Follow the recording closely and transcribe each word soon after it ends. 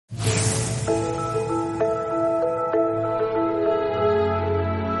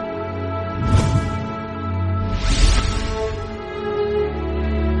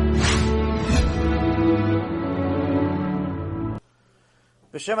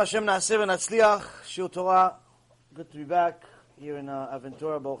B'Shem Hashem Na'aseh v'Natzliach, Shiur Torah. Good to be back here in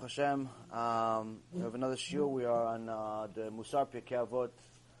Aventura, Baruch Hashem. We have another shiur. We are on the MUSSAR Pirkei Avot,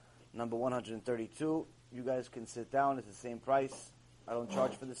 number 132. You guys can sit down. It's the same price. I don't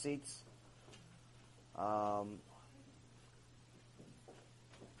charge for the seats.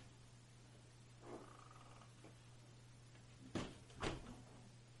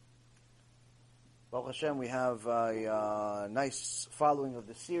 Baruch Hashem, we have a nice following of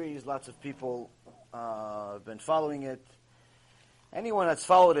the series. Lots of people have been following it. Anyone that's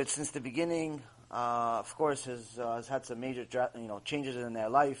followed it since the beginning, of course, has had some major changes in their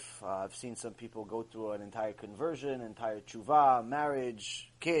life. I've seen some people go through an entire conversion, entire tshuva,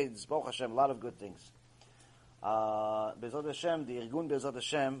 marriage, kids, Baruch Hashem, a lot of good things. Be'ezrat Hashem, the Irgun Be'ezrat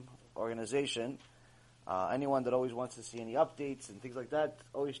Hashem organization, anyone that always wants to see any updates and things like that,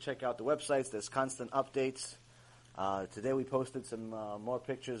 always check out the websites. There's constant updates. Today we posted some more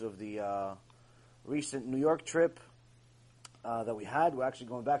pictures of the recent New York trip that we had. We're actually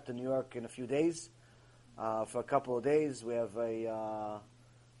going back to New York in a few days for a couple of days. We have a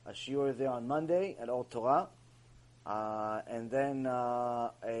shiur there on Monday at All Torah, and then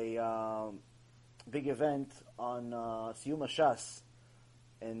a big event on Siyum Hashas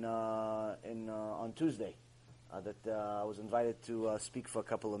on Tuesday that I was invited to speak for a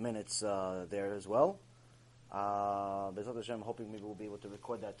couple of minutes there as well. Be'ezrat Hashem, I'm hoping maybe we'll be able to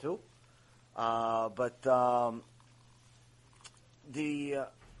record that too. But the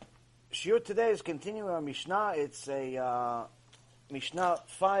shiur today is continuing our Mishnah. It's a Mishnah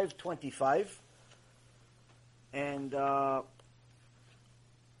 525, and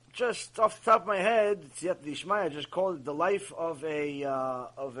just off the top of my head, Tziyat Dishmaya just called it the life of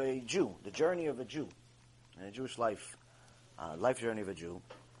a Jew, the journey of a Jew, a Jewish life journey of a Jew.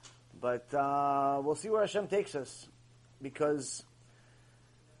 But we'll see where Hashem takes us, because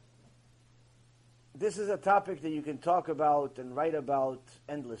this is a topic that you can talk about and write about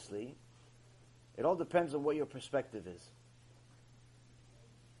endlessly. It all depends on what your perspective is.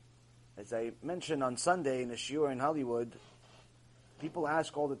 As I mentioned on Sunday in a shiur in Hollywood, people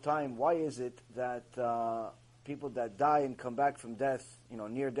ask all the time, why is it that people that die and come back from death,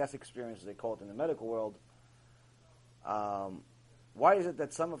 near-death experiences, they call it in the medical world, why is it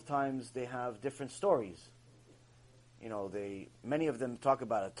that sometimes they have different stories? Many of them talk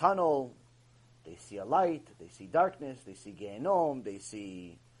about a tunnel, they see a light, they see darkness, they see Gehenom, they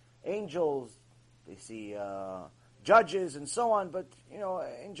see angels, they see judges, and so on. But,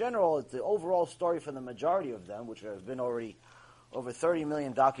 in general, it's the overall story for the majority of them, which have been already over 30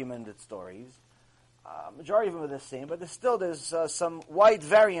 million documented stories. Majority of them are the same, but there's some wide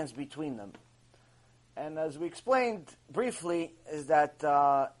variance between them. And as we explained briefly, is that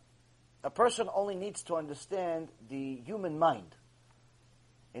a person only needs to understand the human mind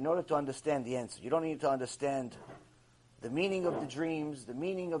in order to understand the answer. You don't need to understand the meaning of the dreams, the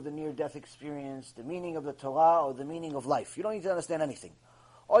meaning of the near-death experience, the meaning of the Torah, or the meaning of life. You don't need to understand anything.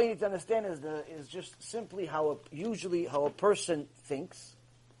 All you need to understand is just simply how a person thinks,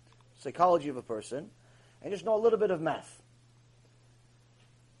 psychology of a person, and just know a little bit of math.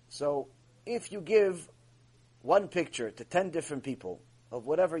 So, if you give one picture to 10 different people of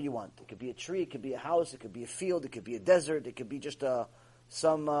whatever you want, it could be a tree, it could be a house, it could be a field, it could be a desert, it could be just one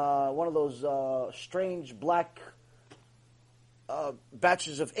of those strange black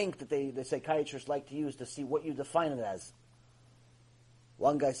batches of ink that the psychiatrists like to use to see what you define it as.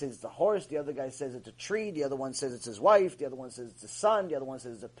 One guy says it's a horse, the other guy says it's a tree, the other one says it's his wife, the other one says it's a son, the other one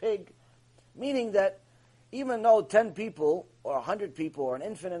says it's a pig. Meaning that even though 10 people or 100 people or an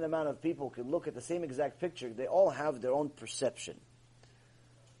infinite amount of people can look at the same exact picture, they all have their own perception.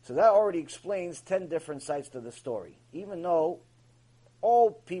 So that already explains 10 different sides to the story. Even though all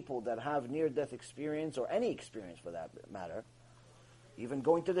people that have near-death experience, or any experience for that matter, even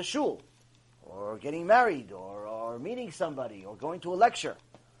going to the shul, or getting married, or meeting somebody, or going to a lecture,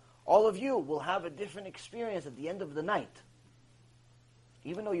 all of you will have a different experience at the end of the night,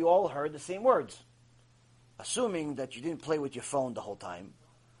 even though you all heard the same words. Assuming that you didn't play with your phone the whole time,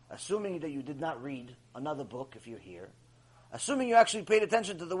 assuming that you did not read another book if you're here, assuming you actually paid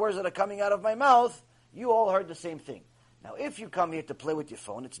attention to the words that are coming out of my mouth, you all heard the same thing. Now, if you come here to play with your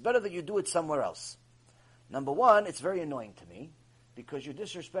phone, it's better that you do it somewhere else. Number one, it's very annoying to me, because you're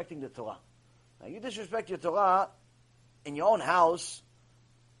disrespecting the Torah. Now, you disrespect your Torah in your own house,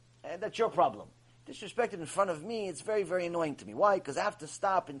 and that's your problem. Disrespect it in front of me, it's very, very annoying to me. Why? Because I have to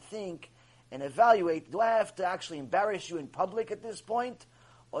stop and think and evaluate, do I have to actually embarrass you in public at this point?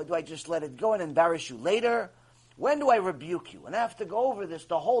 Or do I just let it go and embarrass you later? When do I rebuke you? And I have to go over this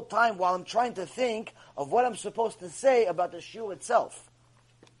the whole time while I'm trying to think of what I'm supposed to say about the shiur itself.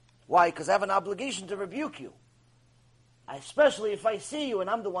 Why? Because I have an obligation to rebuke you. Especially if I see you and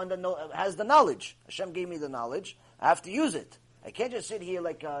I'm the one that has the knowledge. Hashem gave me the knowledge. I have to use it. I can't just sit here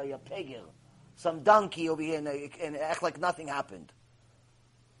like a pagan, some donkey over here and act like nothing happened.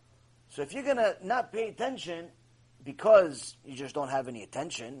 So if you're going to not pay attention because you just don't have any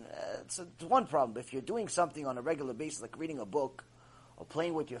attention, it's one problem. But if you're doing something on a regular basis, like reading a book or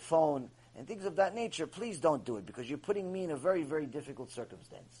playing with your phone and things of that nature, please don't do it because you're putting me in a very, very difficult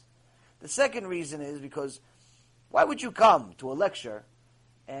circumstance. The second reason is because why would you come to a lecture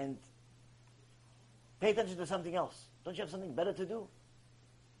and pay attention to something else? Don't you have something better to do?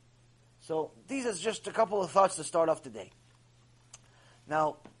 So these are just a couple of thoughts to start off today.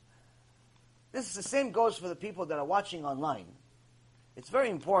 Now, this is the same goes for the people that are watching online. It's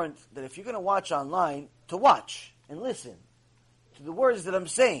very important that if you're going to watch online, to watch and listen to the words that I'm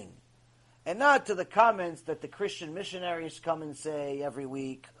saying, and not to the comments that the Christian missionaries come and say every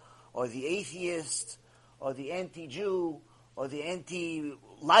week, or the atheist, or the anti-Jew, or the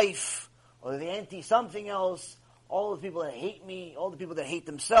anti-life, or the anti-something else, all the people that hate me, all the people that hate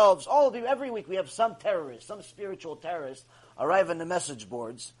themselves, all the people, every week we have some terrorist, some spiritual terrorist arrive on the message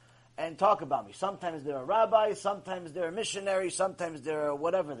boards and talk about me. Sometimes they're a rabbi, sometimes they're a missionary, sometimes they're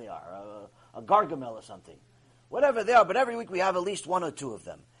whatever they are, a Gargamel or something. Whatever they are, but every week we have at least one or two of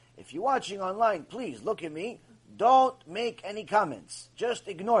them. If you're watching online, please look at me. Don't make any comments. Just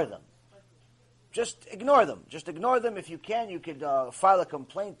ignore them. Just ignore them. Just ignore them. If you can, you could file a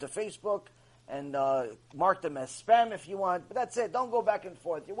complaint to Facebook and mark them as spam if you want. But that's it. Don't go back and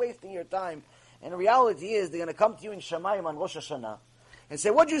forth. You're wasting your time. And the reality is they're going to come to you in Shamayim on Rosh Hashanah and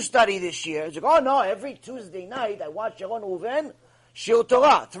say, what'd you study this year? It's like, oh no, every Tuesday night I watch Yaron Uven, Shir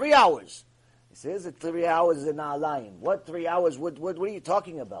Torah, 3 hours. He says, 3 hours in Na'alayim. What 3 hours? What are you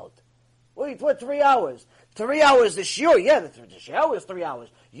talking about? What 3 hours? 3 hours the shiur? Yeah, the shiur is 3 hours.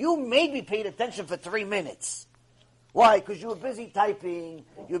 You maybe paid attention for 3 minutes. Why? Because you were busy typing,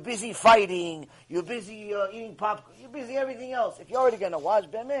 you're busy fighting, you're busy eating popcorn, you're busy everything else. If you're already going to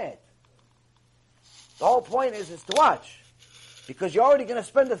watch, bemet. The whole point is to watch. Because you're already going to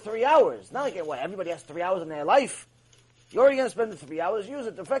spend the 3 hours. Not like, what, everybody has 3 hours in their life. You're already going to spend the 3 hours, use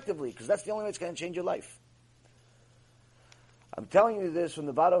it effectively, because that's the only way it's going to change your life. I'm telling you this from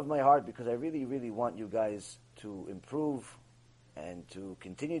the bottom of my heart because I really, really want you guys to improve and to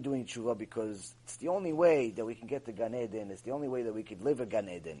continue doing tshuva because it's the only way that we can get to Gan Eden. It's the only way that we could live a Gan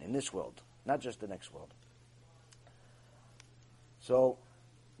Eden in this world, not just the next world. So,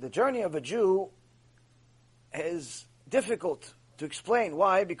 the journey of a Jew is difficult to explain.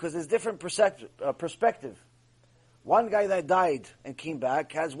 Why? Because there's different perspective. One guy that died and came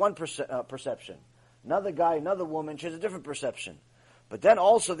back has one perception. Another guy, another woman, she has a different perception. But then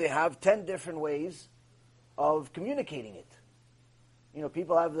also they have 10 different ways of communicating it. You know,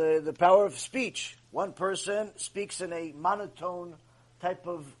 people have the power of speech. One person speaks in a monotone type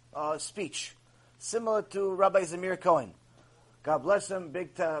of speech, similar to Rabbi Zamir Cohen. God bless him,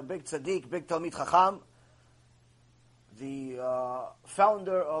 big tzaddik, big Talmid Chacham, the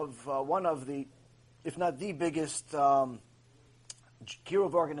founder of one of the, if not the biggest Kiruv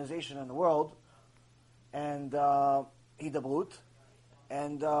organization in the world, and Hidabrut.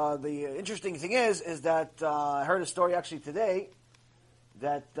 And the interesting thing is that I heard a story actually today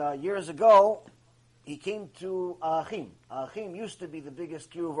that years ago he came to Achim. Achim used to be the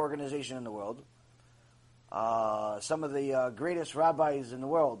biggest Kiruv organization in the world. Some of the greatest rabbis in the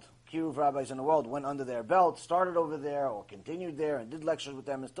world, Kiruv rabbis in the world, went under their belt, started over there or continued there and did lectures with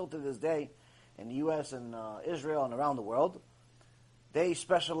them, and still to this day in the U.S. and Israel and around the world. They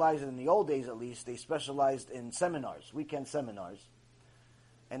specialized, in the old days at least, they specialized in seminars, weekend seminars.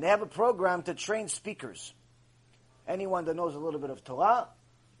 And they have a program to train speakers. Anyone that knows a little bit of Torah,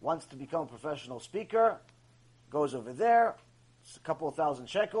 wants to become a professional speaker, goes over there, it's a couple of thousand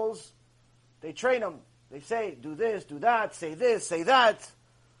shekels. They train them. They say, do this, do that, say this, say that.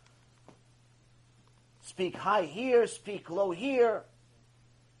 Speak high here, speak low here.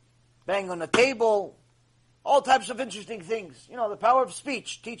 Bang on the table. All types of interesting things. You know, the power of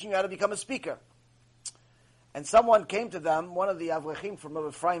speech, teaching you how to become a speaker. And someone came to them, one of the Avrechim from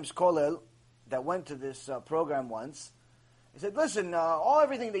Rav Ephraim's Kollel, that went to this program once. He said, listen,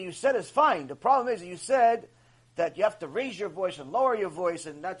 everything that you said is fine. The problem is that you said that you have to raise your voice and lower your voice,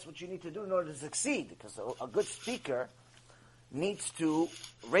 and that's what you need to do in order to succeed. Because a good speaker needs to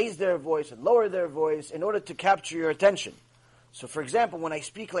raise their voice and lower their voice in order to capture your attention. So, for example, when I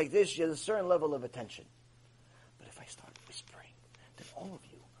speak like this, you have a certain level of attention. But if I start whispering, then all of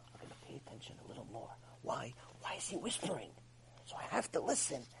you are going to pay attention a little more. Why? Why is he whispering? So I have to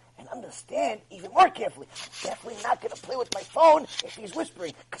listen and understand even more carefully. I'm definitely not going to play with my phone if he's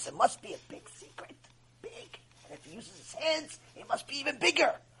whispering, because it must be a big secret. Big. And if he uses his hands, it must be even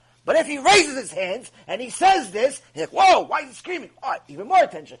bigger. But if he raises his hands and he says this, he's like, whoa, why is he screaming? Oh, even more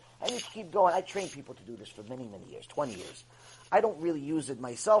attention. I need to keep going. I train people to do this for many, many years, 20 years. I don't really use it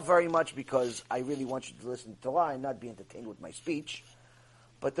myself very much because I really want you to listen to Torah and not be entertained with my speech.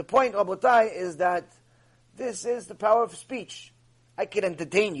 But the point, Rabotai, is that this is the power of speech. I could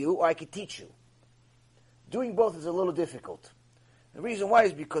entertain you or I could teach you. Doing both is a little difficult. The reason why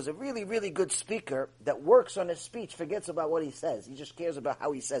is because a really, really good speaker that works on his speech forgets about what he says. He just cares about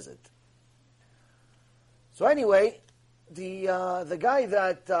how he says it. So anyway, the guy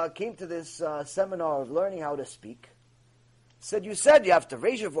that came to this seminar of learning how to speak said you have to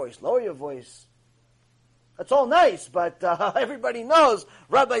raise your voice, lower your voice. That's all nice, but everybody knows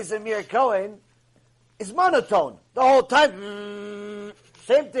Rabbi Zamir Cohen is monotone the whole time.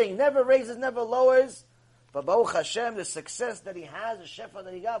 Same thing, never raises, never lowers. But Baruch Hashem, the success that he has, the shefa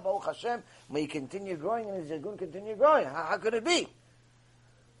that he got, Baruch Hashem, may he continue growing and he's going to continue growing. How could it be?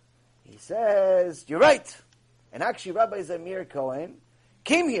 He says, you're right. And actually, Rabbi Zamir Cohen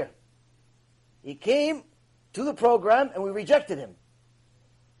came here. He came to the program and we rejected him.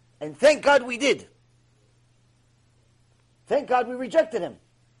 And thank God we did. Thank God we rejected him.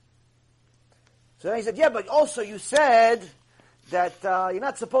 So then he said, yeah, but also you said that you're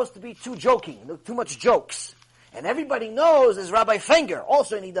not supposed to be too joking, too much jokes. And everybody knows is Rabbi Fenger,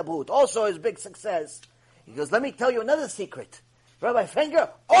 also in Idabut, also his big success. He goes, let me tell you another secret. Rabbi Fenger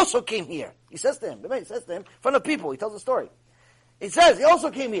also came here. He says to him, in front of people, he tells the story. He says, he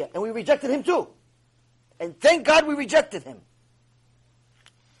also came here, and we rejected him too. And thank God we rejected him.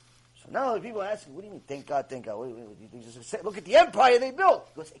 So now the people are asking, what do you mean, thank God, thank God? Look at the empire they built.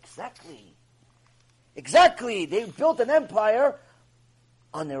 He goes, exactly. Exactly. They built an empire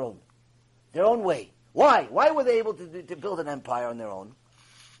on their own way. Why? Why were they able to build an empire on their own?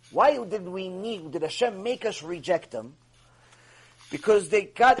 Why did Hashem make us reject them? Because they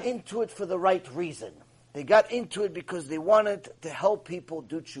got into it for the right reason. They got into it because they wanted to help people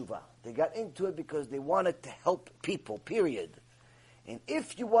do tshuva. They got into it because they wanted to help people, period. And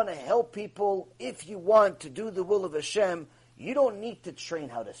if you want to help people, if you want to do the will of Hashem, you don't need to train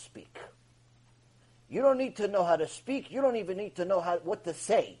how to speak. You don't need to know how to speak. You don't even need to know what to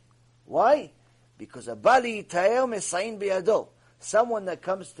say. Why? Because abali ta'er mesayin biyado. Someone that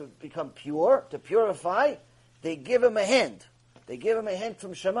comes to become pure, to purify, they give him a hand. They give him a hand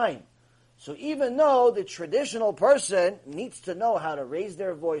from Shamayim. So even though the traditional person needs to know how to raise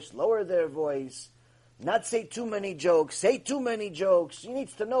their voice, lower their voice, not say too many jokes, say too many jokes, he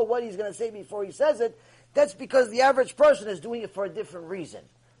needs to know what he's going to say before he says it, that's because the average person is doing it for a different reason.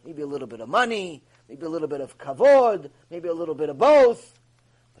 Maybe a little bit of money, maybe a little bit of kavod, maybe a little bit of both.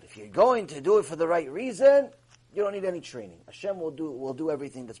 But if you're going to do it for the right reason, you don't need any training. Hashem will do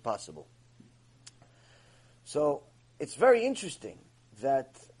everything that's possible. So it's very interesting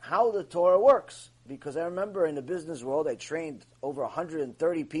that how the Torah works. Because I remember in the business world, I trained over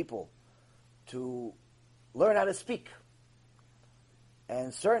 130 people to learn how to speak.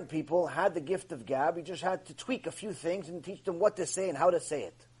 And certain people had the gift of gab. You just had to tweak a few things and teach them what to say and how to say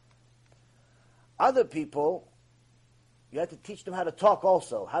it. Other people, you had to teach them how to talk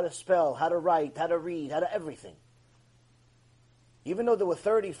also, how to spell, how to write, how to read, how to everything. Even though there were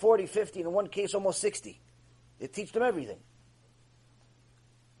 30, 40, 50, and in one case almost 60. You teach them everything.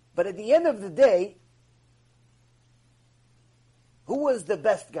 But at the end of the day, who was the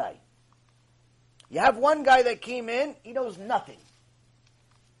best guy? You have one guy that came in, he knows nothing.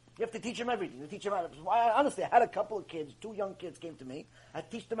 You have to teach him everything. You teach him how to, honestly, I had a couple of kids, 2 young kids came to me. I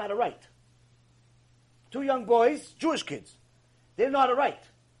teach them how to write. 2 young boys, Jewish kids. They didn't know how to write.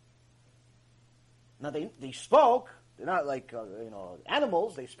 Now they spoke. They're not like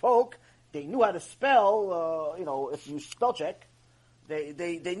animals. They spoke. They knew how to spell. If you spell check,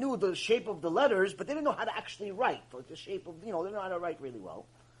 they knew the shape of the letters, but they didn't know how to actually write. Like the shape of they didn't know how to write really well.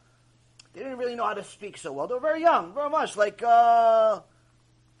 They didn't really know how to speak so well. They were very young, very much like right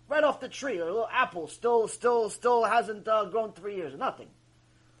off the tree. A little apple still hasn't grown 3 years. Nothing.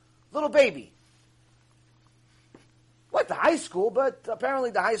 Little baby. Went to high school, but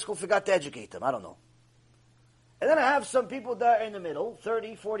apparently the high school forgot to educate them. I don't know. And then I have some people that are in the middle,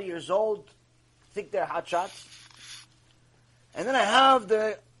 30, 40 years old, think they're hot shots. And then I have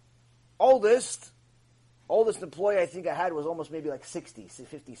the oldest employee I think I had was almost maybe like 60,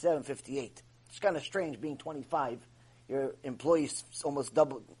 57, 58. It's kind of strange being 25. Your employee's almost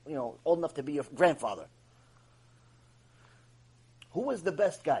double, old enough to be your grandfather. Who was the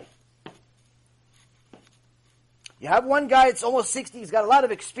best guy? You have one guy that's almost 60, he's got a lot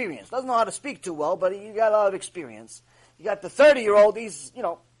of experience. Doesn't know how to speak too well, but he got a lot of experience. You got the 30-year-old, he's,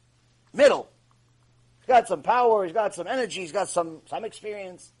 middle. He's got some power, he's got some energy, he's got some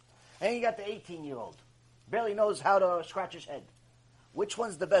experience. And you got the 18-year-old. Barely knows how to scratch his head. Which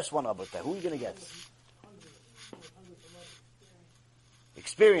one's the best one, Avot? Who are you going to get?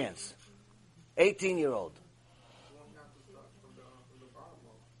 Experience. 18-year-old.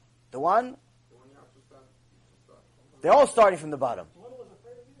 The one? They're all starting from the bottom.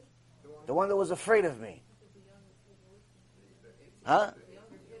 The one that was afraid of me. Huh?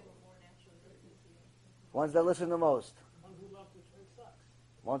 Ones that listen the most.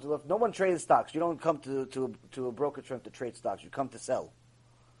 No one trades stocks. You don't come to a brokerage firm to trade stocks. You come to sell.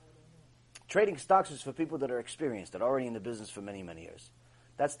 Trading stocks is for people that are experienced, that are already in the business for many, many years.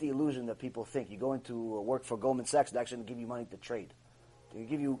 That's the illusion that people think. You go into work for Goldman Sachs, they're actually going to give you money to trade. They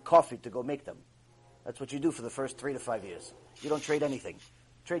give you coffee to go make them. That's what you do for the first 3 to 5 years. You don't trade anything.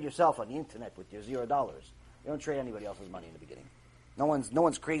 Trade yourself on the internet with your $0. You don't trade anybody else's money in the beginning. No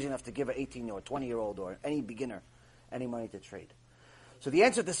one's crazy enough to give an 18 or 20-year-old or any beginner any money to trade. So the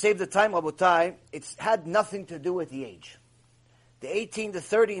answer to save the time, Rabotai, it's had nothing to do with the age. The 18, the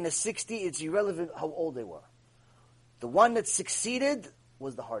 30, and the 60, it's irrelevant how old they were. The one that succeeded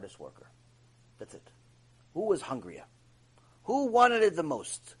was the hardest worker. That's it. Who was hungrier? Who wanted it the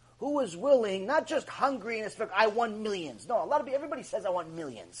most? Who was willing, not just hungry in aspect, I want millions. No, everybody says I want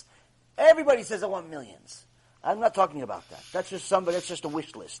millions. Everybody says I want millions. I'm not talking about that. That's just a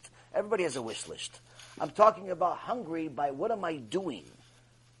wish list. Everybody has a wish list. I'm talking about hungry by what am I doing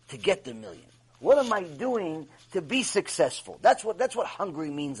to get the million? What am I doing to be successful? That's what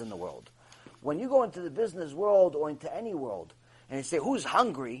hungry means in the world. When you go into the business world or into any world and they say, who's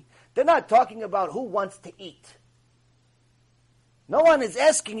hungry? They're not talking about who wants to eat. No one is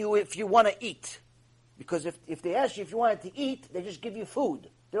asking you if you want to eat. Because if they ask you if you wanted to eat, they just give you food.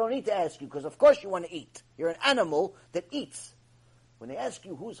 They don't need to ask you because of course you want to eat. You're an animal that eats. When they ask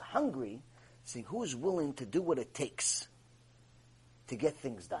you who's hungry, see who's willing to do what it takes to get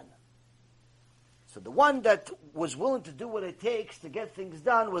things done. So the one that was willing to do what it takes to get things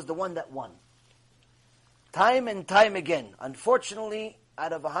done was the one that won. Time and time again. Unfortunately,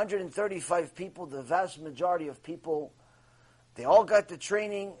 out of 135 people, the vast majority of people, they all got the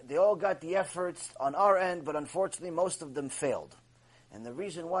training, they all got the efforts on our end, but unfortunately most of them failed. And the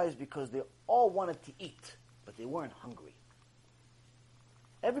reason why is because they all wanted to eat, but they weren't hungry.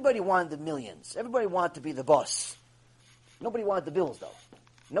 Everybody wanted the millions. Everybody wanted to be the boss. Nobody wanted the bills, though.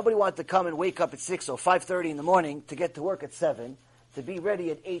 Nobody wanted to come and wake up at 6 or 5:30 in the morning to get to work at 7, to be ready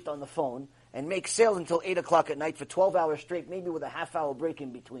at 8 on the phone, and make sales until 8 o'clock at night for 12 hours straight, maybe with a half-hour break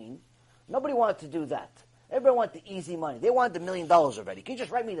in between. Nobody wanted to do that. Everybody wanted the easy money. They wanted the $1 million already. Can you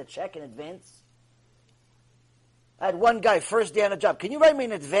just write me the check in advance? I had one guy, first day on the job. Can you write me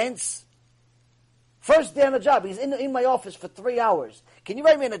in advance? First day on the job. He's in my office for 3 hours. Can you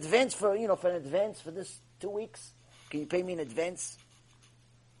write me in advance for this 2 weeks? Can you pay me in advance?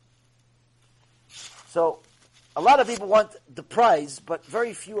 So, a lot of people want the prize, but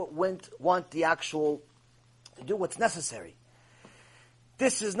very few want the actual, to do what's necessary.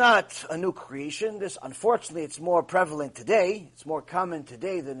 This is not a new creation. This, unfortunately, it's more prevalent today. It's more common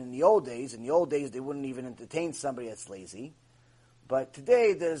today than in the old days. In the old days, they wouldn't even entertain somebody that's lazy. But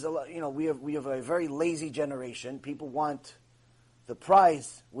today, there's a lot. We have a very lazy generation. People want the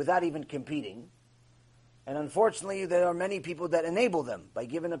prize without even competing, and unfortunately, there are many people that enable them by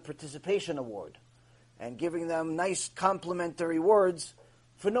giving a participation award and giving them nice complimentary words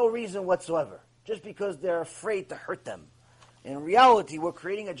for no reason whatsoever, just because they're afraid to hurt them. In reality, we're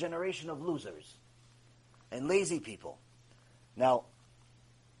creating a generation of losers and lazy people. Now,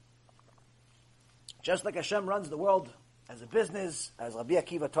 just like Hashem runs the world as a business, as Rabbi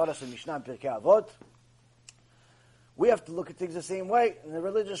Akiva taught us in Mishnah and Pirkei Avot, we have to look at things the same way in the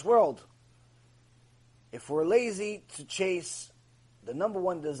religious world. If we're lazy to chase the number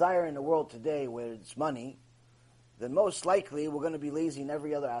one desire in the world today, where it's money, then most likely we're going to be lazy in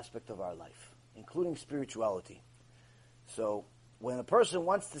every other aspect of our life, including spirituality. So, when a person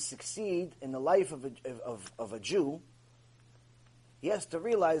wants to succeed in the life of a Jew, he has to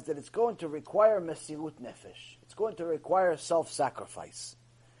realize that it's going to require mesirut nefesh. It's going to require self-sacrifice.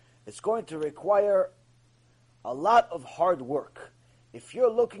 It's going to require a lot of hard work. If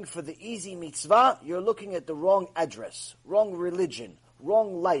you're looking for the easy mitzvah, you're looking at the wrong address, wrong religion,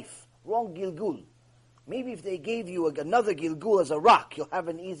 wrong life, wrong gilgul. Maybe if they gave you another gilgul as a rock, you'll have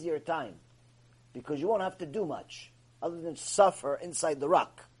an easier time, because you won't have to do much other than suffer inside the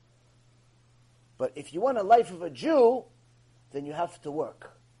rock. But if you want a life of a Jew, then you have to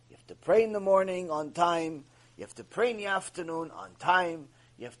work. You have to pray in the morning on time. You have to pray in the afternoon on time.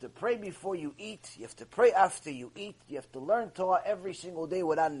 You have to pray before you eat. You have to pray after you eat. You have to learn Torah every single day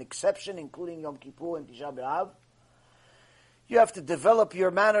without an exception, including Yom Kippur and Tisha B'Av. You have to develop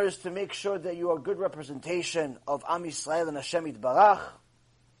your manners to make sure that you are a good representation of Am Yisrael and Hashem Yitbarach.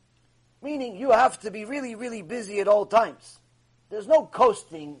 Meaning, you have to be really, really busy at all times. There's no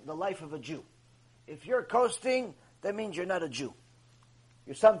coasting the life of a Jew. If you're coasting, that means you're not a Jew.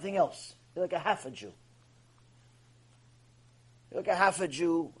 You're something else. You're like a half a Jew. You're like a half a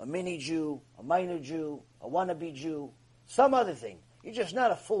Jew, a mini Jew, a minor Jew, a wannabe Jew, some other thing. You're just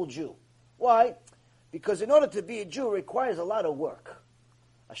not a full Jew. Why? Because in order to be a Jew, it requires a lot of work.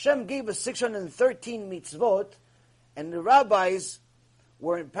 Hashem gave us 613 mitzvot, and the rabbis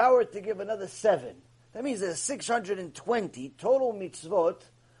were empowered to give another 7. That means there's 620 total mitzvot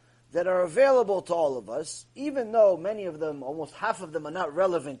that are available to all of us, even though many of them, almost half of them, are not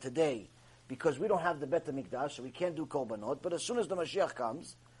relevant today because we don't have the Bet HaMikdash, so we can't do korbanot. But as soon as the Mashiach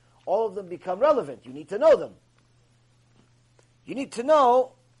comes, all of them become relevant. You need to know them. You need to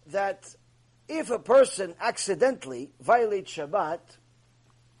know that if a person accidentally violates Shabbat,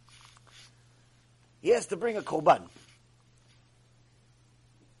 he has to bring a korban.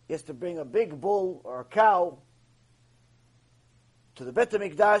 He has to bring a big bull or a cow to the Bet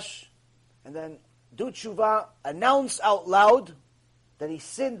HaMikdash and then do tshuva, announce out loud that he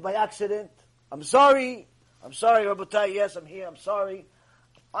sinned by accident. I'm sorry, Rabotai, yes, I'm here, I'm sorry.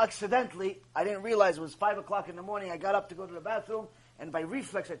 Accidentally, I didn't realize it was 5 o'clock in the morning. I got up to go to the bathroom, and by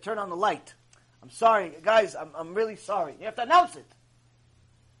reflex, I turned on the light. I'm sorry, guys, I'm really sorry. You have to announce it.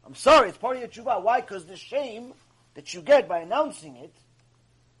 I'm sorry, it's part of your tshuva. Why? Because the shame that you get by announcing it,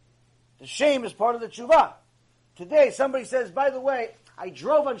 the shame is part of the tshuva. Today, somebody says, by the way, I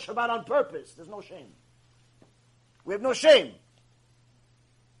drove on Shabbat on purpose. There's no shame. We have no shame.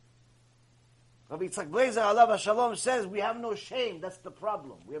 Rabbi Yitzchak Blazer, alav Shalom, says we have no shame. That's the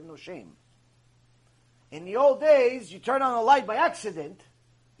problem. We have no shame. In the old days, you turn on a light by accident,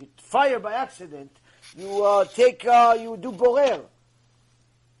 you fire by accident, you do borer,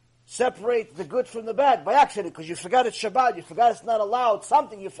 separate the good from the bad by accident because you forgot it's Shabbat, you forgot it's not allowed,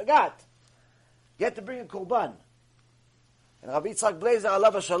 something you forgot. You have to bring a korban. And Rabbi Yitzchak Blazer,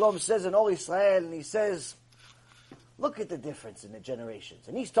 alav Shalom, says in All Israel, and he says, look at the difference in the generations.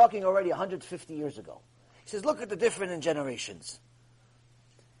 And he's talking already 150 years ago. He says, look at the difference in generations.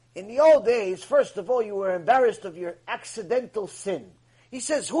 In the old days, first of all, you were embarrassed of your accidental sin. He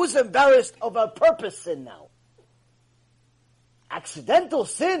says, who's embarrassed of a purpose sin now? Accidental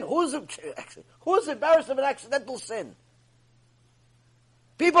sin? Who's embarrassed of an accidental sin?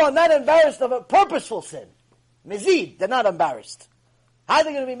 People are not embarrassed of a purposeful sin. Mezid, they're not embarrassed. How are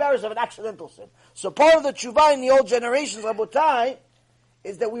they going to be embarrassed of an accidental sin? So part of the tshuva in the old generations, Rabotai,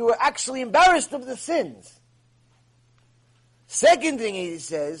 is that we were actually embarrassed of the sins. Second thing he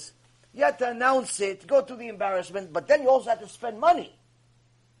says, you have to announce it, go through the embarrassment, but then you also have to spend money.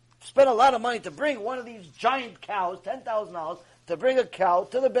 Spend a lot of money to bring one of these giant cows, $10,000, to bring a cow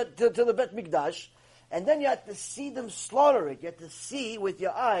to the Bet Mikdash, and then you have to see them slaughter it. You have to see with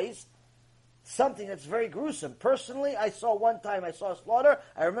your eyes something that's very gruesome. Personally, I saw a slaughter.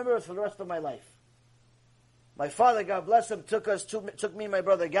 I remember it for the rest of my life. My father, God bless him, took me and my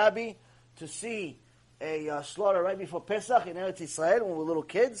brother Gabi to see a slaughter right before Pesach in Eretz Yisrael when we were little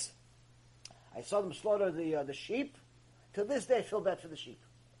kids. I saw them slaughter the sheep. To this day, I feel bad for the sheep.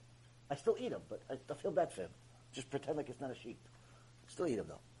 I still eat them, but I feel bad for him. Just pretend like it's not a sheep. Still eat them,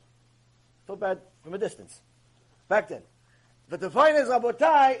 though. Feel bad from a distance. Back then. But the point is,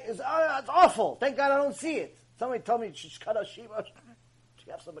 Rabotai, it's awful. Thank God I don't see it. Somebody told me, just cut a sheep.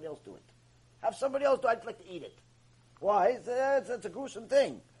 Have somebody else do it. Have somebody else do it. I'd like to eat it. Why? It's a gruesome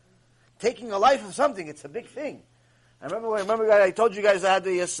thing. Taking a life of something, it's a big thing. I remember I told you guys I had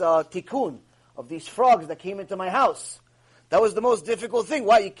this tikkun of these frogs that came into my house. That was the most difficult thing.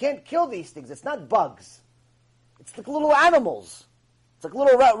 Why? You can't kill these things. It's not bugs. It's like little animals. It's like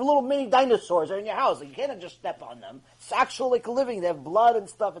little mini dinosaurs are in your house. You can't just step on them. It's actual like living. They have blood and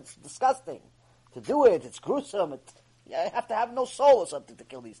stuff. It's disgusting. To do it, it's gruesome. You have to have no soul or something to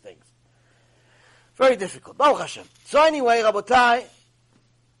kill these things. Very difficult. Baruch Hashem. So anyway, Rabotai,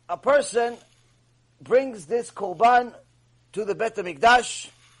 a person brings this korban to the Bet HaMikdash,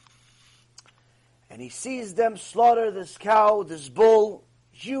 and he sees them slaughter this cow, this bull,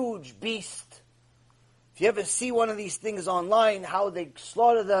 huge beast. If you ever see one of these things online, how they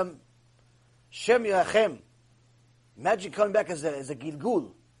slaughter them, Shem Yerachem. Imagine coming back as a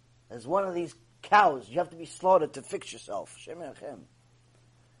gilgul, as one of these cows. You have to be slaughtered to fix yourself. Shem Yerachem.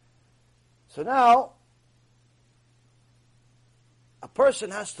 So now, a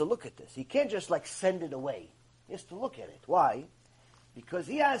person has to look at this. He can't just send it away. He has to look at it. Why? Because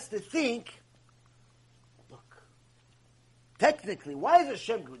he has to think, look, technically, why is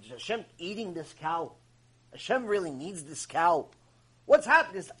Hashem eating this cow? Hashem really needs this cow. What's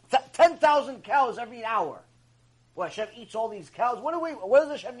happening? There's 10,000 cows every hour. Well, Hashem eats all these cows. What does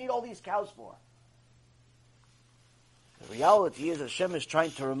Hashem need all these cows for? The reality is Hashem is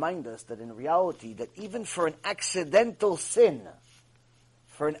trying to remind us that in reality, that even for an accidental sin,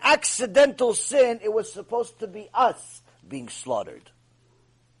 it was supposed to be us being slaughtered.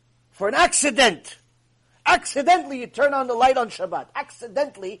 For an accident. Accidentally, you turn on the light on Shabbat.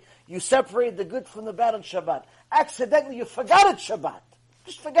 Accidentally, you separate the good from the bad on Shabbat. Accidentally, you forgot it's Shabbat.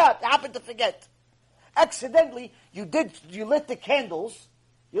 Just forgot. You happened to forget. Accidentally, you lit the candles.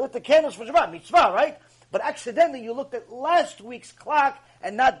 You lit the candles for Shabbat. Mitzvah, right? But accidentally, you looked at last week's clock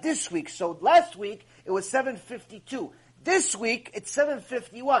and not this week. So last week, it was 7:52. This week, it's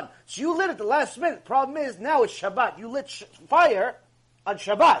 7:51. So you lit it the last minute. Problem is, now it's Shabbat. You lit fire on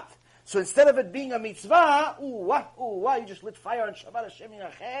Shabbat. So instead of it being a mitzvah, you just lit fire on Shabbat. Hashem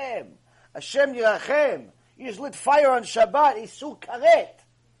yirachem. Hashem yirachem. You just lit fire on Shabbat. Isur karet.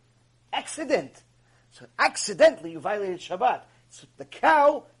 Accident. So accidentally you violated Shabbat. It's the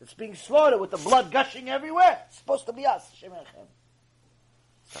cow that's being slaughtered with the blood gushing everywhere. It's supposed to be us. Hashem yirachem.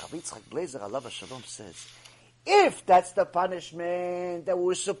 So Rabbi Yitzchak Blazer, alav hashalom, says, if that's the punishment that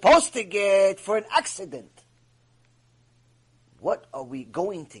we're supposed to get for an accident, what are we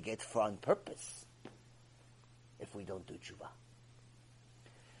going to get for on purpose if we don't do tshuva?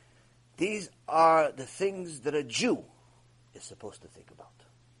 These are the things that a Jew is supposed to think about.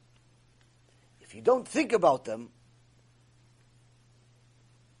 If you don't think about them,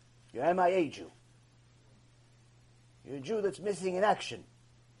 you're an MIA Jew. You're a Jew that's missing in action.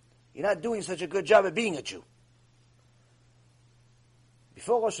 You're not doing such a good job at being a Jew.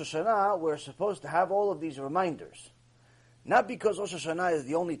 Before Rosh Hashanah, we're supposed to have all of these reminders. Not because Rosh Hashanah is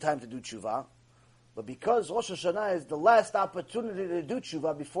the only time to do tshuva, but because Rosh Hashanah is the last opportunity to do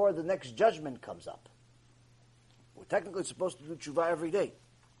tshuva before the next judgment comes up. We're technically supposed to do tshuva every day.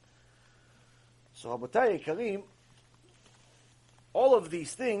 So, Rabotai Karim, all of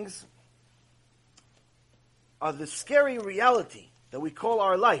these things are the scary reality that we call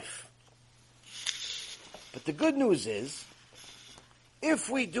our life. But the good news is, if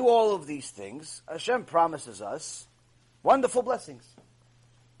we do all of these things, Hashem promises us wonderful blessings.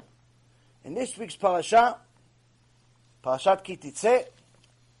 In this week's parasha, Parashat Ki Titzeh,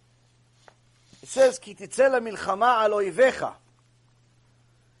 it says, Ki Titzeh lemilchama al oivecha.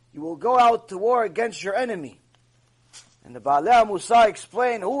 You will go out to war against your enemy. And the Baalei MUSSAR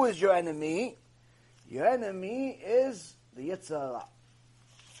explain, who is your enemy? Your enemy is the Yetzer Hara.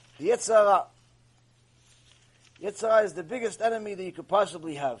 The Yetzer Hara. Yetzer Hara is the biggest enemy that you could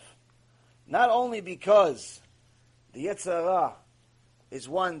possibly have. Not only because the Yetzer Hara is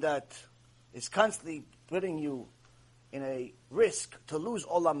one that is constantly putting you in a risk to lose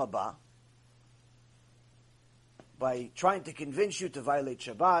Olam Haba by trying to convince you to violate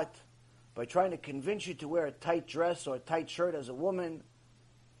Shabbat, by trying to convince you to wear a tight dress or a tight shirt as a woman,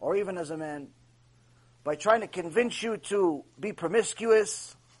 or even as a man, by trying to convince you to be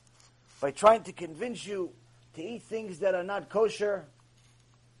promiscuous, by trying to convince you to eat things that are not kosher.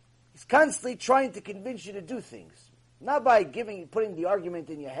 He's constantly trying to convince you to do things. Not by putting the argument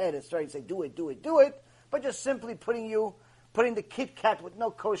in your head and starting to say, do it, but just simply putting the Kit Kat with no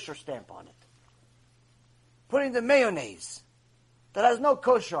kosher stamp on it. Putting the mayonnaise that has no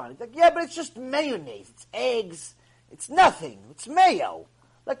kosher on it. Like, yeah, but it's just mayonnaise. It's eggs. It's nothing. It's mayo.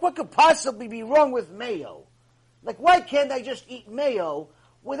 Like, what could possibly be wrong with mayo? Like, why can't I just eat mayo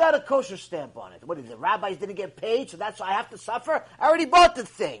without a kosher stamp on it? What is it? Rabbis didn't get paid, so that's why I have to suffer? I already bought the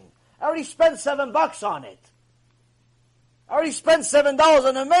thing. I already spent $7 on it. I already spent $7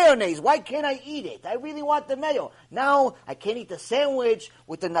 on the mayonnaise. Why can't I eat it? I really want the mayo. Now, I can't eat the sandwich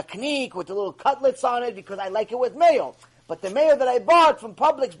with the naknik, with the little cutlets on it, because I like it with mayo. But the mayo that I bought from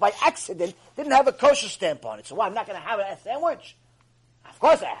Publix by accident didn't have a kosher stamp on it. So why? I'm not going to have a sandwich? Of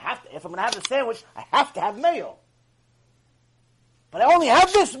course I have to. If I'm going to have the sandwich, I have to have mayo. But I only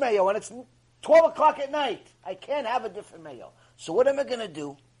have this mayo, and it's 12 o'clock at night. I can't have a different mayo. So what am I going to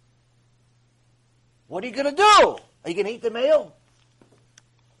do? What are you going to do? Are you going to eat the mayo?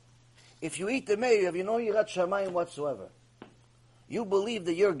 If you eat the mayo, you have no yirat shamayim whatsoever. You believe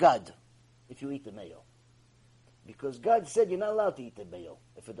that you're God if you eat the mayo. Because God said you're not allowed to eat the mayo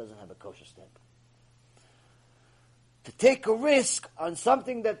if it doesn't have a kosher stamp. To take a risk on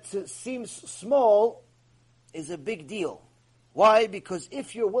something that seems small is a big deal. Why? Because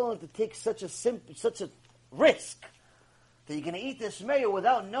if you're willing to take such a risk that you're going to eat this mayo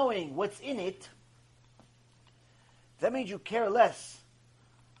without knowing what's in it, that means you care less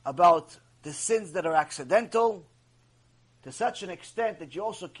about the sins that are accidental, to such an extent that you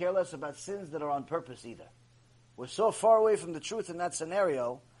also care less about sins that are on purpose either. We're so far away from the truth in that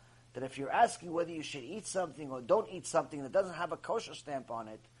scenario that if you're asking whether you should eat something or don't eat something that doesn't have a kosher stamp on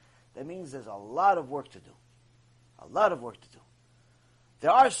it, that means there's a lot of work to do. A lot of work to do.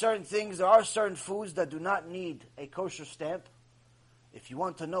 There are certain things, there are certain foods that do not need a kosher stamp. If you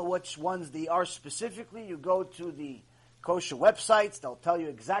want to know which ones they are specifically, you go to the kosher websites. They'll tell you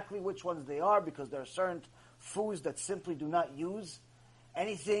exactly which ones they are, because there are certain foods that simply do not use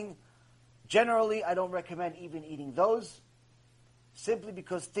anything. Generally, I don't recommend even eating those, simply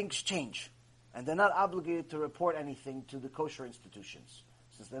because things change. And they're not obligated to report anything to the kosher institutions,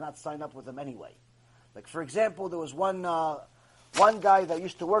 since they're not signed up with them anyway. Like, for example, there was one guy that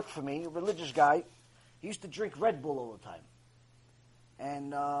used to work for me, a religious guy. He used to drink Red Bull all the time.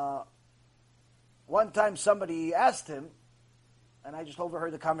 And one time somebody asked him, and I just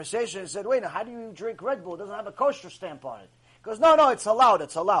overheard the conversation, and said, wait, now, how do you drink Red Bull? It doesn't have a kosher stamp on it. He goes, no, it's allowed,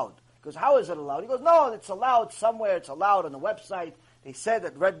 it's allowed. He goes, how is it allowed? He goes, no, it's allowed somewhere, it's allowed on the website. They said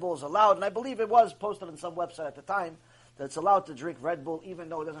that Red Bull is allowed, and I believe it was posted on some website at the time, that it's allowed to drink Red Bull even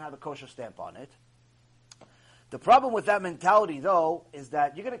though it doesn't have a kosher stamp on it. The problem with that mentality, though, is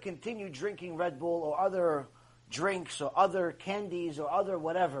that you're going to continue drinking Red Bull or other drinks or other candies or other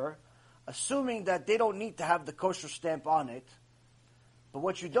whatever, assuming that they don't need to have the kosher stamp on it. But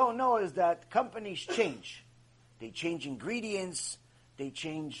what you don't know is that companies change. They change ingredients, they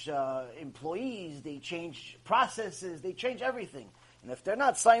change employees, they change processes, they change everything. And if they're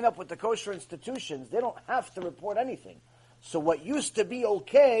not signed up with the kosher institutions, they don't have to report anything. So what used to be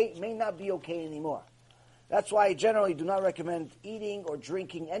okay may not be okay anymore. That's why I generally do not recommend eating or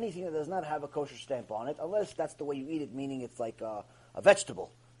drinking anything that does not have a kosher stamp on it, unless that's the way you eat it, meaning it's like a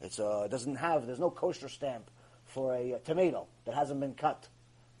vegetable. There's no kosher stamp for a tomato that hasn't been cut.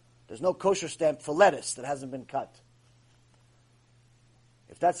 There's no kosher stamp for lettuce that hasn't been cut.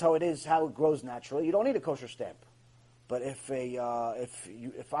 If that's how it is, how it grows naturally, you don't need a kosher stamp. But if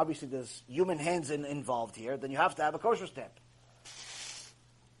obviously there's human hands involved here, then you have to have a kosher stamp.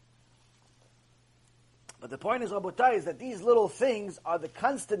 But the point is, Rabotai, is that these little things are the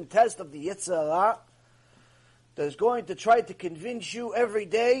constant test of the Yetzer Hara that is going to try to convince you every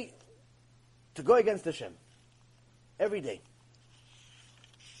day to go against Hashem. Every day.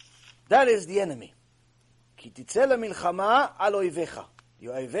 That is the enemy. Ki titzeh lemilchama al oivecha.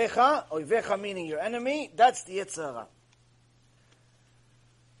 Your oivecha meaning your enemy, that's the Yetzer Hara.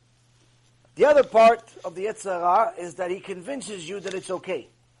 The other part of the Yetzer Hara is that he convinces you that it's okay,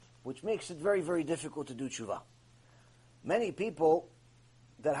 which makes it very, very difficult to do tshuva. Many people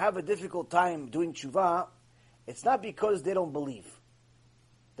that have a difficult time doing tshuva, it's not because they don't believe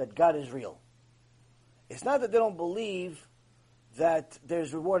that God is real. It's not that they don't believe that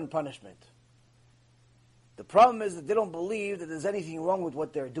there's reward and punishment. The problem is that they don't believe that there's anything wrong with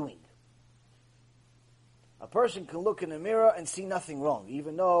what they're doing. A person can look in a mirror and see nothing wrong,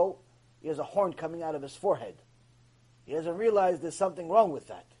 even though he has a horn coming out of his forehead. He doesn't realize there's something wrong with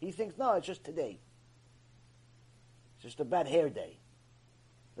that. He thinks, no, it's just today. It's just a bad hair day.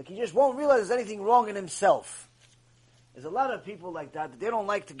 Like, he just won't realize there's anything wrong in himself. There's a lot of people like that they don't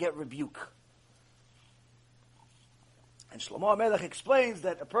like to get rebuke. And Shlomo HaMelech explains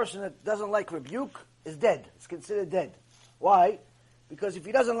that a person that doesn't like rebuke is dead. It's considered dead. Why? Because if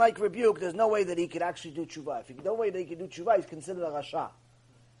he doesn't like rebuke, there's no way that he could actually do tshuva. If there's no way that he can do tshuva, he's considered a rasha.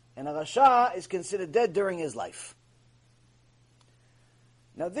 And a rasha is considered dead during his life.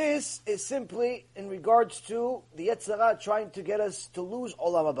 Now this is simply in regards to the Yetzer Hara trying to get us to lose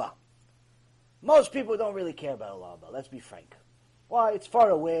Olam Haba. Most people don't really care about Olam Haba, let's be frank. Why? It's far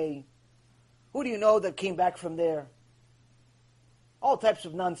away. Who do you know that came back from there? All types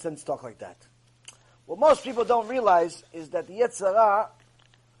of nonsense talk like that. What most people don't realize is that the Yetzer Hara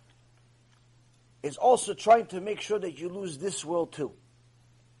is also trying to make sure that you lose this world too.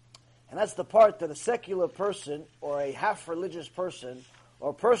 And that's the part that a secular person or a half-religious person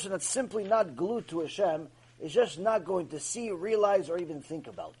or a person that's simply not glued to Hashem is just not going to see, realize, or even think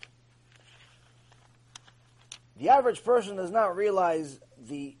about. The average person does not realize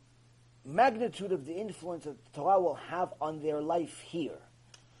the magnitude of the influence that the Torah will have on their life here.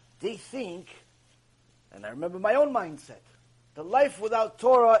 They think, and I remember my own mindset, the life without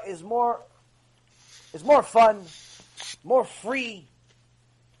Torah is more fun, more free,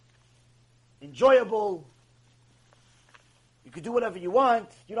 enjoyable. You could do whatever you want.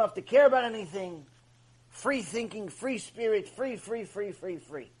 You don't have to care about anything. Free thinking, free spirit, free.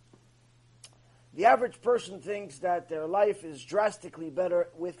 The average person thinks that their life is drastically better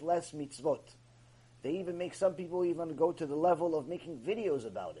with less mitzvot. They even make some people even go to the level of making videos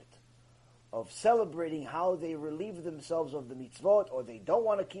about it, of celebrating how they relieve themselves of the mitzvot, or they don't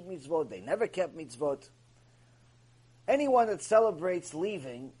want to keep mitzvot, they never kept mitzvot. Anyone that celebrates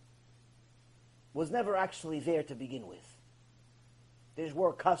leaving was never actually there to begin with. They just wore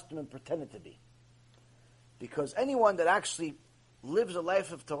a costume and pretended to be. Because anyone that actually lives a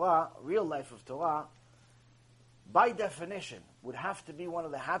life of Torah, a real life of Torah, by definition, would have to be one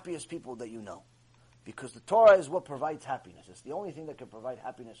of the happiest people that you know. Because the Torah is what provides happiness. It's the only thing that can provide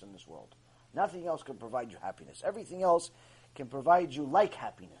happiness in this world. Nothing else can provide you happiness. Everything else can provide you like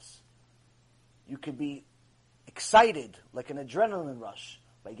happiness. You can be excited, like an adrenaline rush,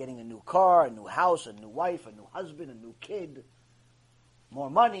 by getting a new car, a new house, a new wife, a new husband, a new kid, more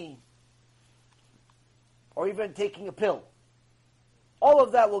money, or even taking a pill. All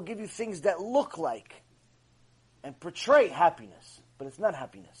of that will give you things that look like and portray happiness, but it's not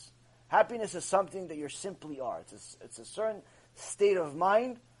happiness. Happiness is something that you simply are. It's a certain state of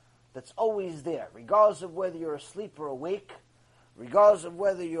mind that's always there, regardless of whether you're asleep or awake, regardless of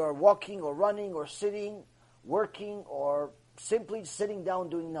whether you're walking or running or sitting, working, or simply sitting down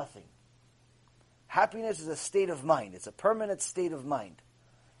doing nothing. Happiness is a state of mind. It's a permanent state of mind.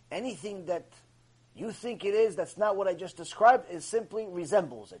 Anything that you think it is, that's not what I just described, it simply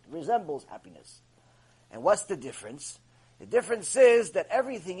resembles it. Resembles happiness. And what's the difference? The difference is that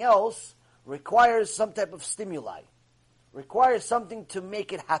everything else requires some type of stimuli. Requires something to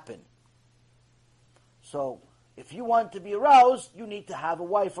make it happen. So, if you want to be aroused, you need to have a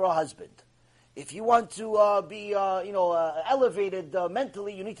wife or a husband. If you want to be elevated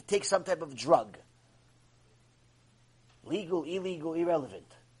mentally, you need to take some type of drug. Legal, illegal, irrelevant.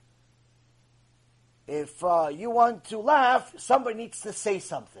 If you want to laugh, somebody needs to say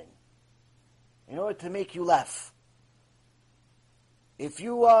something in order to make you laugh. If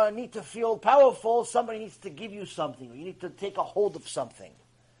you need to feel powerful, somebody needs to give you something, or you need to take a hold of something.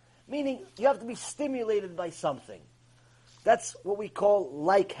 Meaning, you have to be stimulated by something. That's what we call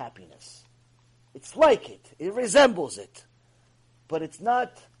like happiness. It's like it. It resembles it. But it's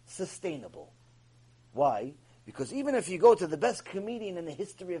not sustainable. Why? Because even if you go to the best comedian in the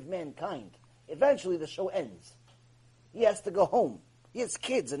history of mankind, eventually the show ends. He has to go home. He has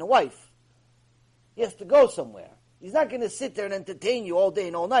kids and a wife. He has to go somewhere. He's not going to sit there and entertain you all day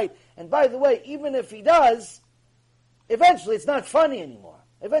and all night. And by the way, even if he does, eventually it's not funny anymore.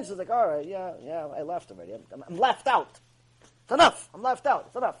 Eventually it's like, all right, yeah, I laughed already. I'm laughed out. It's enough. I'm laughed out.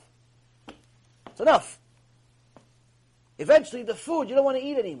 It's enough. It's enough. Eventually the food you don't want to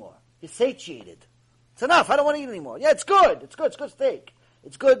eat anymore. You're satiated. It's enough. I don't want to eat anymore. Yeah, it's good. It's good. It's good steak.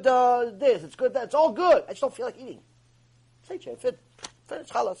 It's good this. It's good that. It's all good. I just don't feel like eating. Satiated.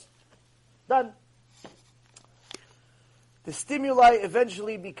 Finished. Chalas. Done. The stimuli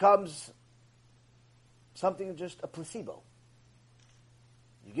eventually becomes something just a placebo.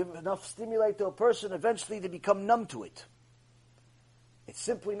 You give enough stimuli to a person, eventually they become numb to it. It's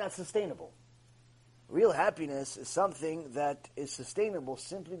simply not sustainable. Real happiness is something that is sustainable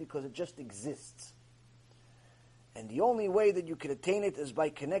simply because it just exists. And the only way that you can attain it is by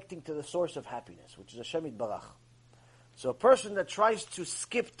connecting to the source of happiness, which is Hashem Yitbarach. So a person that tries to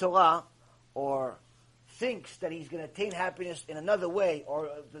skip Torah or thinks that he's going to attain happiness in another way, or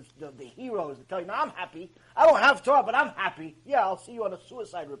the heroes that tell you, no, I'm happy. I don't have Torah, but I'm happy. Yeah, I'll see you on a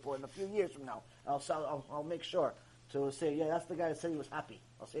suicide report in a few years from now. I'll make sure to say, yeah, that's the guy that said he was happy.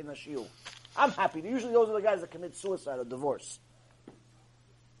 I'll say in the shiur. I'm happy. Usually those are the guys that commit suicide or divorce.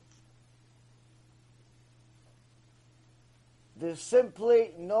 There's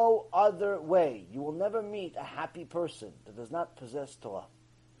simply no other way. You will never meet a happy person that does not possess Torah.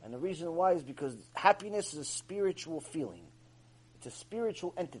 And the reason why is because happiness is a spiritual feeling. It's a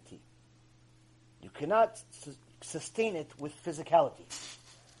spiritual entity. You cannot sustain it with physicality.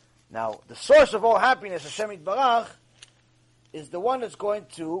 Now, the source of all happiness, Hashem Yitbarach, is the one that's going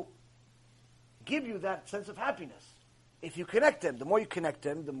to give you that sense of happiness. If you connect them, the more you connect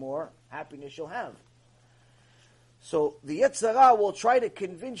them, the more happiness you'll have. So the Yetzer Hara will try to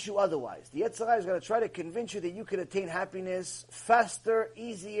convince you otherwise. The Yetzer Hara is going to try to convince you that you can attain happiness faster,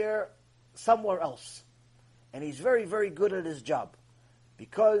 easier, somewhere else. And he's very, very good at his job.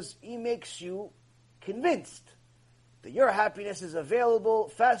 Because he makes you convinced that your happiness is available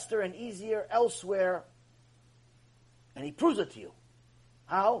faster and easier elsewhere. And he proves it to you.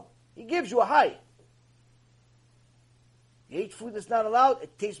 How? He gives you a high. You eat food that's not allowed,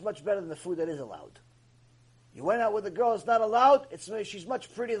 it tastes much better than the food that is allowed. You went out with a girl that's not allowed, she's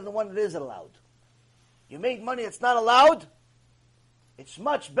much prettier than the one that is allowed. You made money that's not allowed, it's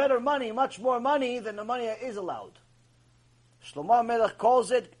much better money, much more money than the money that is allowed. Shlomo Melech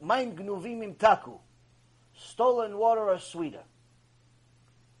calls it, Mayim Gnuvim Imtaku. stolen water are sweeter.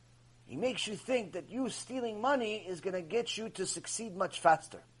 He makes you think that you stealing money is going to get you to succeed much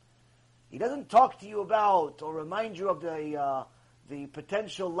faster. He doesn't talk to you about or remind you of the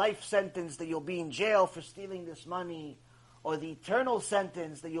potential life sentence that you'll be in jail for stealing this money, or the eternal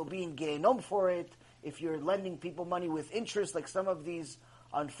sentence that you'll be in Gehenom for it if you're lending people money with interest, like some of these,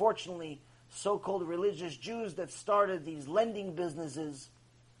 unfortunately, so-called religious Jews that started these lending businesses,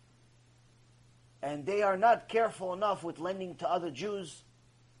 and they are not careful enough with lending to other Jews.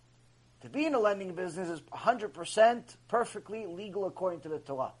 To be in a lending business is 100% perfectly legal according to the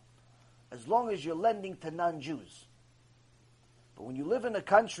Torah, as long as you're lending to non-Jews. But when you live in a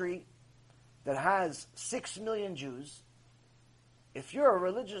country that has 6 million Jews, if you're a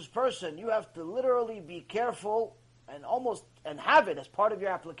religious person, you have to literally be careful and have it as part of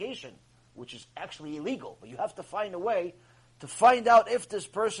your application, which is actually illegal. But you have to find a way to find out if this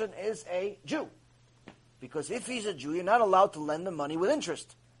person is a Jew. Because if he's a Jew, you're not allowed to lend them money with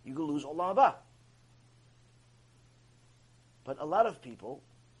interest. You could lose Olam Haba. But a lot of people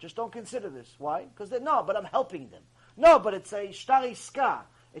just don't consider this. Why? Because but I'm helping them. No, but it's a shtar iska.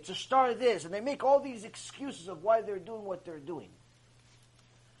 It's a shtar this. And they make all these excuses of why they're doing what they're doing.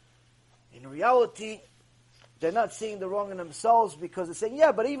 In reality, they're not seeing the wrong in themselves, because they're saying,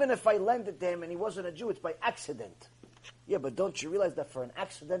 yeah, but even if I lend it to him and he wasn't a Jew, it's by accident. Yeah, but don't you realize that for an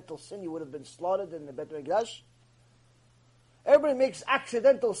accidental sin you would have been slaughtered in the Beit HaMikdash? Everybody makes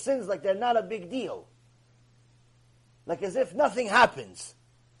accidental sins like they're not a big deal. Like as if nothing happens.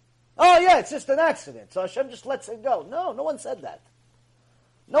 Oh yeah, it's just an accident, so Hashem just lets it go. No one said that.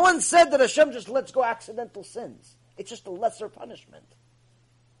 No one said that Hashem just lets go accidental sins. It's just a lesser punishment.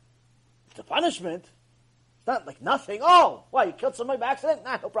 It's a punishment. It's not like nothing. Oh, why, you killed somebody by accident?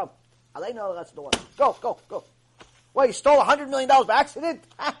 Nah, no problem. Aleinu that's the one. Go. Why, you stole $100 million by accident?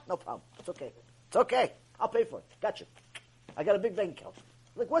 No problem. It's okay. It's okay. I'll pay for it. Gotcha. I got a big bank account.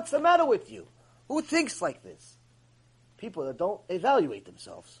 Like, what's the matter with you? Who thinks like this? People that don't evaluate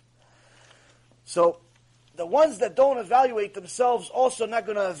themselves. So, the ones that don't evaluate themselves also not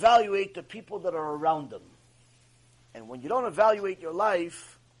going to evaluate the people that are around them. And when you don't evaluate your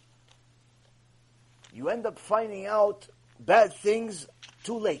life, you end up finding out bad things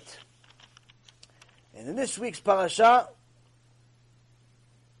too late. And in this week's parasha,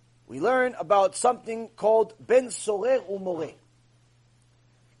 we learn about something called Ben Sorer Umoreh.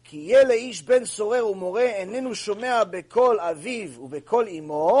 כי יהיה לאיש בן סורר ומורה איננו שומע בקול אביו ובקול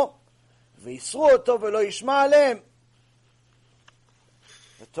אמו ויסרו אותו ולא ישמע עליהם.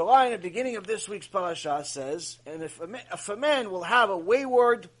 The Torah in the beginning of this week's parasha says, and if a man will have a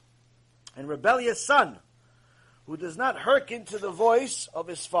wayward and rebellious son who does not hearken to the voice of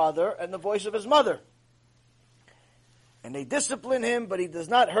his father and the voice of his mother, and they discipline him, but he does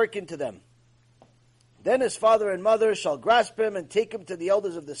not hearken to them, then his father and mother shall grasp him and take him to the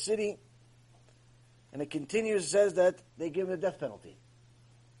elders of the city. And it continues, says that they give him the death penalty.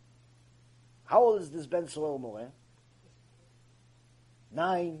 How old is this Ben Sorer Umoreh?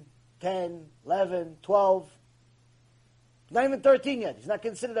 9, 10, 11, 12. Not even 13 yet. He's not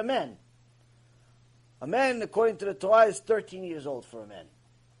considered a man. A man, according to the Torah, is 13 years old for a man.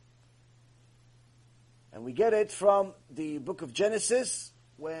 And we get it from the book of Genesis,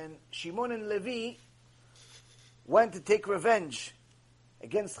 when Shimon and Levi went to take revenge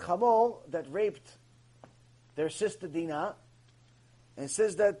against Hamor that raped their sister Dinah. And it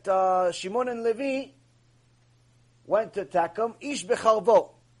says that Shimon and Levi went to attack him. Ish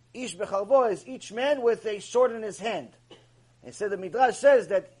becharvo. Ish becharvo is each man with a sword in his hand. And so the Midrash says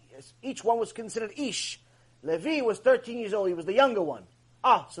that each one was considered Ish. Levi was 13 years old. He was the younger one.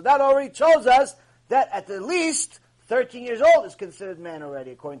 So that already shows us that at the least 13 years old is considered man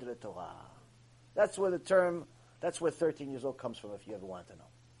already, according to the Torah. That's where 13 years old comes from, if you ever want to know.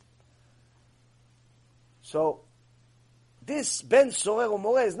 So, this Ben Sorer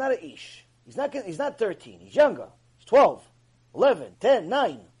Umoreh is not an Ish. He's not 13. He's younger. He's 12, 11, 10,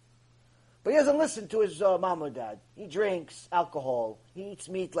 9. But he doesn't listen to his mom or dad. He drinks alcohol. He eats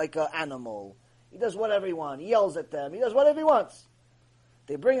meat like an animal. He does whatever he wants. He yells at them. He does whatever he wants.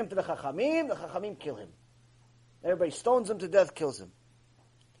 They bring him to the Chachamim kill him. Everybody stones him to death, kills him.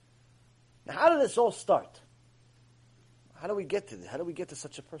 Now, how did this all start? How do we get to this? How do we get to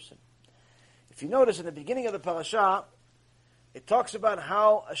such a person? If you notice in the beginning of the parasha, it talks about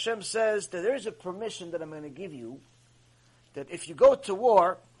how Hashem says that there is a permission that I'm going to give you, that if you go to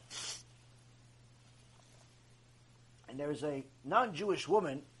war, and there is a non-Jewish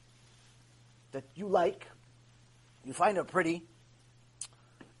woman that you like, you find her pretty,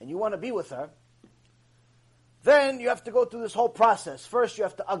 and you want to be with her, then you have to go through this whole process. First, you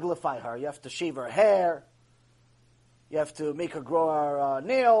have to uglify her. You have to shave her hair. You have to make her grow her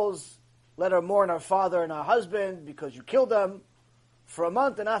nails, let her mourn her father and her husband because you killed them for a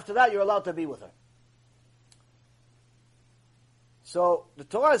month, and after that you're allowed to be with her. So the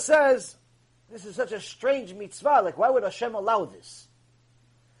Torah says, this is such a strange mitzvah, like why would Hashem allow this?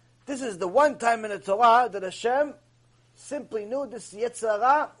 This is the one time in the Torah that Hashem simply knew this Yetzer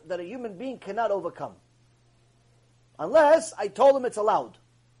Hara that a human being cannot overcome. Unless I told him it's allowed.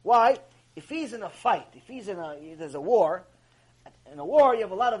 Why? If he's in a fight, there's a war, in a war you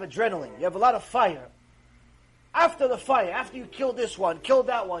have a lot of adrenaline, you have a lot of fire. After the fire, after you killed this one, killed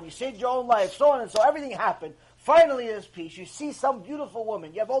that one, you saved your own life, so on and so, everything happened. Finally there's peace. You see some beautiful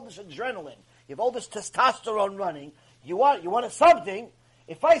woman, you have all this adrenaline, you have all this testosterone running, you want something.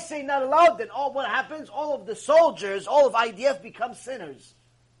 If I say not allowed, then what happens? All of the soldiers, all of IDF become sinners.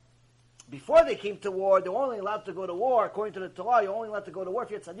 Before they came to war, they were only allowed to go to war, according to the Torah, you're only allowed to go to war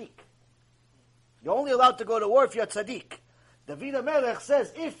if you're tzaddik. You're only allowed to go to war if you're tzaddik. David HaMelech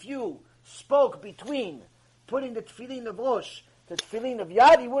says, if you spoke between putting the tefillin of Rosh to the tefillin of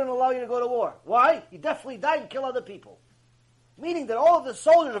Yad, he wouldn't allow you to go to war. Why? You definitely die and kill other people. Meaning that all of the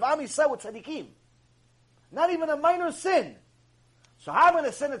soldiers of Am Yisrael were tzaddikim. Not even a minor sin. So how am I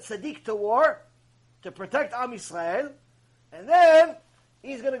going to send a tzaddik to war to protect Am Yisrael, and then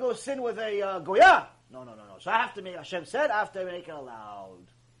he's going to go sin with a goya? No. So I have to make, Hashem said, I have to make it allowed.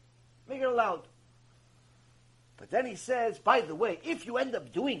 Make it allowed. But then he says, by the way, if you end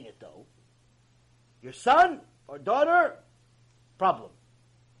up doing it though, your son or daughter, problem.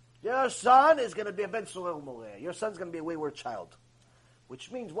 Your son is going to be a ben sorel moreh. Your son's going to be a wayward child.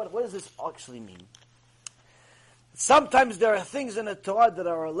 Which means, what does this actually mean? Sometimes there are things in the Torah that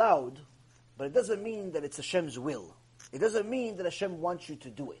are allowed, but it doesn't mean that it's Hashem's will. It doesn't mean that Hashem wants you to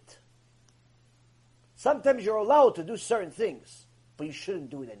do it. Sometimes you're allowed to do certain things, but you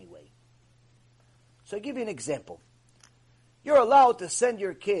shouldn't do it anyway. So I'll give you an example. You're allowed to send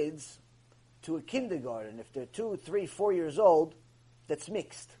your kids to a kindergarten if they're 2, 3, 4 years old that's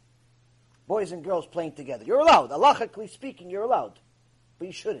mixed. Boys and girls playing together. You're allowed. Halachically speaking, you're allowed. But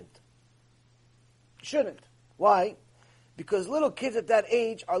you shouldn't. You shouldn't. Why? Because little kids at that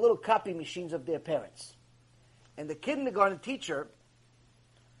age are little copy machines of their parents. And the kindergarten teacher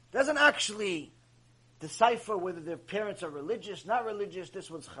doesn't actually decipher whether their parents are religious, not religious. This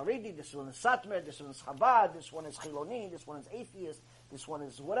one's Haredi, this one is Satmar, this one is Chabad, this one is Chiloni, this one is atheist, this one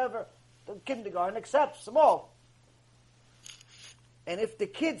is whatever. The kindergarten accepts them all. And if the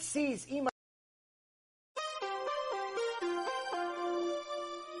kid sees Ima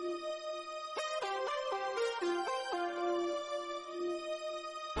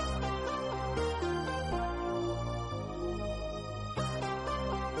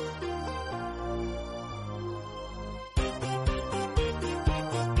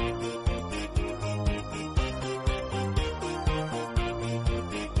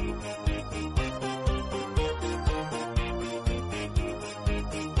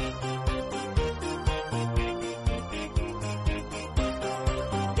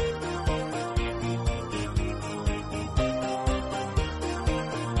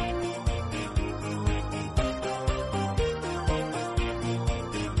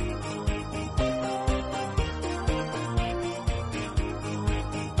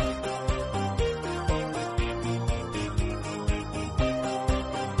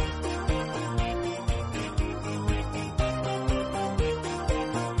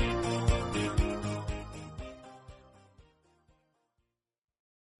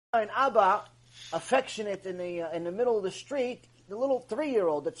and Abba affectionate in the middle of the street, the little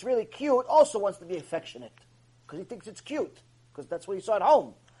 3-year-old that's really cute also wants to be affectionate because he thinks it's cute because that's what he saw at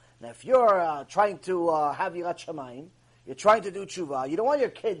home. Now, if you're trying to have Yirat Shamayim, you're trying to do tshuva, you don't want your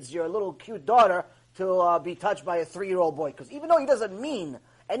kids, your little cute daughter, to be touched by a 3-year-old boy because even though he doesn't mean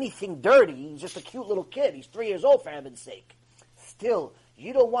anything dirty, he's just a cute little kid. He's 3 years old for heaven's sake. Still,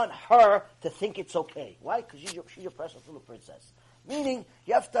 you don't want her to think it's okay. Why? Because she's your precious little princess. Meaning,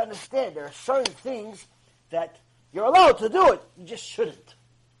 you have to understand there are certain things that you're allowed to do it. You just shouldn't.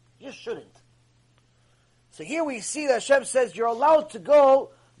 You just shouldn't. So here we see that Hashem says you're allowed to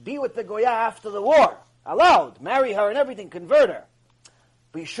go be with the Goya after the war. Allowed. Marry her and everything. Convert her.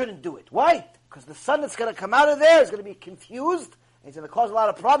 But you shouldn't do it. Why? Because the son that's going to come out of there is going to be confused. And it's going to cause a lot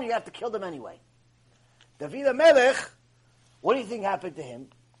of problems. You have to kill them anyway. David HaMelech, what do you think happened to him?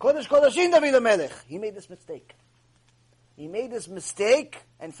 Kodesh Kodashim David HaMelech. He made this mistake. He made this mistake,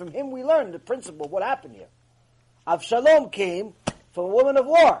 and from him we learn the principle of what happened here. Avshalom came from a woman of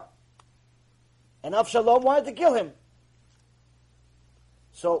war. And Avshalom wanted to kill him.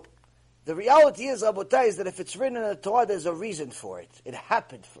 So, the reality is, Rabotai, is that if it's written in the Torah, there's a reason for it. It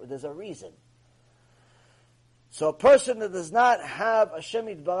happened. There's a reason. So a person that does not have Hashem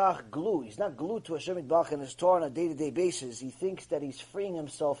Yitbarach glue, he's not glued to Hashem Yitbarach in his Torah on a day-to-day basis, he thinks that he's freeing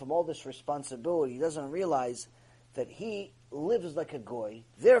himself from all this responsibility. He doesn't realize that he lives like a goy.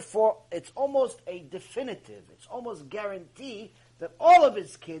 Therefore, it's almost a definitive, it's almost guaranteed that all of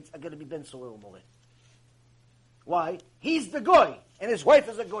his kids are going to be Ben Soel Moleh. Why? He's the goy, and his wife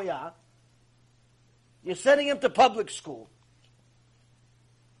is a goyah. You're sending him to public school.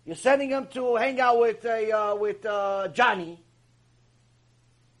 You're sending him to hang out with Johnny.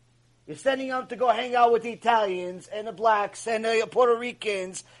 You're sending him to go hang out with the Italians and the blacks and the Puerto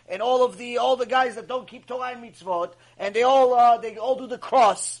Ricans and all the guys that don't keep Torah and mitzvot, and they all do the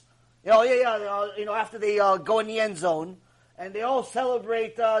cross. After they go in the end zone, and they all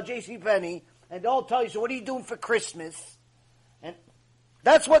celebrate J.C. Penney, and they all tell you, so what are you doing for Christmas? And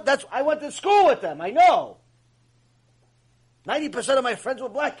I went to school with them. I know. 90% of my friends were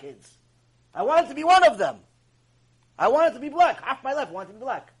black kids. I wanted to be one of them. I wanted to be black. Half my life I wanted to be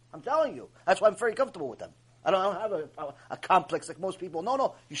black. I'm telling you. That's why I'm very comfortable with them. I don't have a complex like most people.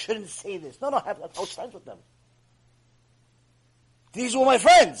 No, you shouldn't say this. No, I was friends with them. These were my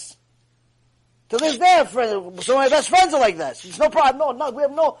friends. To this day, I'm friends. So my best friends are like this. There's no problem. We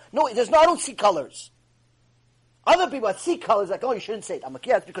have I don't see colors. Other people that see colors like, oh, you shouldn't say it. I'm like,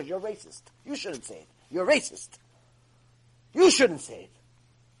 yeah, it's because you're racist. You shouldn't say it. You're racist. You shouldn't say it.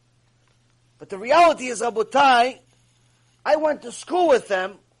 But the reality is, Rabotai, I went to school with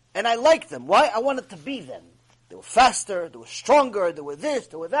them, and I liked them. Why? I wanted to be them. They were faster, they were stronger, they were this,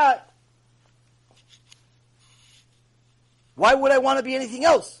 they were that. Why would I want to be anything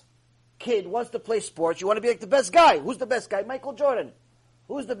else? Kid wants to play sports, you want to be like the best guy. Who's the best guy? Michael Jordan.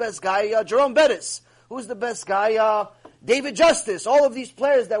 Who's the best guy? Jerome Bettis. Who's the best guy? David Justice. All of these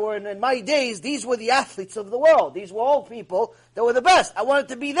players that were in my days, these were the athletes of the world. These were all people that were the best. I wanted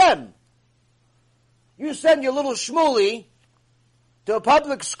to be them. You send your little Shmuley to a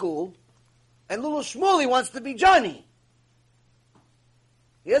public school, and little Shmuley wants to be Johnny.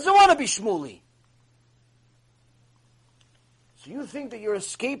 He doesn't want to be Shmuley. So you think that you're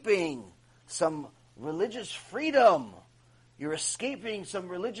escaping some religious freedom. You're escaping some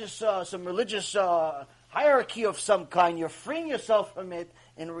religious hierarchy of some kind. You're freeing yourself from it.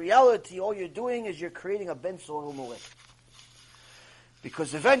 In reality, all you're doing is you're creating a Ben Soel Moleh.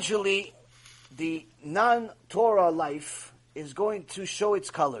 Because eventually, the non-Torah life is going to show its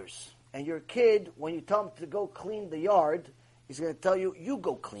colors. And your kid, when you tell him to go clean the yard, he's going to tell you, you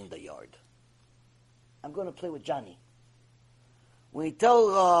go clean the yard. I'm going to play with Johnny. When you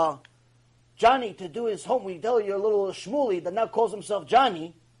tell Johnny to do his homework, when you tell your little Shmuley that now calls himself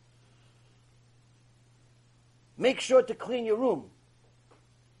Johnny, make sure to clean your room.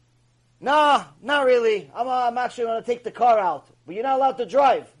 Nah, not really. I'm actually going to take the car out. But you're not allowed to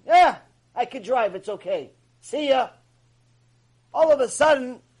drive. Yeah, I can drive. It's okay. See ya. All of a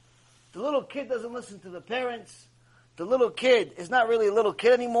sudden, the little kid doesn't listen to the parents. The little kid is not really a little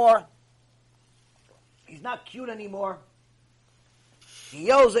kid anymore. He's not cute anymore. He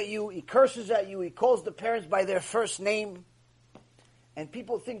yells at you. He curses at you. He calls the parents by their first name. And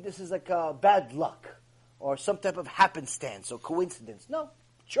people think this is like bad luck or some type of happenstance or coincidence. No,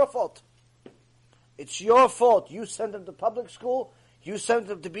 it's your fault. It's your fault. You sent them to public school. You sent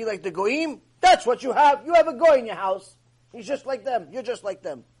them to be like the goyim. That's what you have. You have a goy in your house. He's just like them. You're just like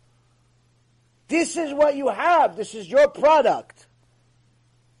them. This is what you have. This is your product.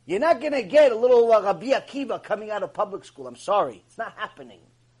 You're not going to get a little Rabbi Akiva coming out of public school. I'm sorry. It's not happening.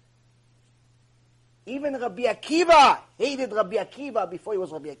 Even Rabbi Akiva hated Rabbi Akiva before he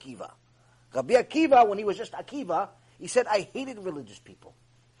was Rabbi Akiva. Rabbi Akiva, when he was just Akiva, he said, I hated religious people.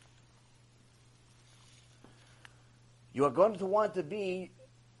 You are going to want to be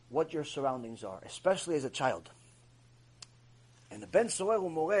what your surroundings are, especially as a child. And the Ben Soel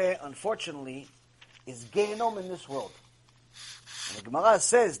Moleh, unfortunately, is Gehenom in this world. And the Gemara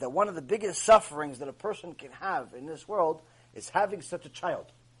says that one of the biggest sufferings that a person can have in this world is having such a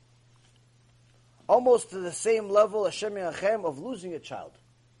child. Almost to the same level, Hashem Yerachem, of losing a child.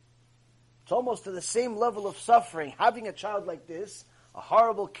 It's almost to the same level of suffering. Having a child like this, a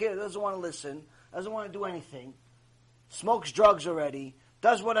horrible kid, doesn't want to listen, doesn't want to do anything, smokes drugs already,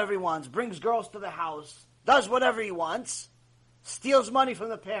 does whatever he wants, brings girls to the house, does whatever he wants, steals money from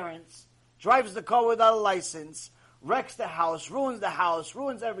the parents, drives the car without a license, wrecks the house, ruins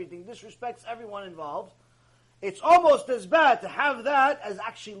everything, disrespects everyone involved. It's almost as bad to have that as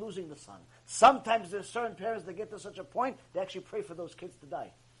actually losing the son. Sometimes there's certain parents that get to such a point, they actually pray for those kids to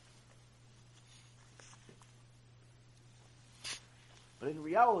die. But in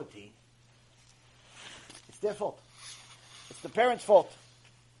reality, it's their fault. It's the parents' fault.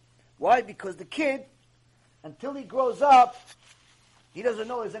 Why? Because the kid until he grows up, he doesn't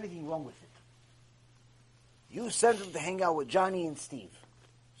know there's anything wrong with it. You sent him to hang out with Johnny and Steve.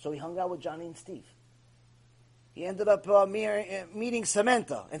 So he hung out with Johnny and Steve. He ended up meeting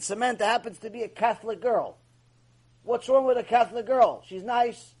Samantha. And Samantha happens to be a Catholic girl. What's wrong with a Catholic girl? She's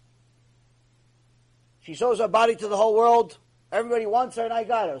nice. She shows her body to the whole world. Everybody wants her and I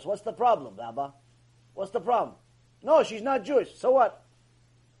got her. So what's the problem, Abba? What's the problem? No, she's not Jewish. So what?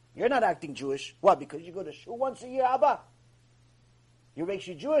 You're not acting Jewish. What, because you go to shul once a year, Abba? You makes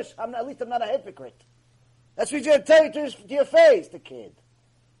you Jewish? At least I'm not a hypocrite. That's what you're going to tell you to your face, the kid.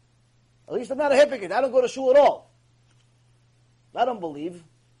 At least I'm not a hypocrite. I don't go to shul at all. I don't believe.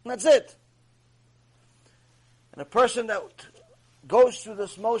 And that's it. And a person that goes through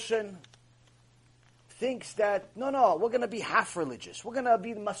this motion thinks that, no, we're going to be half religious. We're going to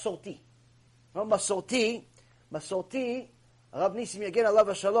be Masorti. No, Masorti, Rav Nisim again,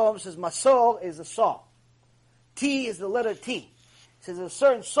 Allah Shalom, says Masor is a saw. T is the letter T. He says there's a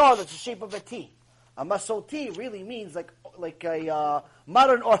certain saw that's the shape of a T. A Masorti really means like a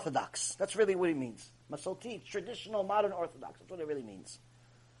modern Orthodox. That's really what it means. Masorti, traditional modern Orthodox. That's what it really means.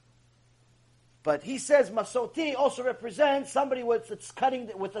 But he says Masorti also represents somebody that's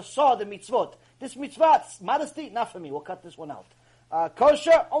cutting with a saw the mitzvot. This mitzvah, modesty, not for me. We'll cut this one out.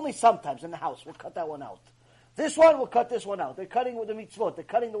 Kosher, only sometimes in the house. We'll cut that one out. This one, we'll cut this one out. They're cutting with the mitzvot. They're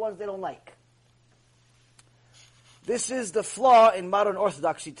cutting the ones they don't like. This is the flaw in modern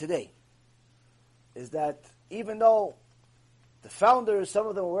Orthodoxy today. Is that even though the founders, some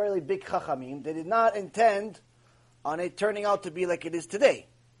of them were really big chachamim, they did not intend on it turning out to be like it is today.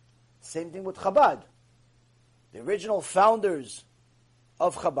 Same thing with Chabad. The original founders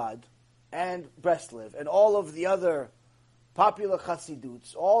of Chabad and Breslev and all of the other popular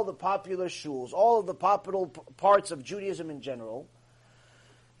chassiduts, all the popular shuls, all of the popular parts of Judaism in general,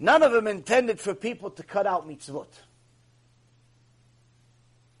 none of them intended for people to cut out mitzvot.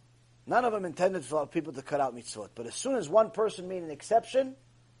 None of them intended for people to cut out mitzvot. But as soon as one person made an exception,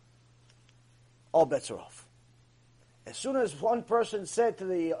 all bets are off. As soon as one person said to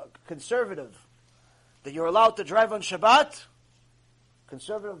the conservative that you're allowed to drive on Shabbat,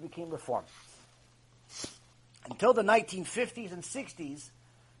 conservative became reform. Until the 1950s and 60s,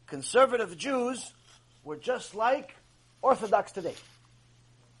 conservative Jews were just like Orthodox today.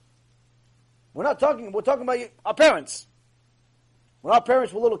 We're talking about our parents. When our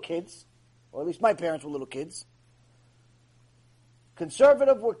parents were little kids, or at least my parents were little kids,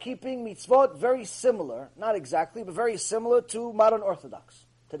 conservative were keeping mitzvot very similar, not exactly, but very similar to modern Orthodox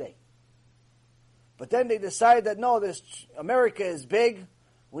today. But then they decided that no, America is big,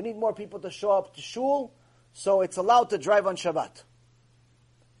 we need more people to show up to shul, so it's allowed to drive on Shabbat.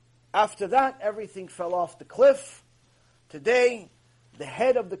 After that, everything fell off the cliff. Today, the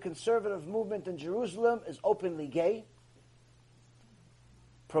head of the conservative movement in Jerusalem is openly gay,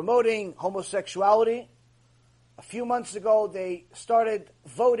 promoting homosexuality. A few months ago, they started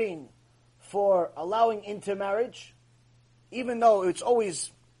voting for allowing intermarriage. Even though it's always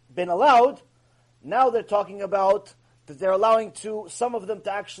been allowed, now they're talking about that they're allowing some of them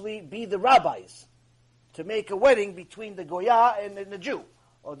to actually be the rabbis, to make a wedding between the Goya and the Jew,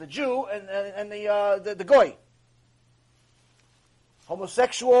 or the Jew and the Goy.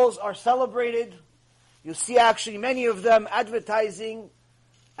 Homosexuals are celebrated. You see actually many of them advertising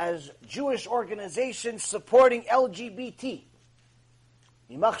as Jewish organizations supporting LGBT.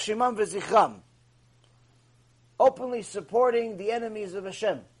 Yimach Shemam v'zichram. Openly supporting the enemies of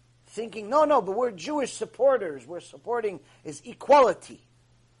Hashem. Thinking, no, but we're Jewish supporters. We're supporting is equality.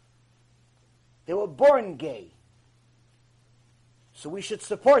 They were born gay. So we should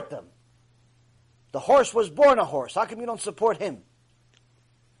support them. The horse was born a horse. How come you don't support him?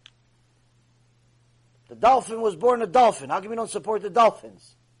 The dolphin was born a dolphin. How come you don't support the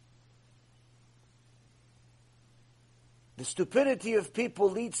dolphins? The stupidity of people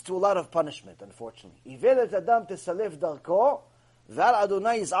leads to a lot of punishment, unfortunately. Ivelet adam tesalef darko, var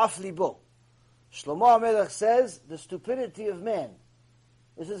Adonai iz'af libo. Shlomo HaMelech says, the stupidity of man.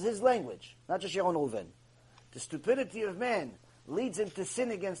 This is his language, not just Yaron Reuven. The stupidity of man leads him to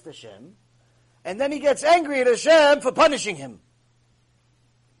sin against Hashem, and then he gets angry at Hashem for punishing him.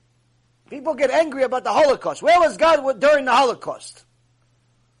 People get angry about the Holocaust. Where was God during the Holocaust?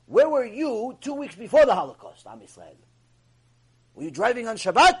 Where were you 2 weeks before the Holocaust, Am Yisrael? Were you driving on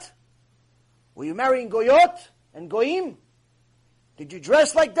Shabbat? Were you marrying Goyot and Goyim? Did you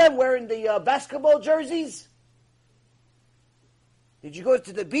dress like them, wearing the basketball jerseys? Did you go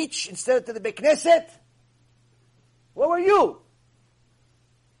to the beach instead of to the Beit Knesset? Where were you?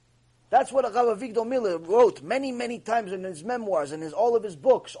 That's what Rav Avigdor Miller wrote many, many times in his memoirs, in all of his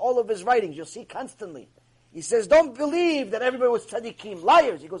books, all of his writings. You'll see constantly. He says, don't believe that everybody was tzaddikim,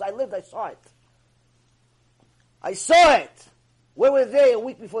 liars. He goes, I lived, I saw it. I saw it. Where were they a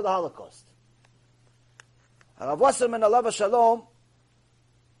week before the Holocaust? Rav Wasserman, alav shalom,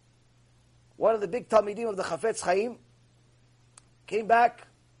 one of the big Talmidim of the Chafetz Chaim, came back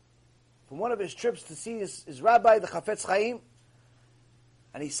from one of his trips to see his rabbi, the Chafetz Chaim,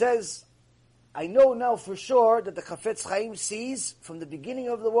 and he says, I know now for sure that the Chafetz Chaim sees from the beginning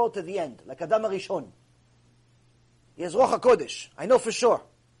of the world to the end, like Adam HaRishon. He has Ruach HaKodesh. I know for sure.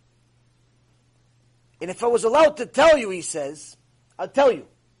 And if I was allowed to tell you, he says, I'll tell you.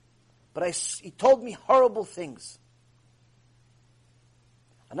 But he told me horrible things.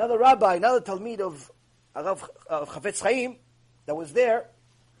 Another rabbi, another Talmid of Chafetz Chaim that was there,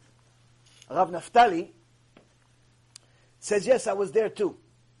 Rav Naftali, says, yes, I was there too.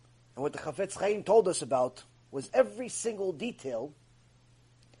 And what the Chafetz Chaim told us about was every single detail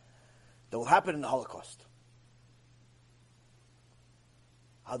that will happen in the Holocaust.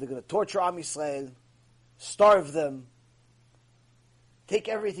 How they're going to torture Am Yisrael, starve them, take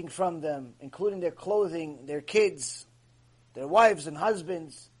everything from them, including their clothing, their kids, their wives and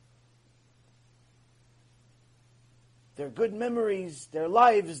husbands, their good memories, their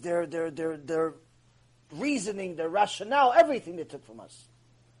lives, their reasoning, their rationale, everything they took from us.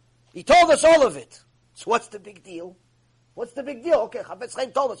 He told us all of it. So what's the big deal? What's the big deal? Okay, Chafetz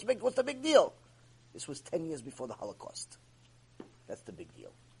Chaim told us, what's the big deal? This was 10 years before the Holocaust. That's the big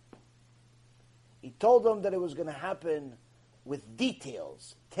deal. He told them that it was going to happen with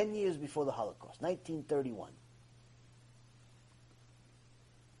details 10 years before the Holocaust, 1931.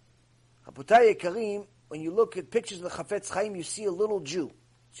 Rabotai Yekarim, when you look at pictures of the Chafetz Chaim, you see a little Jew. You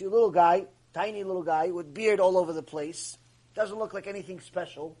see a little guy, tiny little guy, with beard all over the place. Doesn't look like anything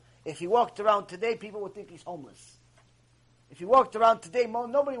special. If he walked around today, people would think he's homeless. If he walked around today,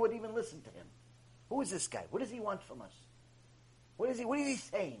 nobody would even listen to him. Who is this guy? What does he want from us? What is he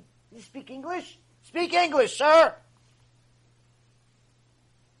saying? Does he speak English? Speak English, sir!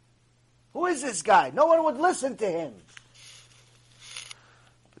 Who is this guy? No one would listen to him.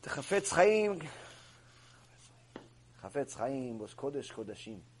 But the Chafetz Chaim was Kodesh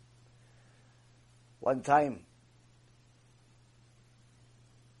Kodashim. One time,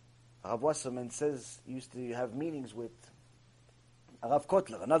 Rav Wasserman says he used to have meetings with Rav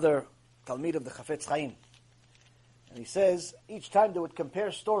Kotler, another Talmid of the Chafetz Chaim. And he says, each time they would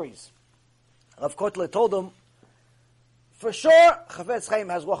compare stories. Rav Kotler told him, for sure, Chafetz Chaim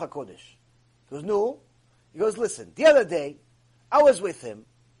has Ruach HaKodesh. He goes, no. He goes, listen, the other day, I was with him,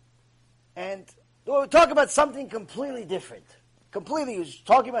 and they were talking about something completely different. Completely, he was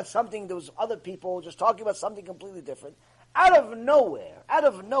talking about something, there was other people just talking about something completely different. Out of nowhere,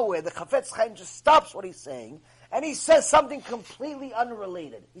 the Chafetz Chaim just stops what he's saying, and he says something completely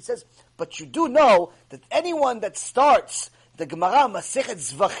unrelated. He says, but you do know that anyone that starts the Gemara Masechet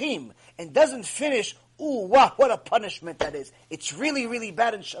Zvachim and doesn't finish, ooh, wow, what a punishment that is. It's really, really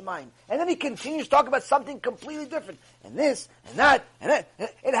bad in Shemaim. And then he continues talking about something completely different. And this, and that, and that.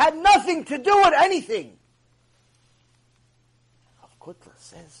 It had nothing to do with anything. Rav Kotler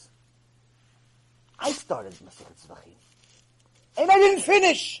says, I started Masechet Zvachim. And I didn't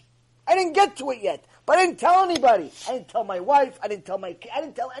finish. I didn't get to it yet. But I didn't tell anybody. I didn't tell my wife. I didn't tell my kid. I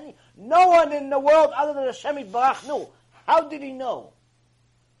didn't tell no one in the world other than Hashem Yitbarach knew. How did he know?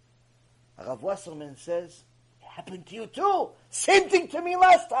 Rav Wasserman says, it happened to you too. Same thing to me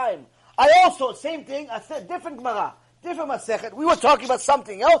last time. I also, same thing, I said different Gemara, different Masechet. We were talking about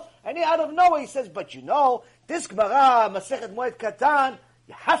something else, and he out of nowhere he says, but you know, this Gemara, Masechet Moed Katan,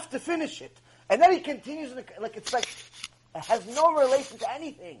 you have to finish it. And then he continues, like it's like, it has no relation to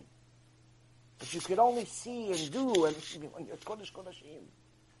anything. But you could only see and do, and when you're Kodesh Kodashim.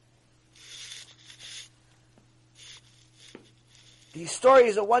 These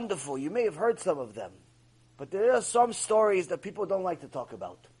stories are wonderful. You may have heard some of them. But there are some stories that people don't like to talk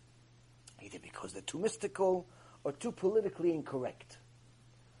about. Either because they're too mystical or too politically incorrect.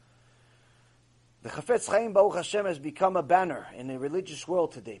 The Chafetz Chaim Baruch Hashem has become a banner in the religious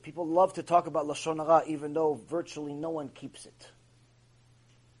world today. People love to talk about Lashon Hara even though virtually no one keeps it.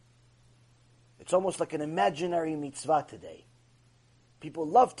 It's almost like an imaginary mitzvah today. People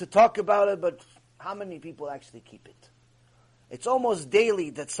love to talk about it, but how many people actually keep it? It's almost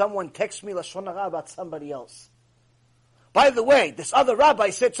daily that someone texts me Lashon Hara about somebody else. By the way, this other rabbi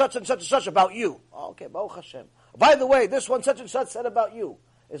said such and such and such about you. Oh, okay, Baruch Hashem. By the way, this one such and such said about you.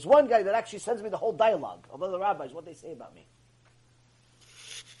 There's one guy that actually sends me the whole dialogue of other rabbis, what they say about me.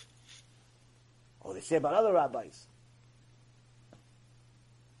 Or they say about other rabbis.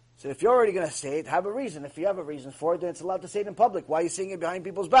 So if you're already going to say it, have a reason. If you have a reason for it, then it's allowed to say it in public. Why are you saying it behind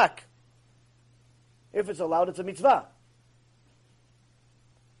people's back? If it's allowed, it's a mitzvah.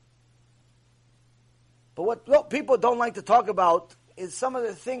 But what people don't like to talk about is some of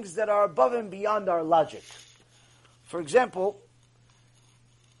the things that are above and beyond our logic. For example,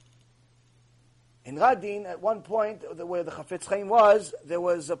 in Radin, at one point, where the Chafetz Chaim was, there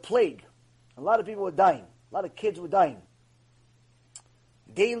was a plague. A lot of people were dying. A lot of kids were dying.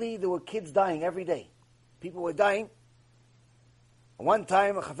 Daily, there were kids dying every day. People were dying. One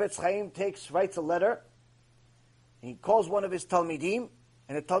time, a Chafetz Chaim writes a letter. He calls one of his Talmidim,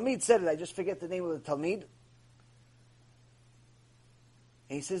 and the Talmid said it. I just forget the name of the Talmid.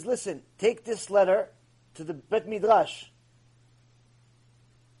 And he says, listen, take this letter to the Bet Midrash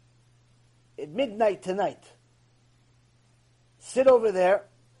at midnight tonight. Sit over there.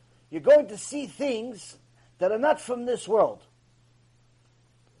 You're going to see things that are not from this world.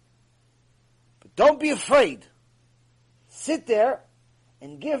 But don't be afraid. Sit there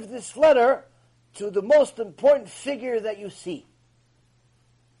and give this letter to the most important figure that you see.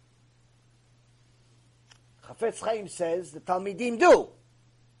 Chafetz Chaim says, the Talmidim do.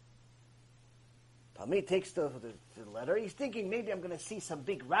 Talmid takes the letter. He's thinking, maybe I'm going to see some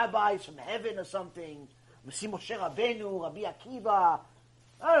big rabbis from heaven or something. I'm going to see Moshe Rabbeinu, Rabbi Akiva.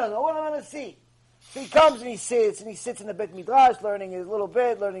 I don't know, what am I going to see? So he comes and he sits in the Bet Midrash, learning a little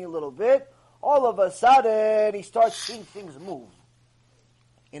bit. All of a sudden, he starts seeing things move.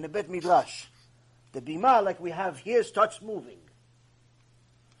 In the Bet Midrash. The bima, like we have here, starts moving.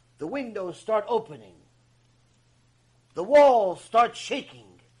 The windows start opening. The walls start shaking.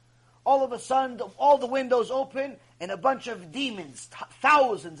 All of a sudden, all the windows open, and a bunch of demons,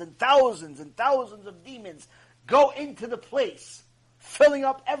 thousands and thousands and thousands of demons, go into the place, filling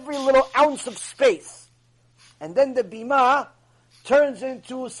up every little ounce of space. And then the bima turns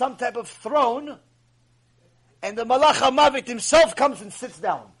into some type of throne, and the Malach HaMavet himself comes and sits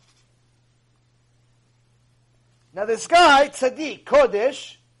down. Now this guy, Tzaddik,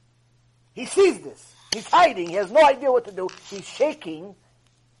 Kodesh, he sees this. He's hiding. He has no idea what to do. He's shaking.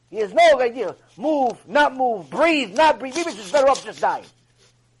 He has no idea. Move, not move, breathe, not breathe. Maybe it's better off just die.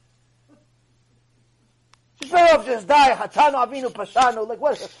 It's better off just die. Hatanu avinu pashanu. Like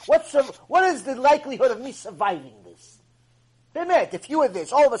what is the likelihood of me surviving this? Bemet, if you were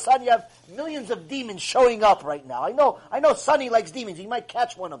this, all of a sudden you have millions of demons showing up right now. I know Sonny likes demons. He might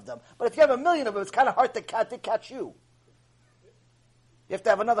catch one of them. But if you have a million of them, it's kind of hard to catch you. You have to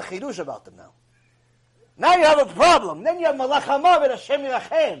have another chidush about them now. Now you have a problem. Then you have Malach HaMavet, Hashem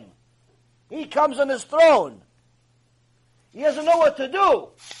Yirachem. He comes on his throne. He doesn't know what to do.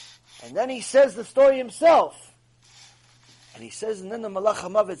 And then he says the story himself. And he says, and then the Malach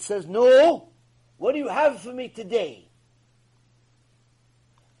HaMavet says, no, what do you have for me today?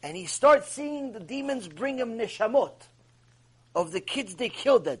 And he starts seeing the demons bring him neshamot of the kids they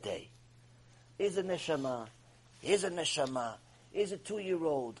killed that day. Here's a neshama. Here's a neshama. Here's a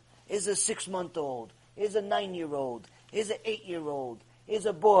 2-year-old. Here's a 6-month-old. Here's a 9-year-old. Here's an 8-year-old. Here's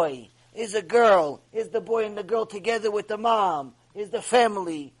a boy. Here's a girl. Here's the boy and the girl together with the mom. Here's the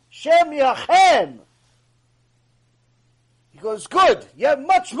family. Shem Yachem. He goes, good. You have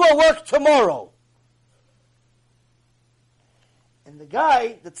much more work tomorrow. And the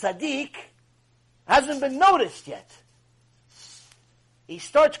guy, the tzaddik, hasn't been noticed yet. He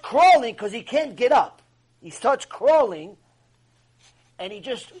starts crawling because he can't get up. He starts crawling, and he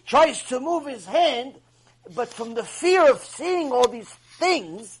just tries to move his hand, but from the fear of seeing all these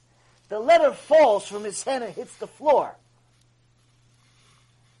things, the letter falls from his hand and hits the floor.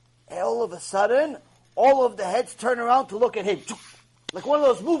 And all of a sudden, all of the heads turn around to look at him. Like one of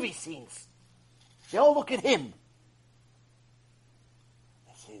those movie scenes. They all look at him.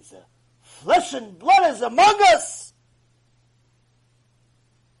 He says, flesh and blood is among us.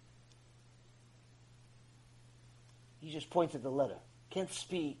 He just points at the letter. Can't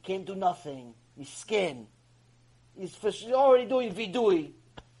speak, can't do nothing. He's skin. He's already doing vidui.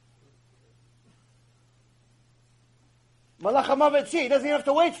 Malach HaMavet, he doesn't even have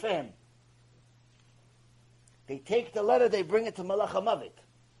to wait for him. They take the letter, they bring it to Malach HaMavet.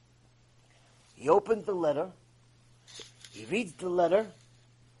 He opens the letter. He reads the letter.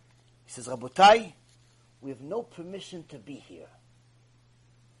 He says, Rabotai, we have no permission to be here.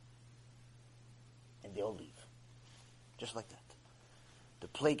 And they all leave. Just like that. The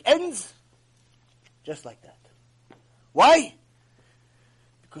plague ends just like that. Why?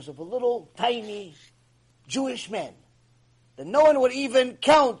 Because of a little tiny Jewish man that no one would even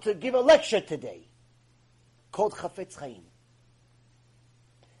count to give a lecture today, called Chafetz Chaim.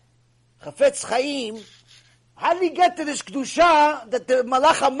 Chafetz Chaim, how did he get to this Kedusha that the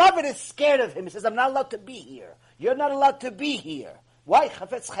Malach HaMavet is scared of him? He says, I'm not allowed to be here. You're not allowed to be here. Why?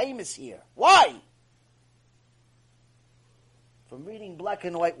 Chafetz Chaim is here. Why? from reading black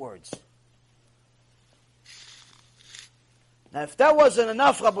and white words. Now, if that wasn't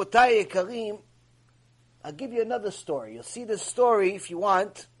enough, Rabotai Yekarim, I'll give you another story. You'll see this story, if you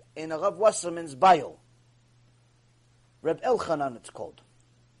want, in Rav Wasserman's bio. Reb Elchanan, it's called.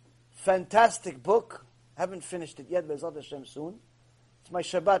 Fantastic book. Haven't finished it yet, Be'ezrat Hashem soon. It's my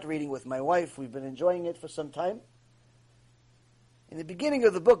Shabbat reading with my wife. We've been enjoying it for some time. In the beginning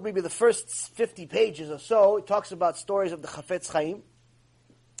of the book, maybe the first 50 pages or so, it talks about stories of the Chafetz Chaim.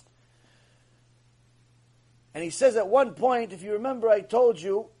 And he says at one point, if you remember, I told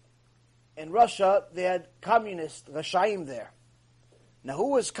you, in Russia, they had communist Rashaim there. Now,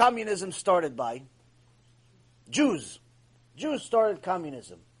 who was communism started by? Jews. Jews started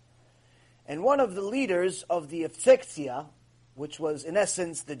communism. And one of the leaders of the Avot, which was in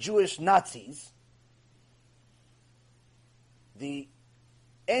essence the Jewish Nazis, the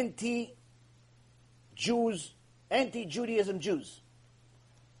anti-Judaism Jews,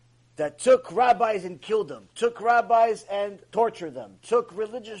 that took rabbis and killed them, took rabbis and tortured them, took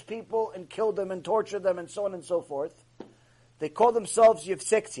religious people and killed them and tortured them, and so on and so forth. They call themselves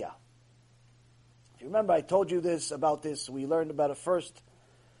Yevsektia. If you remember, I told you about this. We learned about it first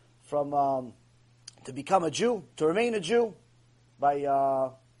from to become a Jew, to remain a Jew, by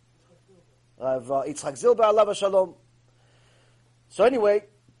Rav Yitzchak Zilber, alav shalom. So anyway,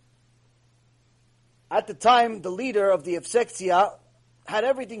 at the time, the leader of the Avot had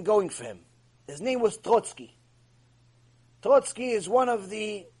everything going for him. His name was Trotsky. Trotsky is one of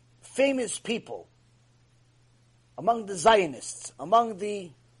the famous people among the Zionists, among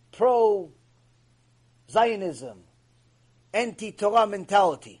the pro-Zionism, anti-Torah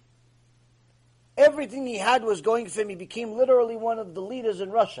mentality. Everything he had was going for him. He became literally one of the leaders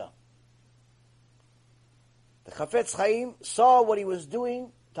in Russia. The Chafetz Chaim saw what he was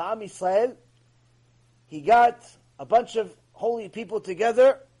doing to Am Yisrael. He got a bunch of holy people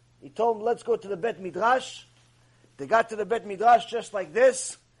together. He told them, let's go to the Bet Midrash. They got to the Bet Midrash just like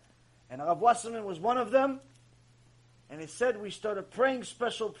this. And Rav Wasserman was one of them. And he said, we started praying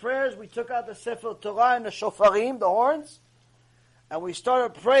special prayers. We took out the Sefer Torah and the shofarim, the horns. And we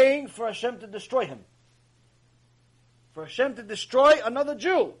started praying for Hashem to destroy him. For Hashem to destroy another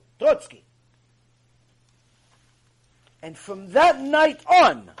Jew, Trotsky. And from that night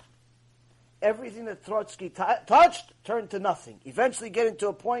on, everything that Trotsky touched turned to nothing. Eventually getting to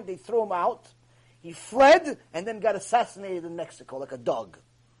a point, they threw him out. He fled and then got assassinated in Mexico like a dog.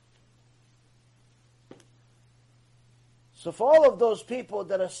 So for all of those people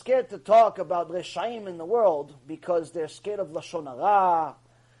that are scared to talk about Reshaim in the world because they're scared of Lashon Hara,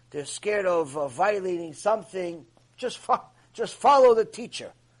 they're scared of violating something, just follow the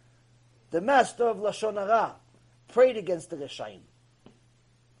teacher. The master of Lashon Hara prayed against the Reshaim.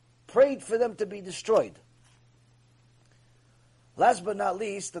 Prayed for them to be destroyed. Last but not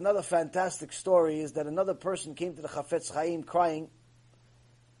least, another fantastic story is that another person came to the Chafetz Chaim crying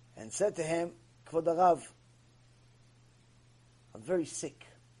and said to him, Kvod Harav, I'm very sick.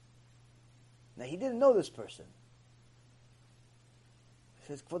 Now he didn't know this person. He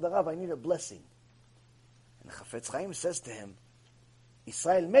says, Kvod Harav, I need a blessing. And Chafetz Chaim says to him,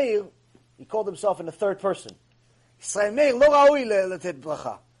 Israel Meir, he called himself in the third person. Israel Meir lo raui letet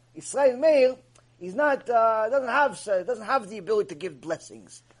bracha. Israel Meir, he's not, doesn't have the ability to give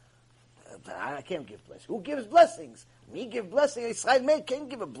blessings. I can't give blessings. Who gives blessings? Me give blessing. Israel Meir can't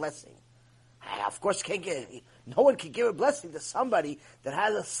give a blessing. Of course, no one can give a blessing to somebody that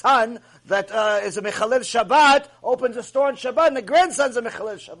has a son that is a Mechalel Shabbat, opens a store on Shabbat, and the grandson's a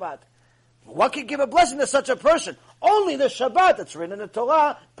Mechalel Shabbat. What can give a blessing to such a person? Only the Shabbat that's written in the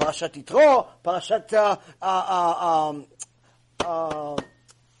Torah, Parashat Yitro, Parashat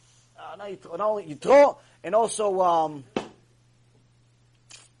not only Yitro, and also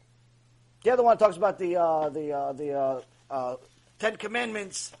the other one talks about the Ten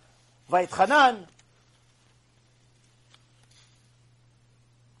Commandments, Vayitchanan.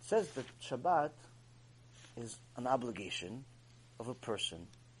 Says that Shabbat is an obligation of a person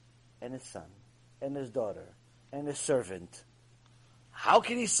and his son and his daughter and his servant. How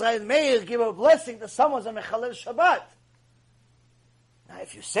can Israel Meir give a blessing to someone who's a Mechalel Shabbat? Now,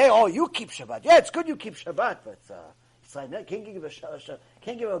 if you say, "Oh, you keep Shabbat," yeah, it's good you keep Shabbat, but Israel Meir can't give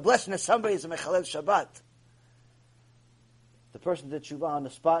a blessing to somebody who's a Mechalel Shabbat. The person did tshuva on the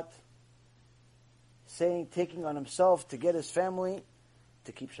spot, taking on himself to get his family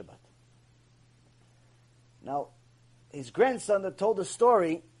to keep Shabbat. Now, his grandson that told the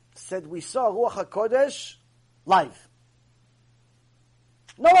story said, we saw Ruach HaKodesh live.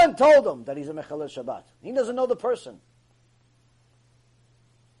 No one told him that he's a Mechalel Shabbat. He doesn't know the person.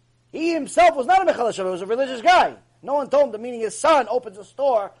 He himself was not a Mechalel Shabbat, he was a religious guy. No one told him, the meaning his son opens a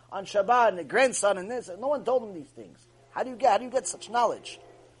store on Shabbat and the grandson and this. No one told him these things. How do you get such knowledge?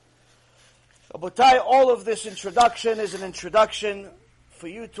 Rabotai, all of this introduction is an introduction for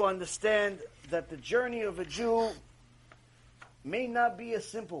you to understand that the journey of a Jew may not be a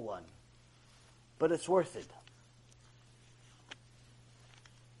simple one, but it's worth it.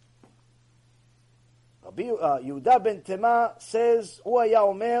 Rabbi Yehuda ben Tema says, הוא היה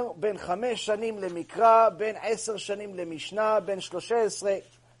אומר, בין 5 שנים למקרא, בין 10 שנים למשנה, בין 13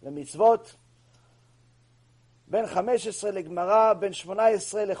 למצוות, בין 15 לגמרא, בין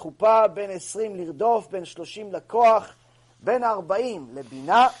 18 לחופה, בין 20 לרדוף, בין 30 לכוח, בין 40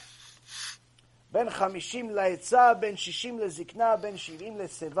 לבינה, בין 50 לעצה, בין 60 לזקנה, בין 70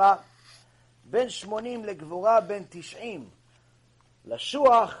 לשיבה, בין 80 לגבורה, בין 90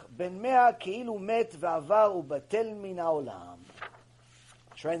 לשוח, בין 100 כאילו מת ועבר ובטל מן העולם.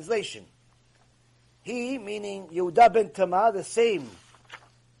 Translation. He, meaning Yehuda ben Tama, the same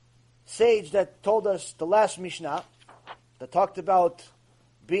sage that told us the last Mishnah, that talked about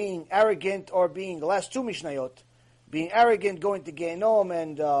being arrogant or being, the last 2 Mishnayot, being arrogant going to Gehenom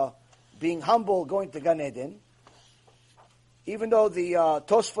and being humble going to Gan Eden. Even though the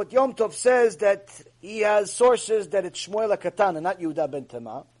Tosfot Yom Tov says that he has sources that it's Shmuel HaKatan and not Yehuda ben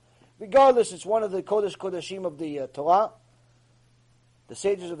Tema. Regardless, it's one of the Kodesh Kodeshim of the Torah. The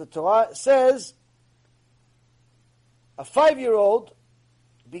sages of the Torah says a 5-year-old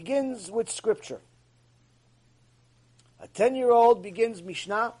begins with Scripture. A 10-year-old begins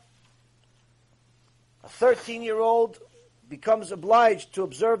Mishnah. A 13-year-old becomes obliged to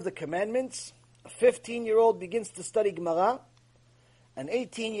observe the commandments. A 15-year-old begins to study Gemara. An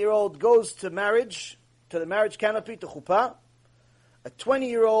 18-year-old goes to marriage, to the marriage canopy, to chuppah. A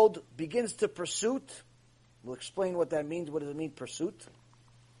 20-year-old begins to pursuit. We'll explain what that means. What does it mean, pursuit?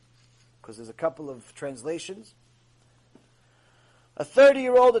 Because there's a couple of translations. A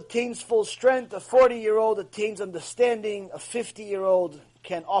 30-year-old attains full strength. A 40-year-old attains understanding. A 50-year-old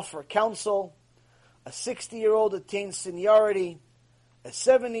can offer counsel. A 60-year-old attains seniority. A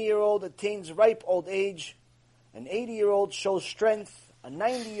 70-year-old attains ripe old age. An 80-year-old shows strength. A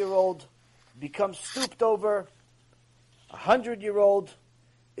 90-year-old becomes stooped over. A 100-year-old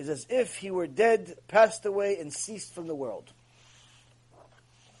is as if he were dead, passed away, and ceased from the world.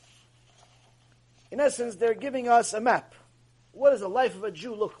 In essence, they're giving us a map. What does the life of a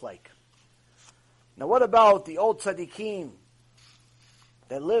Jew look like? Now, what about the old tzaddikim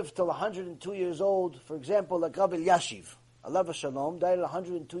that lived till 102 years old? For example, like Rabbi Yashiv, Alav Shalom, died at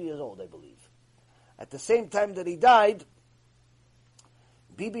 102 years old, I believe. At the same time that he died,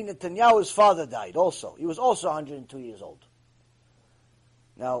 Bibi Netanyahu's father died also. He was also 102 years old.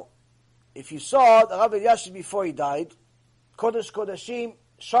 Now, if you saw the Rabbi Yashiv before he died, Kodesh Kodeshim,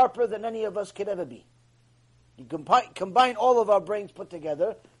 sharper than any of us could ever be. You combine all of our brains put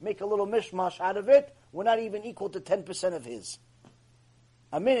together, make a little mishmash out of it, we're not even equal to 10% of his.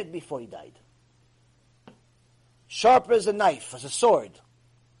 A minute before he died. Sharp as a knife, as a sword.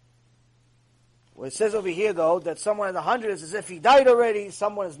 Well, it says over here, though, that someone at 100 is as if he died already,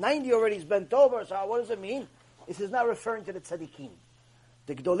 someone is 90 already, he's bent over. So what does it mean? This is not referring to the tzaddikim.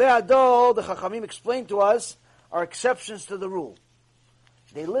 The Gdolei Ador, the Chachamim explained to us, are exceptions to the rule.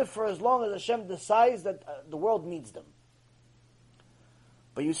 They live for as long as Hashem decides that the world needs them.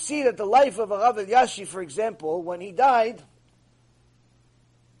 But you see that the life of Rav Elyashiv, for example, when he died,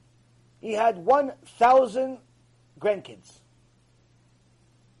 he had 1,000 grandkids.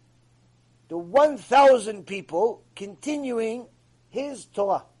 The 1,000 people continuing his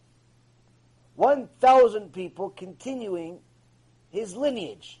Torah. 1,000 people continuing his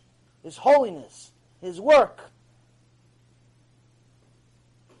lineage, his holiness, his work.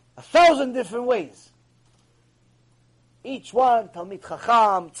 1,000 different ways. Each one, Talmid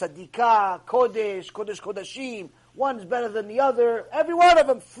Chacham, Tzadikah, Kodesh, Kodesh Kodashim. One's better than the other. Every one of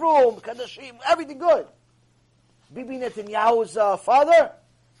them, Frum, Kadashim, everything good. Bibi Netanyahu's father,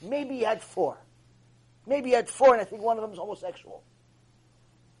 maybe he had 4. Maybe he had 4, and I think one of them is homosexual.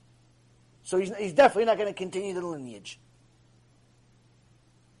 So he's definitely not going to continue the lineage.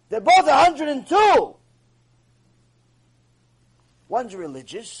 They're both 102. One's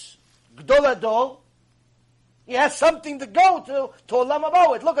religious, Gdol Ador. He has something to go to Olam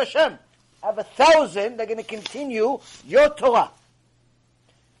Haba with. Look, Hashem, I have 1,000, they're going to continue your Torah.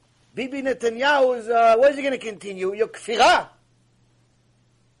 Bibi Netanyahu is, what is he going to continue? Your Kfirah.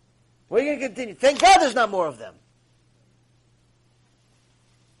 What are you going to continue? Thank God there's not more of them.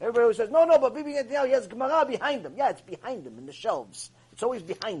 Everybody always says, no, but Bibi Netanyahu, he has Gemara behind him. Yeah, it's behind him in the shelves. It's always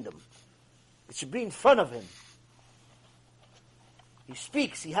behind him. It should be in front of him. He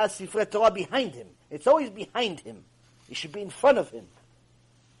speaks, he has Sifrei Torah behind him. It's always behind him. You should be in front of him.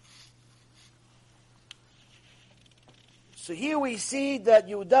 So here we see that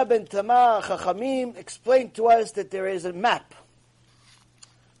Yehuda ben Tamar Chachamim explained to us that there is a map.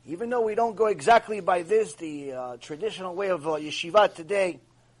 Even though we don't go exactly by this, the traditional way of yeshiva today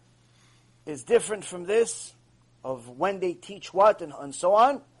is different from this, of when they teach what and so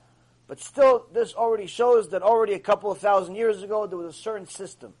on. But still, this already shows that already a couple of thousand years ago, there was a certain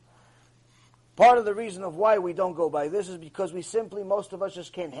system. Part of the reason of why we don't go by this is because we simply, most of us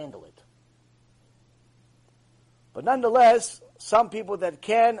just can't handle it. But nonetheless, some people that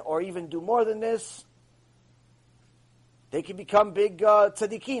can, or even do more than this, they can become big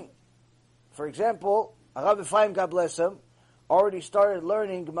tzaddikim. For example, Arav Ephraim, God bless him, already started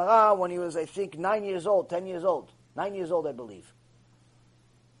learning Gemara when he was, I think, 9 years old, 10 years old. 9 years old, I believe.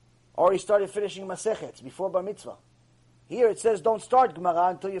 Already started finishing Masechet before Bar Mitzvah. Here it says don't start Gemara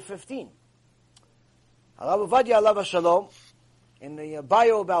until you're 15. Arav Ovadia Alav Shalom, in the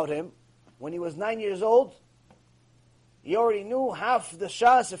bio about him, when he was 9 years old, he already knew half the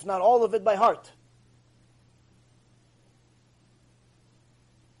Shas, if not all of it, by heart.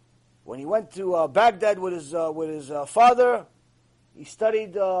 When he went to Baghdad with his father, he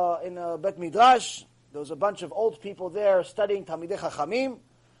studied in a Bet Midrash. There was a bunch of old people there studying Talmidei Chachamim,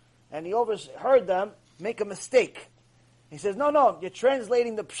 and he overheard them make a mistake. He says, no, you're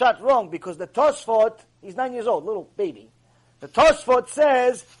translating the Pshat wrong, because the Tosfot, he's 9 years old, little baby. The Tosfot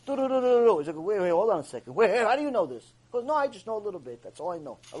says, do-do-do-do-do. He's like, wait, hold on a second. How do you know this? He goes, no, I just know a little bit. That's all I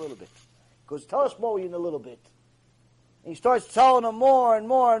know, a little bit. He goes, tell us more in a little bit. And he starts telling them more and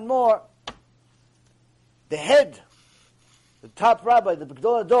more and more. The head, the top rabbi, the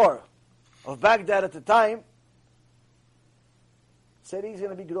B'gdol Ador of Baghdad at the time, said he's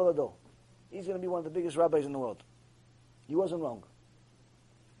going to be Gedol Ador. He's going to be one of the biggest rabbis in the world. He wasn't wrong.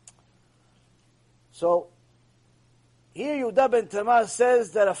 So, here Yehuda ben Tamar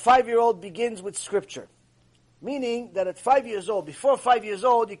says that a 5-year-old begins with scripture. Meaning that at 5 years old, before 5 years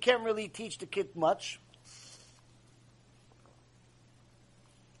old, you can't really teach the kid much.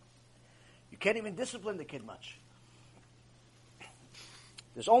 You can't even discipline the kid much.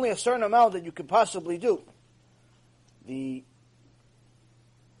 There's only a certain amount that you can possibly do. The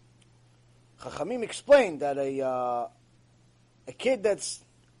Chachamim explained that a kid that's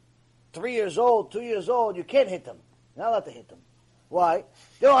 3 years old, 2 years old, you can't hit them. You're not allowed to hit them. Why?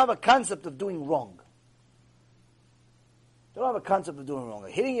 They don't have a concept of doing wrong. They don't have a concept of doing wrong.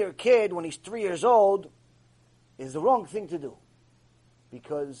 Hitting your kid when he's 3 years old is the wrong thing to do.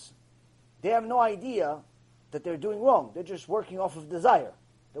 Because they have no idea that they're doing wrong. They're just working off of desire.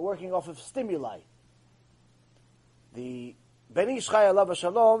 They're working off of stimuli. The Ben Ish Chai Alav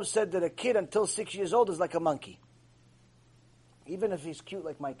Shalom said that a kid until 6 years old is like a monkey. Even if he's cute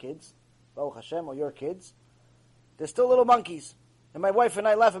like my kids, Baruch Hashem, or your kids, they're still little monkeys. And my wife and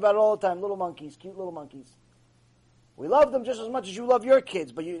I laugh about it all the time. Little monkeys, cute little monkeys. We love them just as much as you love your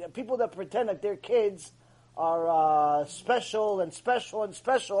kids. But people that pretend that their kids are special and special and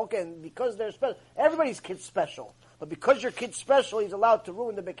special, okay, and because they're special, everybody's kid's special. But because your kid's special, he's allowed to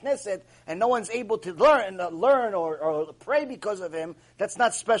ruin the Beit Knesset, and no one's able to learn or pray because of him. That's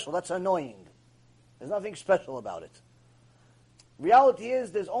not special. That's annoying. There's nothing special about it. Reality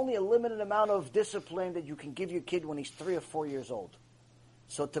is, there's only a limited amount of discipline that you can give your kid when he's 3 or 4 years old.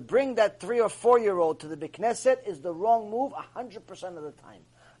 So to bring that 3 or 4 year old to the Beit Knesset is the wrong move 100% of the time.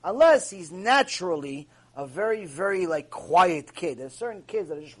 Unless he's naturally a very, very quiet kid. There's certain kids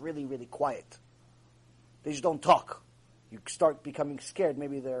that are just really, really quiet. They just don't talk. You start becoming scared.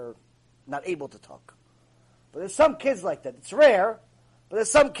 Maybe they're not able to talk. But there's some kids like that. It's rare, but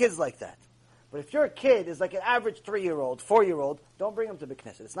there's some kids like that. But if your kid is like an average 3-year-old, 4-year-old, don't bring him to Beit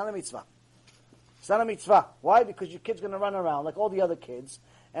Knesset. It's not a mitzvah. It's not a mitzvah. Why? Because your kid's going to run around like all the other kids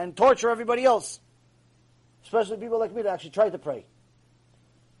and torture everybody else. Especially people like me that actually try to pray.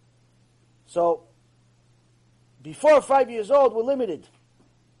 So, before 5 years old, we're limited.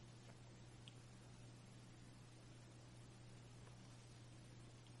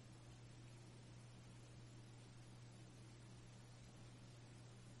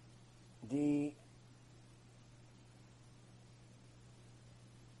 The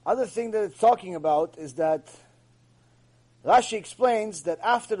other thing that it's talking about is that Rashi explains that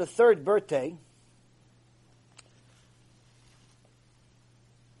after the 3rd birthday,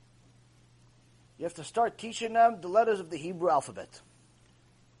 you have to start teaching them the letters of the Hebrew alphabet.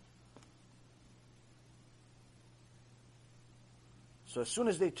 So as soon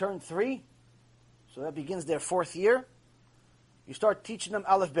as they turn 3, so that begins their 4th year, you start teaching them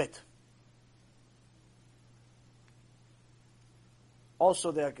Aleph Bet.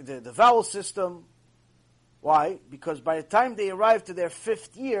 Also the vowel system, Why? Because by the time they arrive to their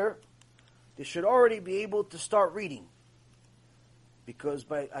 5th year, they should already be able to start reading. Because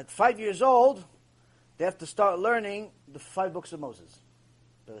at 5 years old, they have to start learning the 5 books of Moses.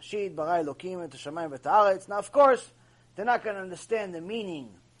 Bereshit, Bara, Elokim, and Teshamayim, V'Ta'aretz. Now, of course, they're not going to understand the meaning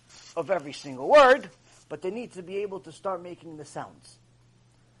of every single word, but they need to be able to start making the sounds.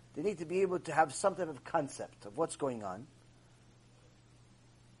 They need to be able to have some type of concept of what's going on.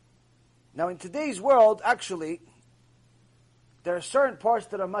 Now, in today's world, actually, there are certain parts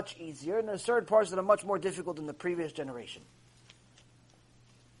that are much easier, and there are certain parts that are much more difficult than the previous generation.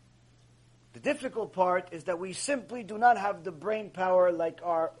 The difficult part is that we simply do not have the brain power like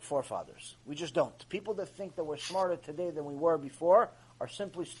our forefathers. We just don't. People that think that we're smarter today than we were before are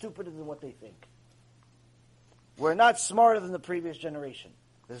simply stupider than what they think. We're not smarter than the previous generation.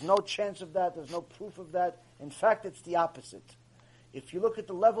 There's no chance of that. There's no proof of that. In fact, it's the opposite. If you look at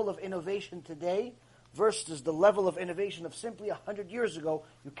the level of innovation today versus the level of innovation of simply 100 years ago,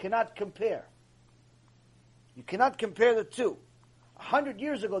 you cannot compare. You cannot compare the two. 100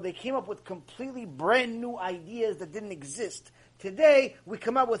 years ago, they came up with completely brand new ideas that didn't exist. Today, we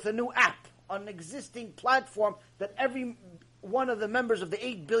come up with a new app on an existing platform that every one of the members of the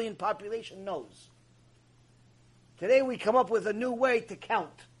 8 billion population knows. Today, we come up with a new way to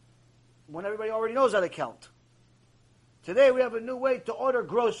count when everybody already knows how to count. Today, we have a new way to order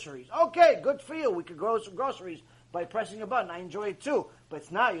groceries. Okay, good for you. We could grow some groceries by pressing a button. I enjoy it too. But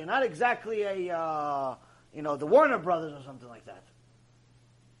it's not. You're not exactly the Warner Brothers or something like that.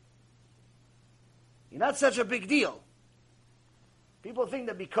 You're not such a big deal. People think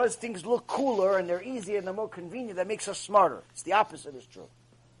that because things look cooler and they're easier and they're more convenient, that makes us smarter. It's the opposite is true.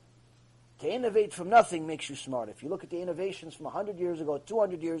 To innovate from nothing makes you smart. If you look at the innovations from 100 years ago,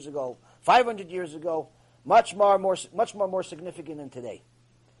 200 years ago, 500 years ago, much more significant than today.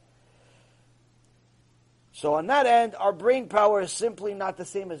 So on that end, our brain power is simply not the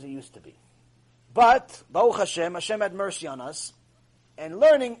same as it used to be. But, Baruch Hashem, Hashem had mercy on us, and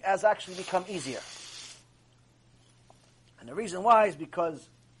learning has actually become easier. And the reason why is because,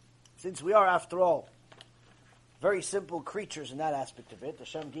 since we are, after all, very simple creatures in that aspect of it,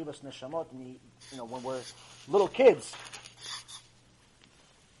 Hashem gave us neshamot, and when we're little kids.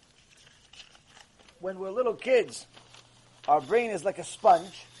 When we're little kids, our brain is like a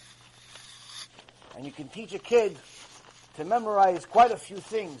sponge, and you can teach a kid to memorize quite a few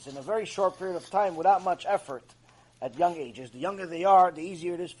things in a very short period of time without much effort at young ages. The younger they are, the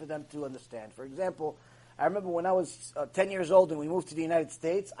easier it is for them to understand. For example, I remember when I was 10 years old and we moved to the United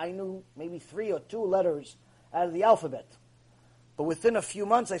States, I knew maybe 3 or 2 letters out of the alphabet. But within a few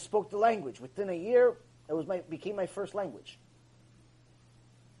months, I spoke the language. Within a year, it became my first language.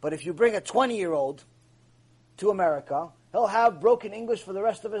 But if you bring a 20-year-old to America, he'll have broken English for the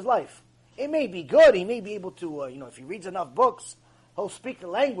rest of his life. It may be good. He may be able to, if he reads enough books, he'll speak the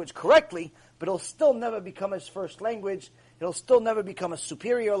language correctly, but it'll still never become his first language. It'll still never become a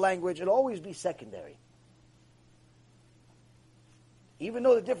superior language. It'll always be secondary. Even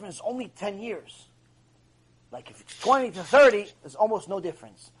though the difference is only 10 years. Like if it's 20 to 30, there's almost no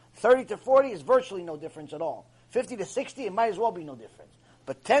difference. 30 to 40 is virtually no difference at all. 50 to 60, it might as well be no difference.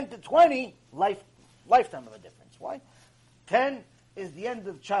 But 10 to 20, lifetime of a difference. Why? 10 is the end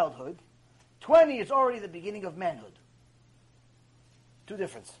of childhood. 20 is already the beginning of manhood. 2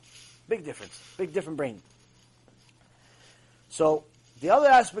 difference. Big difference. Big different brain. So, the other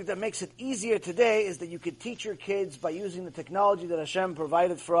aspect that makes it easier today is that you could teach your kids by using the technology that Hashem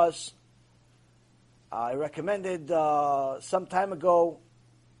provided for us. I recommended some time ago,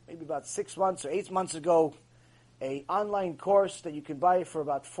 maybe about 6 months or 8 months ago, an online course that you can buy for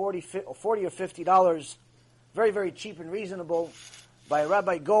about $40 or $50, very, very cheap and reasonable, by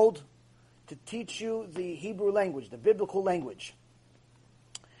Rabbi Gold, to teach you the Hebrew language, the biblical language.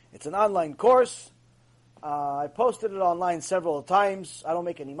 It's an online course. I posted it online several times. I don't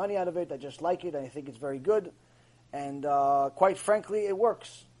make any money out of it. I just like it, and I think it's very good. And quite frankly, it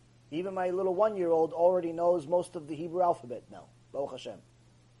works. Even my little 1-year-old already knows most of the Hebrew alphabet now. Baruch Hashem.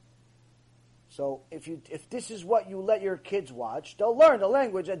 So if this is what you let your kids watch, they'll learn the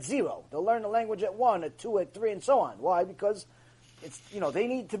language at 0. They'll learn the language at 1, at 2, at 3, and so on. Why? Because they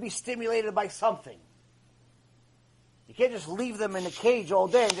need to be stimulated by something. You can't just leave them in a cage all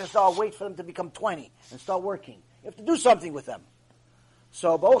day and just wait for them to become 20 and start working. You have to do something with them.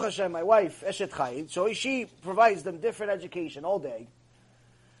 So Baruch Hashem, my wife, Eshet Chayid, so she provides them different education all day.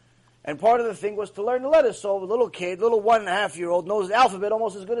 And part of the thing was to learn the letters. So the little 1.5-year-old knows the alphabet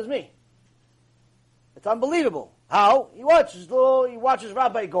almost as good as me. It's unbelievable. How? He watches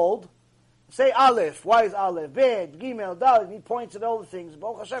Rabbi Gold say Aleph. Why is Aleph? Bet, Gimel, Dalet. He points at all the things.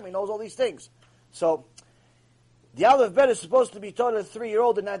 Baruch Hashem, he knows all these things. So The Aleph Bet is supposed to be taught to a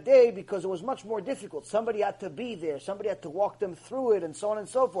 3-year-old in that day because it was much more difficult. Somebody had to be there. Somebody had to walk them through it and so on and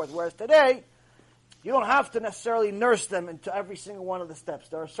so forth. Whereas today, you don't have to necessarily nurse them into every single one of the steps.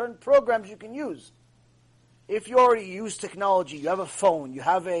 There are certain programs you can use. If you already use technology, you have a phone, you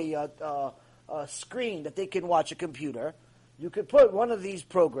have a screen that they can watch, a computer, you could put one of these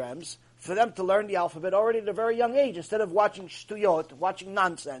programs for them to learn the alphabet already at a very young age. Instead of watching shtuyot, watching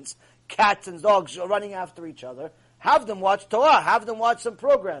nonsense, cats and dogs running after each other, have them watch Torah, have them watch some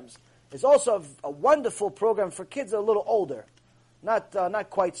programs. There's also a wonderful program for kids that are a little older, not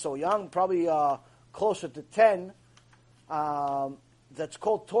quite so young, probably closer to 10, that's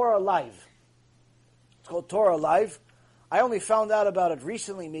called Torah Live. It's called Torah Live. I only found out about it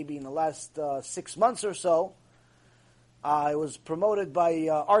recently, maybe in the last 6 months or so. It was promoted by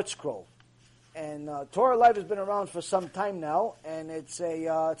ArtScroll. And Torah Live has been around for some time now, and it's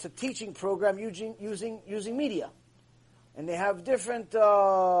a teaching program using media. And they have different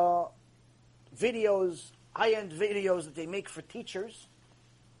videos, high-end videos that they make for teachers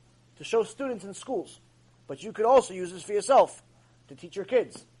to show students in schools. But you could also use this for yourself to teach your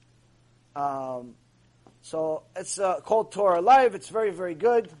kids. So it's called Torah Live. It's very, very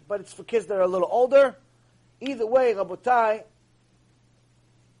good, but it's for kids that are a little older. Either way, Rabotai,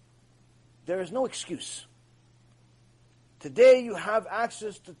 there is no excuse. Today you have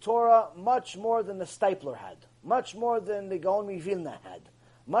access to Torah much more than the Stipler had, much more than the Gaon Vilna had,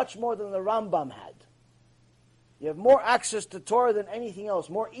 much more than the Rambam had. You have more access to Torah than anything else,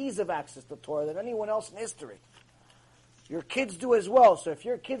 more ease of access to Torah than anyone else in history. Your kids do as well, so if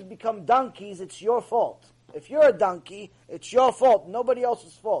your kids become donkeys, it's your fault. If you're a donkey, it's your fault, nobody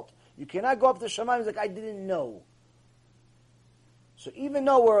else's fault. You cannot go up to Shamayim like, I didn't know. So even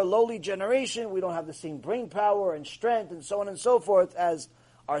though we're a lowly generation, we don't have the same brain power and strength and so on and so forth as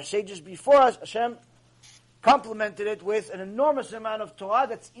our sages before us, Hashem complemented it with an enormous amount of Torah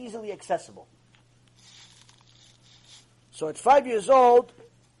that's easily accessible. So at 5 years old,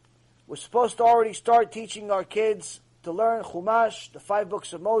 we're supposed to already start teaching our kids to learn Chumash, the 5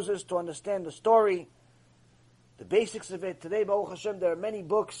 books of Moses, to understand the story, the basics of it. Today, Baruch Hashem, there are many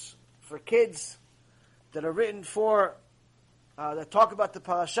books for kids that are written for, that talk about the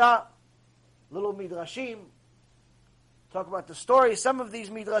parasha, little midrashim, talk about the story. Some of these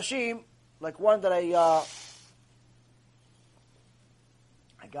midrashim, like one that I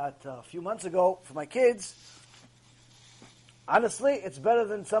got a few months ago for my kids, honestly, it's better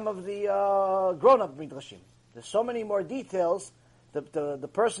than some of the grown-up midrashim. There's so many more details. The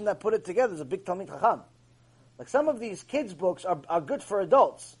person that put it together is a big Talmid Chacham. Like some of these kids' books are good for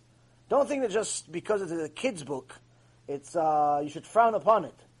adults. Don't think that just because it's a kid's book, it's you should frown upon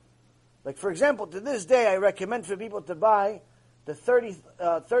it. Like for example, to this day, I recommend for people to buy the 39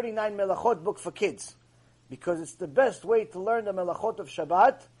 Melachot book for kids, because it's the best way to learn the Melachot of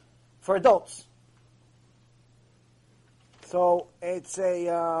Shabbat for adults. So it's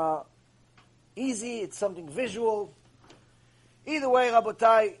easy, it's something visual. Either way,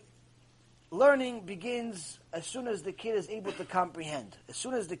 Rabotai, learning begins as soon as the kid is able to comprehend. As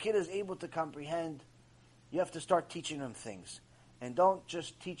soon as the kid is able to comprehend, you have to start teaching them things. And don't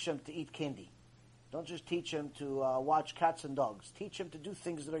just teach them to eat candy. Don't just teach them to watch cats and dogs. Teach them to do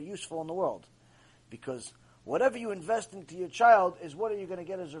things that are useful in the world. Because whatever you invest into your child is what are you going to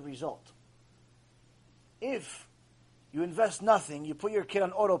get as a result. If you invest nothing, you put your kid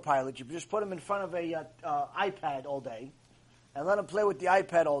on autopilot, you just put him in front of a iPad all day, and let him play with the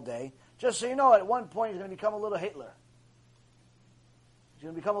iPad all day, just so you know, at one point he's going to become a little Hitler. He's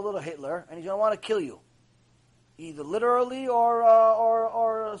going to become a little Hitler, and he's going to want to kill you. Either literally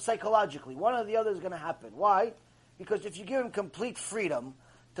or psychologically. One or the other is going to happen. Why? Because if you give him complete freedom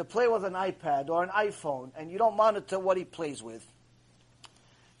to play with an iPad or an iPhone, and you don't monitor what he plays with,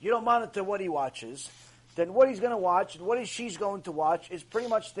 you don't monitor what he watches, then what he's going to watch and what she's going to watch is pretty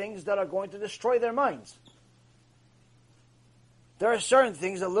much things that are going to destroy their minds. There are certain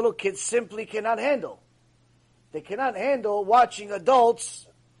things that little kids simply cannot handle. They cannot handle watching adults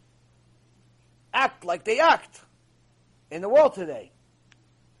act like they act in the world today.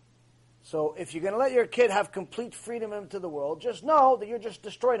 So if you're going to let your kid have complete freedom into the world, just know that you're just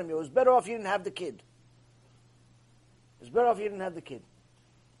destroying him. It was better off you didn't have the kid. It was better off you didn't have the kid.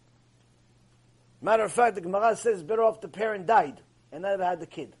 Matter of fact, the Gemara says it's better off the parent died and never had the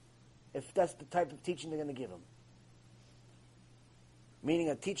kid, if that's the type of teaching they're going to give him. Meaning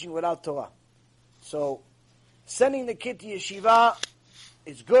a teaching without Torah. So, sending the kid to yeshiva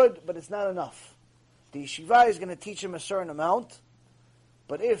is good, but it's not enough. The yeshiva is going to teach him a certain amount,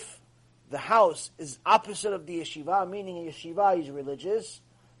 but if the house is opposite of the yeshiva, meaning a yeshiva is religious,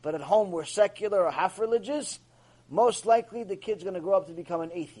 but at home we're secular or half religious, most likely the kid's going to grow up to become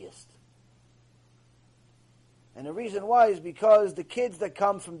an atheist. And the reason why is because the kids that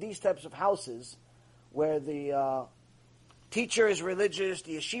come from these types of houses, where the teacher is religious,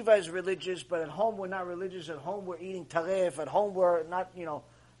 the yeshiva is religious, but at home we're not religious, at home we're eating taref, at home we're not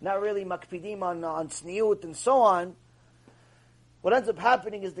really makpidim on tzniut and so on, what ends up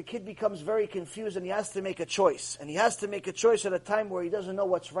happening is the kid becomes very confused and he has to make a choice. And he has to make a choice at a time where he doesn't know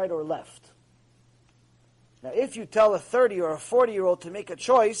what's right or left. Now, if you tell a 30 or a 40-year-old to make a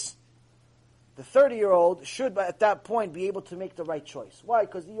choice, the 30-year-old should, at that point, be able to make the right choice. Why?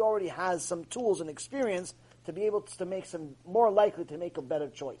 Because he already has some tools and experience to be able to make some, more likely to make a better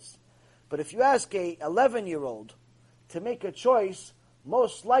choice. But if you ask a 11-year-old to make a choice,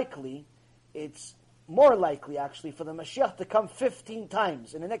 most likely, it's more likely, actually, for the Mashiach to come 15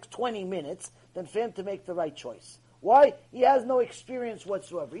 times in the next 20 minutes than for him to make the right choice. Why? He has no experience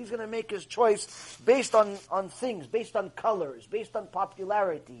whatsoever. He's going to make his choice based on things, based on colors, based on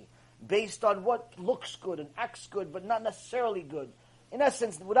popularity, based on what looks good and acts good, but not necessarily good. In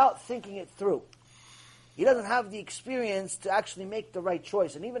essence, without thinking it through. He doesn't have the experience to actually make the right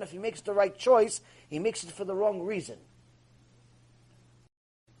choice. And even if he makes the right choice, he makes it for the wrong reason.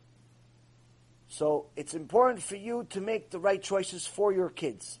 So it's important for you to make the right choices for your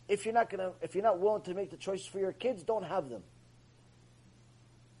kids. If you're not willing to make the choices for your kids, don't have them.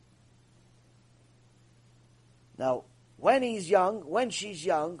 Now, when he's young, when she's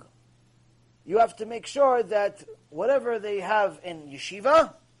young, you have to make sure that whatever they have in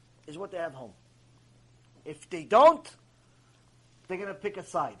yeshiva is what they have home. If they don't, they're going to pick a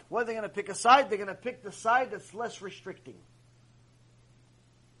side. What are they going to pick a side? They're going to pick the side that's less restricting.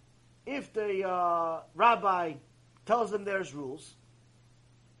 If the rabbi tells them there's rules,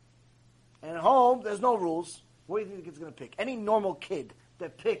 and at home there's no rules, what do you think the kid's going to pick? Any normal kid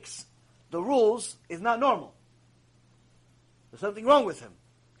that picks the rules is not normal. There's something wrong with him.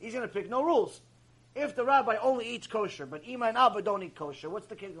 He's going to pick no rules. If the rabbi only eats kosher, but Ima and Abba don't eat kosher, what's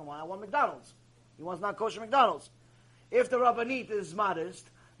the kid going to want? I want McDonald's. He wants not kosher McDonald's. If the rabbanit is modest,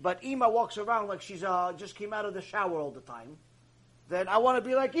 but Ima walks around like she's just came out of the shower all the time, then I want to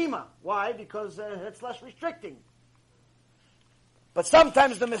be like Ima. Why? Because it's less restricting. But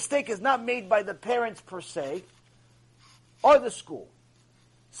sometimes the mistake is not made by the parents per se, or the school.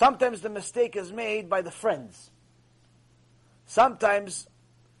 Sometimes the mistake is made by the friends. Sometimes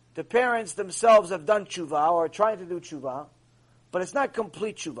the parents themselves have done tshuva, or are trying to do tshuva, but it's not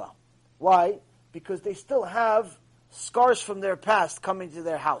complete tshuva. Why? Because they still have scars from their past coming to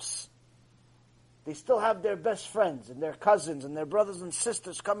their house. They still have their best friends and their cousins and their brothers and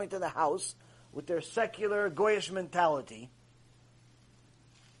sisters coming to the house with their secular, goyish mentality.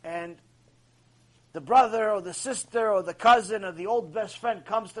 And the brother or the sister or the cousin or the old best friend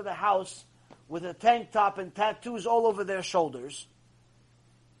comes to the house with a tank top and tattoos all over their shoulders.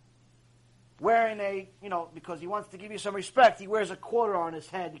 Wearing because he wants to give you some respect, he wears a quarter on his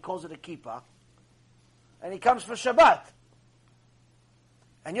head, he calls it a kippah. And he comes for Shabbat.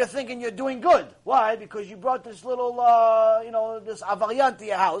 And you're thinking you're doing good. Why? Because you brought this little, this avariant to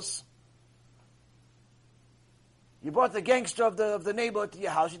your house. You brought the gangster of the neighborhood to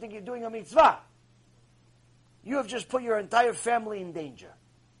your house. You think you're doing a mitzvah. You have just put your entire family in danger.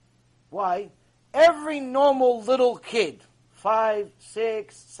 Why? Every normal little kid, 5,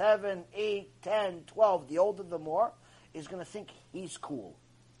 6, 7, 8, 10, 12, the older the more, is going to think he's cool.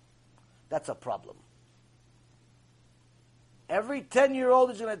 That's a problem. Every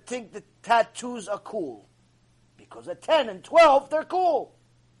 10-year-old is going to think that tattoos are cool. Because at 10 and 12, they're cool.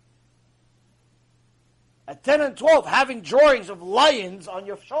 At 10 and 12, having drawings of lions on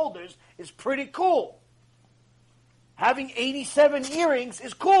your shoulders is pretty cool. Having 87 earrings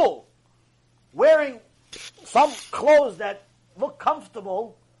is cool. Wearing some clothes that look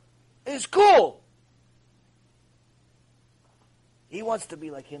comfortable is cool. He wants to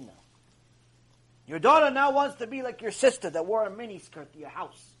be like him now. Your daughter now wants to be like your sister that wore a miniskirt to your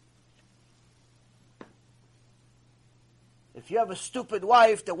house. If you have a stupid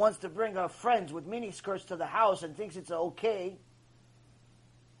wife that wants to bring her friends with miniskirts to the house and thinks it's okay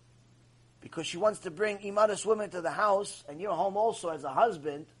because she wants to bring immodest women to the house and you're home also as a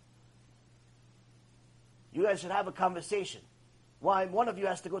husband, you guys should have a conversation. Why? One of you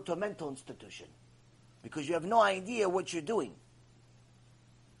has to go to a mental institution because you have no idea what you're doing.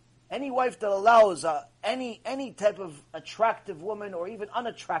 Any wife that allows any type of attractive woman or even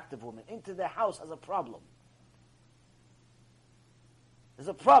unattractive woman into their house has a problem. There's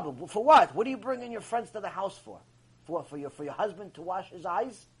a problem. For what? What are you bringing your friends to the house for? For your husband to wash his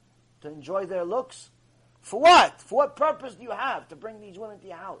eyes? To enjoy their looks? For what? For what purpose do you have to bring these women to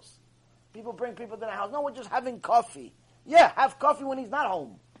your house? People bring people to the house. No, we're just having coffee. Yeah, have coffee when he's not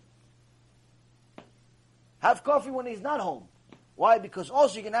home. Have coffee when he's not home. Why? Because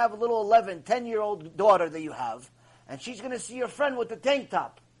also you can have a little 11, 10-year-old daughter that you have, and she's going to see your friend with the tank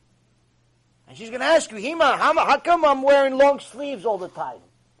top. And she's going to ask you, Hima, how come I'm wearing long sleeves all the time?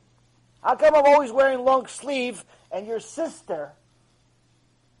 How come I'm always wearing long sleeve and your sister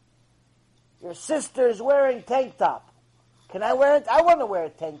is wearing tank top? Can I wear it? I want to wear a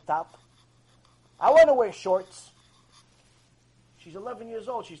tank top. I want to wear shorts. She's 11 years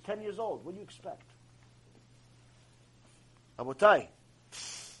old. She's 10 years old. What do you expect? Abotai,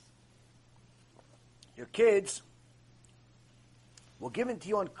 your kids were given to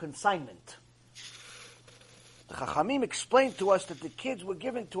you on consignment. The Chachamim explained to us that the kids were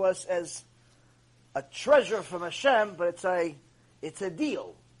given to us as a treasure from Hashem, but it's a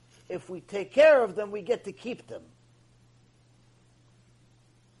deal. If we take care of them, we get to keep them.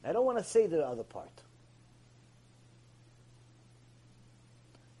 I don't want to say the other part.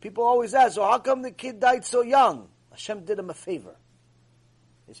 People always ask, so how come the kid died so young? Hashem did him a favor.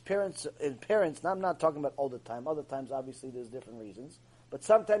 His parents, now I'm not talking about all the time. Other times, obviously, there's different reasons. But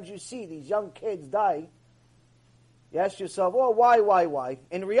sometimes you see these young kids die. You ask yourself, oh, why?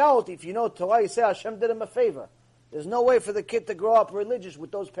 In reality, if you know Torah, you say Hashem did him a favor. There's no way for the kid to grow up religious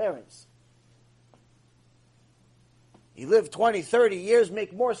with those parents. He lived 20, 30 years,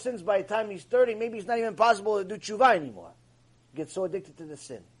 make more sins by the time he's 30. Maybe it's not even possible to do tshuva anymore. Get so addicted to the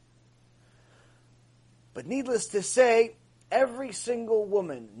sin. But needless to say, every single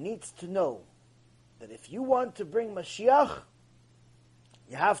woman needs to know that if you want to bring Mashiach,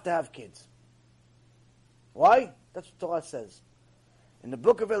 you have to have kids. Why? That's what Torah says. In the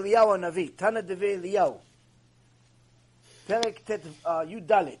book of Eliyahu Navi, Tana Devei Eliyahu, Perek Tet Yud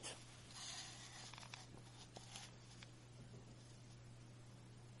Dalet,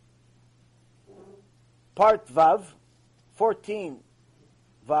 Part Vav, 14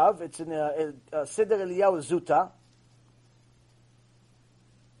 Vav, it's in Seder Eliyahu Zuta.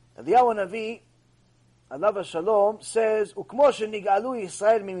 Eliyahu Navi, Alav Shalom, says, Ukmo shenigalu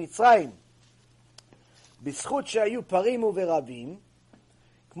Yisrael mimitzrayim, בזכות שהיו פרים ורבים,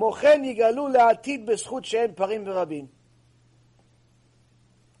 כמו כן יגאלו לעתיד בזכות שאין פרים ורבים.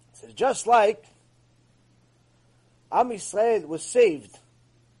 So just like Am Yisrael was saved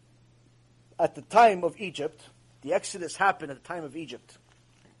at the time of Egypt, the Exodus happened at the time of Egypt,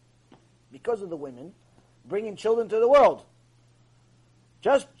 because of the women bringing children to the world.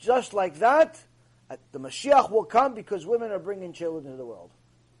 Just like that, the Mashiach will come because women are bringing children to the world.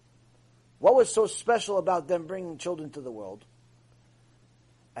 What was so special about them bringing children to the world?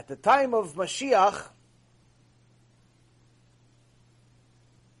 At the time of Mashiach,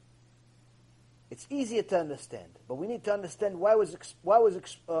 it's easier to understand, but we need to understand why was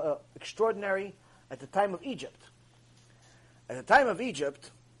extraordinary at the time of Egypt. At the time of Egypt,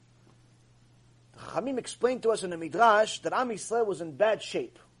 the Chachamim explained to us in the Midrash that Am Yisrael was in bad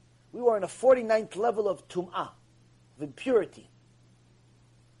shape. We were in a 49th level of tum'ah, of impurity.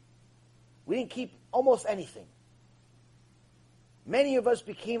 We didn't keep almost anything. Many of us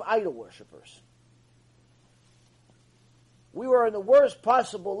became idol worshippers. We were in the worst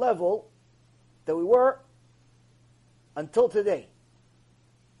possible level that we were until today.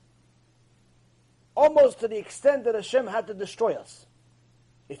 Almost to the extent that Hashem had to destroy us.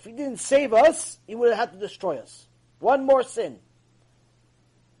 If He didn't save us, He would have had to destroy us. One more sin.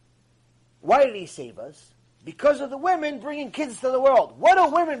 Why did He save us? Because of the women bringing kids to the world. What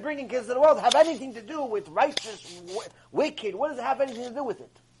do women bringing kids to the world have anything to do with righteous, wicked? What does it have anything to do with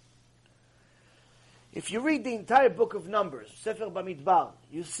it? If you read the entire book of Numbers, Sefer Bamidbar,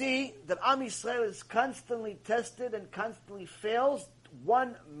 you see that Am Yisrael is constantly tested and constantly fails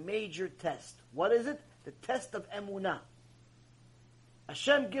one major test. What is it? The test of emunah.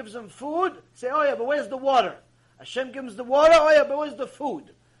 Hashem gives them food, say, oh yeah, but where's the water? Hashem gives the water, oh yeah, but where's the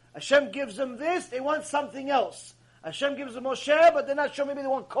food? Hashem gives them this, they want something else. Hashem gives them Moshe, but they're not sure, maybe they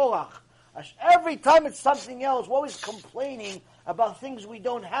want Korach. Every time it's something else, we're always complaining about things we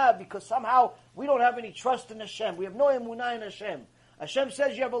don't have because somehow we don't have any trust in Hashem. We have no emunah in Hashem. Hashem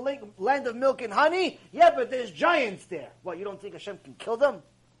says you have a land of milk and honey. Yeah, but there's giants there. What, you don't think Hashem can kill them?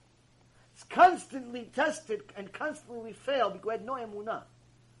 It's constantly tested and constantly we fail because we had no emunah.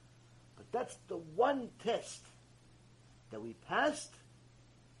 But that's the one test that we passed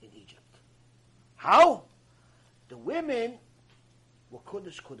in Egypt. How? The women were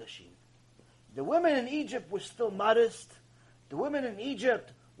Kodesh Kodashim. The women in Egypt were still modest. The women in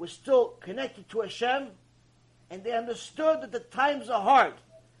Egypt were still connected to Hashem. And they understood that the times are hard.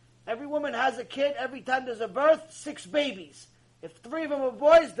 Every woman has a kid. Every time there's a birth, 6 babies. If 3 of them are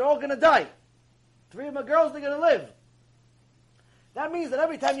boys, they're all going to die. 3 of them are girls, they're going to live. That means that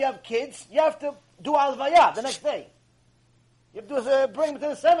every time you have kids, you have to do alvaya the next day. You have to bring them to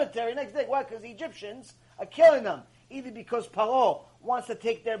the cemetery the next day. Why? Because the Egyptians are killing them. Either because Paro wants to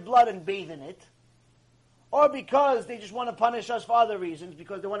take their blood and bathe in it, or because they just want to punish us for other reasons,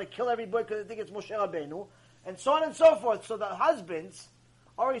 because they want to kill everybody because they think it's Moshe Rabbeinu, and so on and so forth. So the husbands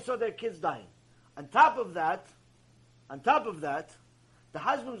already saw their kids dying. On top of that, the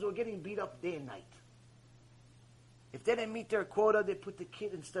husbands were getting beat up day and night. If they didn't meet their quota, they put the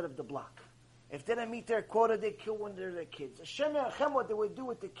kid instead of the block. If they didn't meet their quota, they kill one of their kids. Hashem Yerachem, what they would do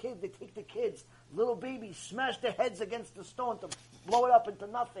with the kids, they take the kids, little babies, smash their heads against the stone to blow it up into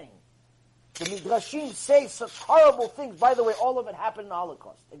nothing. The Midrashim say such horrible things. By the way, all of it happened in the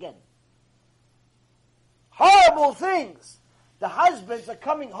Holocaust. Again. Horrible things. The husbands are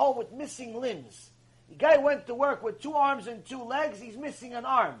coming home with missing limbs. The guy went to work with 2 arms and 2 legs. He's missing an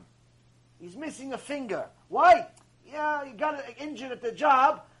arm. He's missing a finger. Why? Yeah, he got injured at the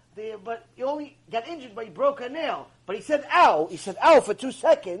job, but he only got injured, but he broke a nail. But he said, ow. He said, ow, for 2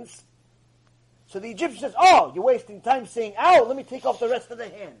 seconds. So the Egyptian says, oh, you're wasting time saying, ow, let me take off the rest of the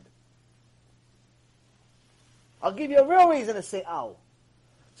hand. I'll give you a real reason to say, ow.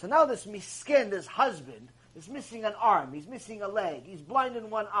 So now this miskin, this husband, is missing an arm. He's missing a leg. He's blind in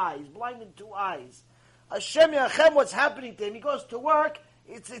 1 eye. He's blind in 2 eyes. Hashem Yerachem, what's happening to him? He goes to work.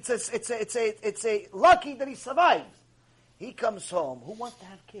 It's a lucky that he survives. He comes home. Who wants to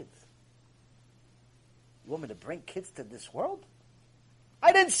have kids? You want me to bring kids to this world?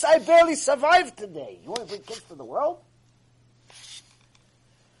 I barely survived today. You want to bring kids to the world?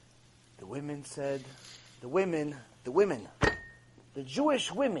 The women said, the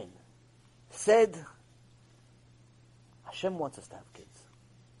Jewish women said, Hashem wants us to have kids.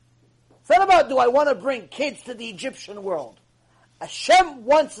 It's not about, do I want to bring kids to the Egyptian world? Hashem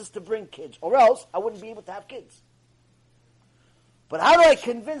wants us to bring kids, or else I wouldn't be able to have kids. But how do I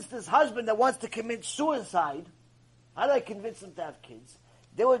convince this husband that wants to commit suicide? How do I convince him to have kids?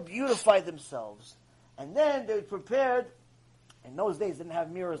 They would beautify themselves, and then they prepared. In those days, they didn't have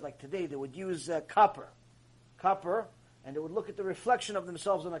mirrors like today. They would use copper, and they would look at the reflection of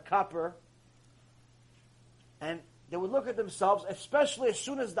themselves in a copper, and they would look at themselves, especially as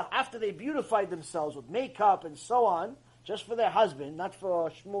soon as after they beautified themselves with makeup and so on, just for their husband, not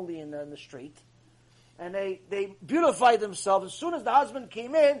for Shmuley in the street. And they beautified themselves. As soon as the husband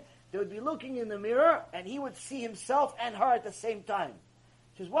came in, they would be looking in the mirror, and he would see himself and her at the same time.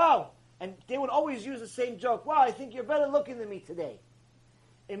 She says, wow. And they would always use the same joke. Wow, I think you're better looking than me today.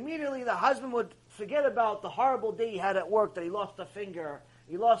 Immediately, the husband would forget about the horrible day he had at work, that he lost a finger,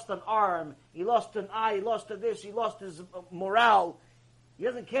 he lost an arm, he lost an eye, he lost this, he lost his morale. He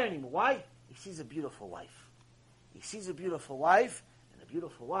doesn't care anymore. Why? He sees a beautiful wife. He sees a beautiful wife, and a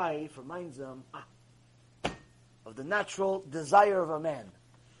beautiful wife reminds him of the natural desire of a man.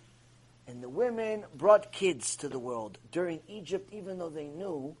 And the women brought kids to the world during Egypt, even though they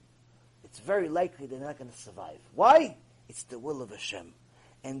knew it's very likely they're not going to survive. Why? It's the will of Hashem.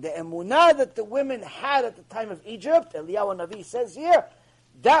 And the emunah that the women had at the time of Egypt, Eliyahu Navi says here,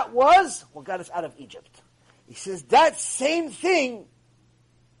 that was what got us out of Egypt. He says that same thing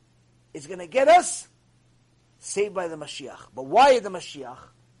is going to get us saved by the Mashiach. But why the Mashiach?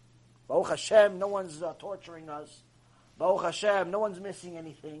 Baruch Hashem, no one's torturing us. Baruch Hashem, no one's missing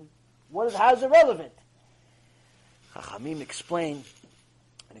anything. How is it relevant? Chachamim explain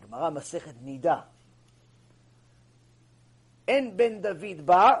in the Gemara Masechet Nida. En ben David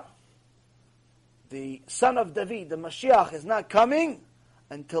ba, the son of David, the Mashiach, is not coming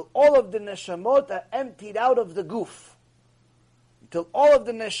until all of the neshamot are emptied out of the guf. Until all of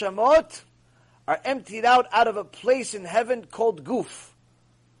the neshamot are emptied out of a place in heaven called guf.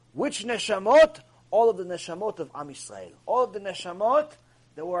 Which neshamot? All of the neshamot of Am Yisrael. All of the neshamot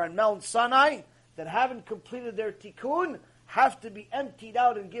that were on Mount Sinai that haven't completed their tikkun have to be emptied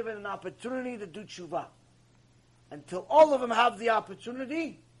out and given an opportunity to do tshuva. Until all of them have the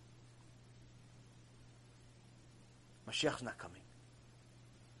opportunity, Mashiach's not coming.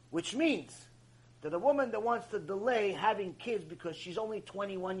 Which means that a woman that wants to delay having kids because she's only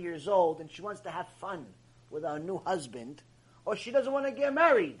 21 years old and she wants to have fun with her new husband, or she doesn't want to get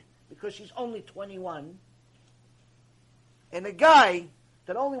married because she's only 21, and a guy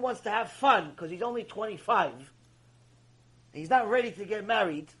that only wants to have fun because he's only 25, and he's not ready to get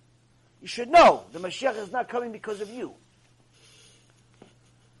married, you should know the Mashiach is not coming because of you.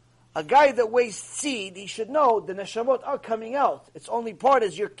 A guy that wastes seed, he should know the neshamot are coming out. Its only part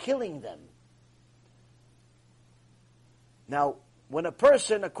is you're killing them. Now, when a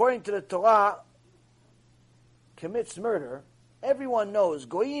person, according to the Torah, commits murder, Everyone knows,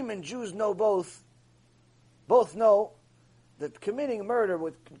 Goyim and Jews know both know that committing murder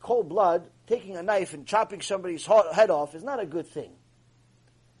with cold blood, taking a knife and chopping somebody's head off is not a good thing.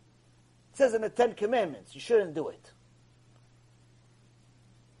 It says in the Ten Commandments, you shouldn't do it.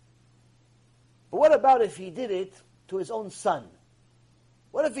 But what about if he did it to his own son?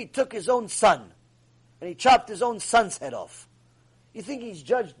 What if he took his own son and he chopped his own son's head off? You think he's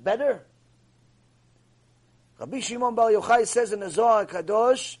judged better? Rabbi Shimon Bar Yochai says in the Zohar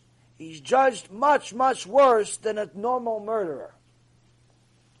Kadosh, he's judged much, much worse than a normal murderer.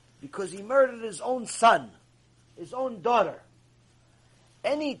 Because he murdered his own son, his own daughter.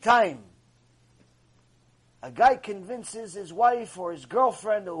 Any time a guy convinces his wife or his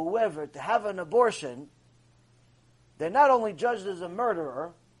girlfriend or whoever to have an abortion, they're not only judged as a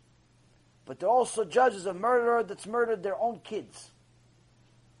murderer, but they're also judged as a murderer that's murdered their own kids.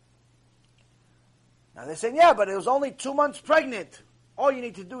 Now they're saying, yeah, but it was only 2 months pregnant. All you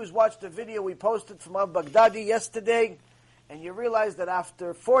need to do is watch the video we posted from al-Baghdadi yesterday, and you realize that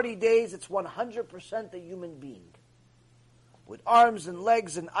after 40 days, it's 100% a human being. With arms and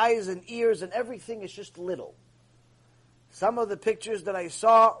legs and eyes and ears and everything is just little. Some of the pictures that I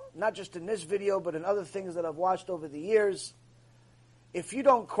saw, not just in this video, but in other things that I've watched over the years, if you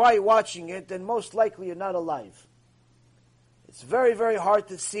don't cry watching it, then most likely you're not alive. It's very, very hard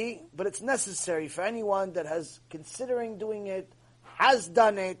to see, but it's necessary for anyone that has considering doing it, has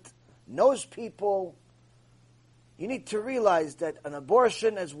done it, knows people. You need to realize that an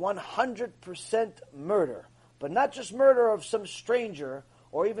abortion is 100% murder. But not just murder of some stranger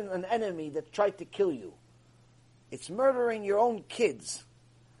or even an enemy that tried to kill you. It's murdering your own kids.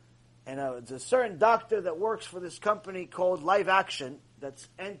 And there's a certain doctor that works for this company called Live Action that's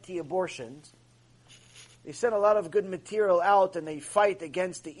anti-abortions. They send a lot of good material out and they fight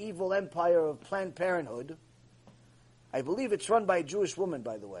against the evil empire of Planned Parenthood. I believe it's run by a Jewish woman,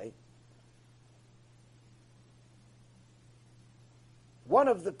 by the way. One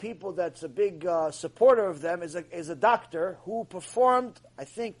of the people that's a big supporter of them is a doctor who performed, I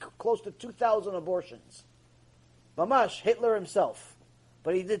think, close to 2,000 abortions. Mamash, Hitler himself.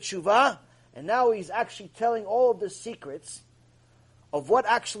 But he did tshuva, and now he's actually telling all of the secrets of what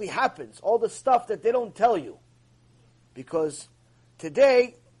actually happens, all the stuff that they don't tell you. Because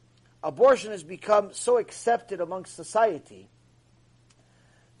today, abortion has become so accepted amongst society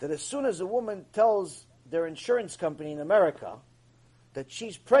that as soon as a woman tells their insurance company in America that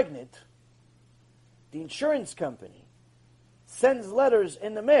she's pregnant, the insurance company sends letters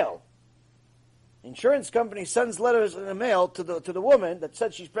in the mail. The insurance company sends letters in the mail to the woman that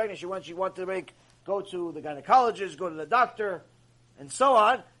said she's pregnant. She wants to go to the gynecologist, go to the doctor, and so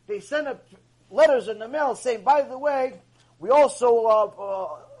on. They send letters in the mail saying, by the way, we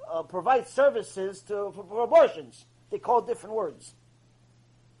also provide services for abortions. They call different words.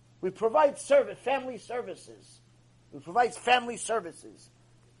 We provide family services. We provide family services.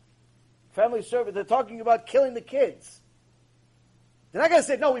 Family service. They're talking about killing the kids. They're not going to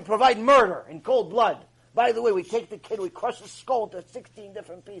say, no, we provide murder in cold blood. By the way, we take the kid, we crush his skull into 16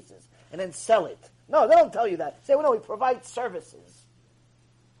 different pieces, and then sell it. No, they don't tell you that. Say, well, no, we provide services.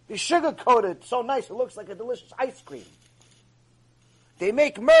 They sugarcoat it so nice, it looks like a delicious ice cream. They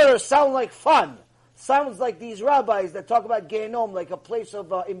make murder sound like fun. Sounds like these rabbis that talk about Gehenom like a place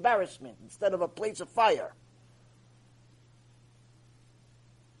of embarrassment instead of a place of fire.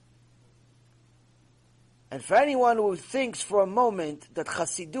 And for anyone who thinks for a moment that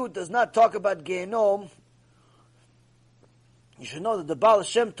Chassidut does not talk about Gehenom, you should know that the Baal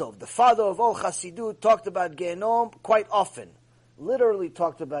Shem Tov, the father of all Chassidut, talked about Gehenom quite often. Literally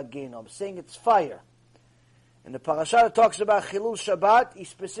talked about Gehenom, saying it's fire. And the parasha that talks about Chilul Shabbat, he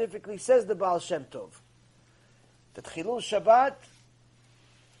specifically says the Baal Shem Tov, that Chilul Shabbat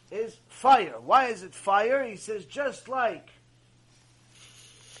is fire. Why is it fire? He says just like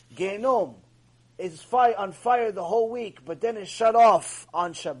Gehenom is on fire the whole week, but then is shut off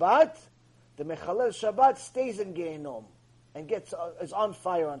on Shabbat, the Mechalel Shabbat stays in Gehenom and is on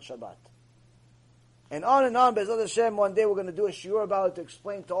fire on Shabbat. And on, Be'ezrat Hashem, one day we're going to do a shiur about it to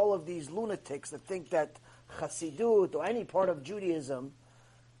explain to all of these lunatics that think that Chassidut or any part of Judaism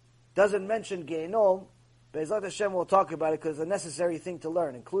doesn't mention Gehenom. Be'ezrat Hashem will talk about it because it's a necessary thing to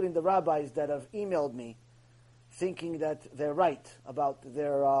learn, including the rabbis that have emailed me thinking that they're right about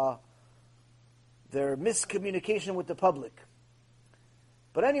their miscommunication with the public.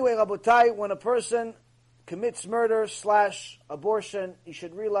 But anyway, Rabotai, when a person commits murder / abortion, you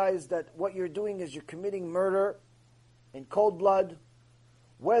should realize that what you're doing is you're committing murder in cold blood,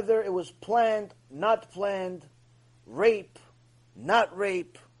 whether it was planned, not planned, rape, not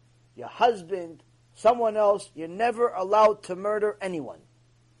rape, your husband, someone else, you're never allowed to murder anyone.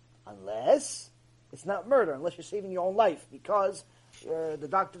 Unless it's not murder, unless you're saving your own life, because the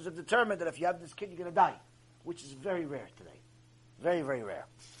doctors have determined that if you have this kid, you're going to die, which is very rare today. Very, very rare.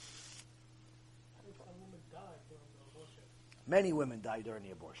 Many women die during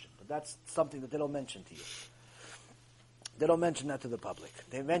the abortion, but that's something that they don't mention to you. They don't mention that to the public.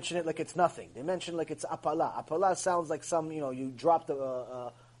 They mention it like it's nothing. They mention it like it's apala. Apala sounds like you dropped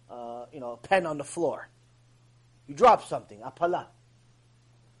a pen on the floor. You dropped something, apala.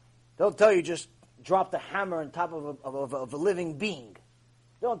 They don't tell you just dropped a hammer on top of a living being.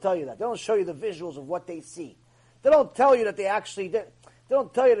 They don't tell you that. They don't show you the visuals of what they see. They don't tell you that they actually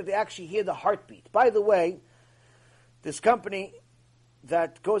hear the heartbeat. By the way, this company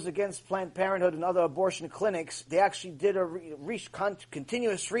that goes against Planned Parenthood and other abortion clinics, they actually did a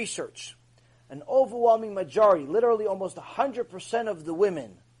continuous research. An overwhelming majority, literally almost 100% of the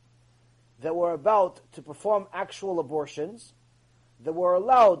women that were about to perform actual abortions, that were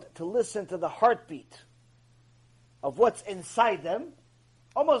allowed to listen to the heartbeat of what's inside them,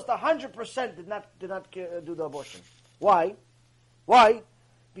 almost 100% did not do the abortion. Why? Why?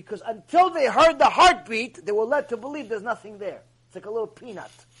 Because until they heard the heartbeat, they were led to believe there's nothing there. It's like a little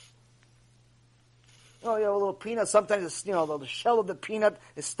peanut. You have a little peanut. Sometimes it's, the shell of the peanut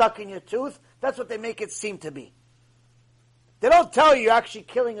is stuck in your tooth. That's what they make it seem to be. They don't tell you you're actually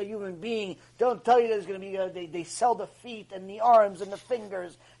killing a human being. They don't tell you there's going to be, they sell the feet and the arms and the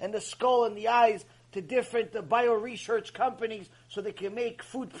fingers and the skull and the eyes to different bio-research companies so they can make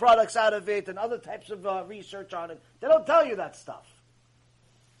food products out of it and other types of research on it. They don't tell you that stuff.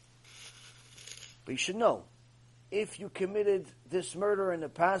 But you should know, if you committed this murder in the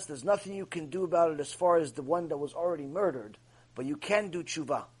past, there's nothing you can do about it as far as the one that was already murdered, but you can do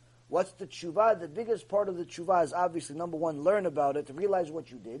tshuva. What's the tshuva? The biggest part of the tshuva is obviously, number one, learn about it, realize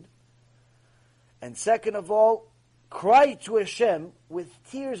what you did. And second of all, cry to Hashem with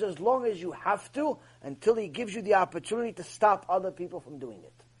tears as long as you have to, until He gives you the opportunity to stop other people from doing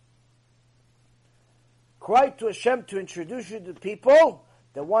it. Cry to Hashem to introduce you to people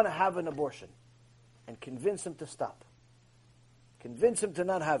that want to have an abortion. And convince them to stop. Convince them to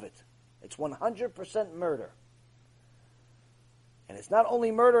not have it. It's 100% murder. And it's not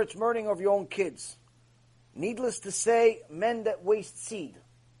only murder, it's murdering of your own kids. Needless to say, men that waste seed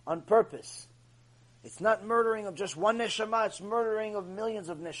on purpose. It's not murdering of just one neshama, it's murdering of millions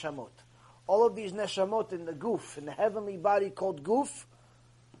of neshamot. All of these neshamot in the goof, in the heavenly body called goof,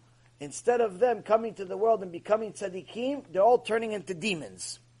 instead of them coming to the world and becoming tzaddikim, they're all turning into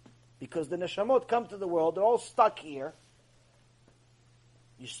demons. Because the neshamot come to the world, they're all stuck here.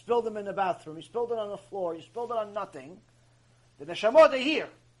 You spill them in the bathroom, you spilled it on the floor, you spilled it on nothing. The neshamot are here.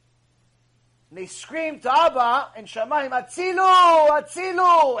 And they scream to Abba and Shamayim, Atzilu,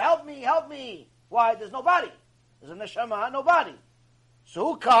 Atzilu, help me, help me. Why? There's nobody. There's a neshama, nobody.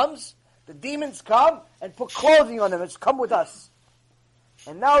 So who comes? The demons come and put clothing on them. It's come with us.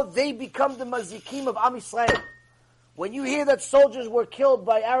 And now they become the mazikim of Am Yisrael. When you hear that soldiers were killed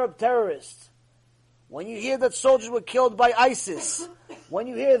by Arab terrorists, when you hear that soldiers were killed by ISIS, when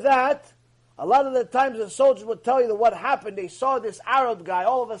you hear that, a lot of the times the soldiers would tell you that what happened, they saw this Arab guy,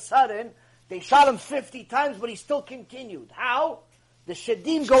 all of a sudden, they shot him 50 times, but he still continued. How? The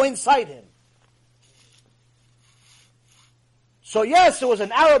shadim go inside him. So yes, it was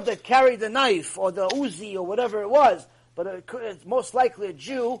an Arab that carried the knife, or the Uzi, or whatever it was, but it's most likely a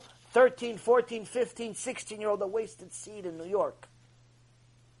Jew, 13, 14, 15, 16-year-old that wasted seed in New York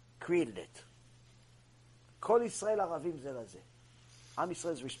created it. Kol Yisrael Aravim Zeh Lazeh. Am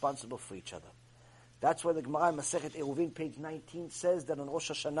Yisrael is responsible for each other. That's why the Gemara in Masechet Eruvin, page 19, says that on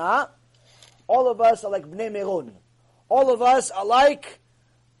Rosh Hashanah, all of us are like Bnei Meron. All of us are like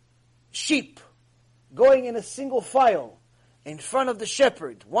sheep going in a single file in front of the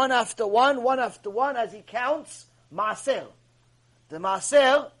shepherd, one after one, as he counts Maaser. The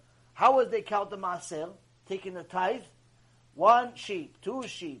Maaser, how would they count the Maaser? Taking the tithe. 1 sheep, 2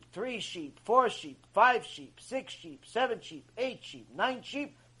 sheep, 3 sheep, 4 sheep, 5 sheep, 6 sheep, 7 sheep, 8 sheep, 9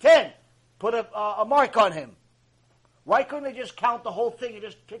 sheep, 10. Put a mark on him. Why couldn't they just count the whole thing and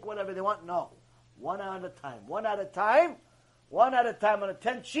just pick whatever they want? No. One at a time. One at a time. One at a time. On a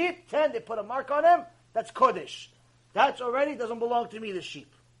 10 sheep, 10, they put a mark on him. That's Kodesh. That already doesn't belong to me, the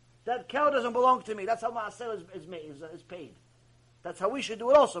sheep. That cow doesn't belong to me. That's how Maaser is paid. That's how we should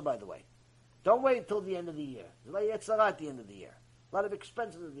do it also, by the way. Don't wait until the end of the year. There's a lot of yetzirah at the end of the year. A lot of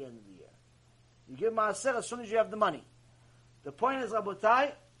expenses at the end of the year. You give Maaser as soon as you have the money. The point is,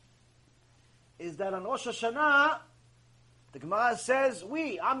 Rabotai, is that on Rosh Hashanah, The Gemara says,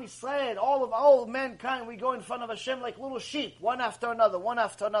 we, Am Yisrael, all of mankind, we go in front of Hashem like little sheep, one after another, one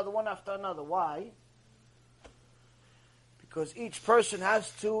after another, one after another. Why? Because each person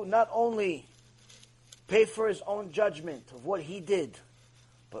has to not only pay for his own judgment of what he did,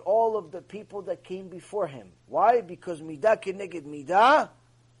 but all of the people that came before him. Why? Because midah keneged midah,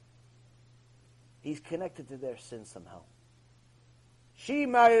 he's connected to their sin somehow. She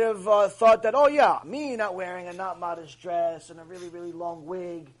might have thought that, oh yeah, me not wearing a not modest dress and a really, really long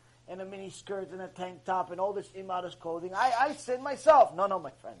wig and a mini skirt and a tank top and all this immodest clothing, I sin myself. No,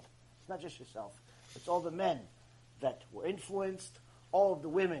 my friend. It's not just yourself. It's all the men that were influenced, all of the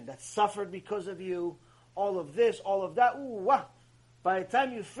women that suffered because of you, all of this, all of that. Ooh, wah. By the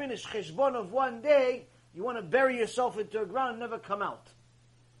time you finish cheshbon of one day, you want to bury yourself into the ground and never come out.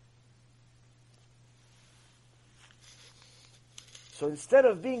 So instead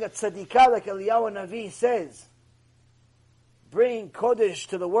of being a tzadikah, like Eliyahu Navi says, bring Kodesh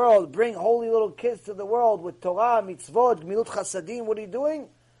to the world, bring holy little kids to the world with Torah, mitzvot, gmilut chasadim, what are you doing?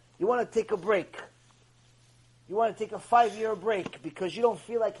 You want to take a break. You want to take a 5-year break because you don't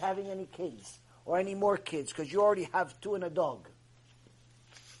feel like having any kids or any more kids because you already have 2 and a dog.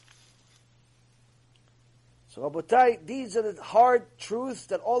 So Rabotai, these are the hard truths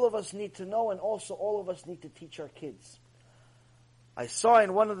that all of us need to know and also all of us need to teach our kids. I saw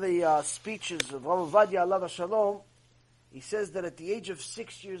in one of the speeches of Rav Ovadia Alav Shalom, he says that at the age of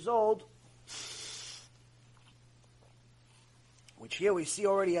 6 years old, which here we see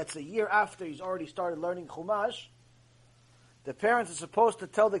already that's a year after he's already started learning Chumash, the parents are supposed to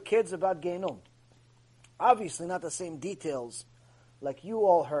tell the kids about Gehinnom. Obviously not the same details like you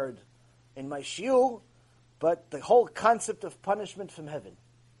all heard in my shiur, but the whole concept of punishment from heaven.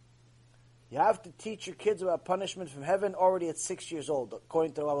 You have to teach your kids about punishment from heaven already at 6 years old,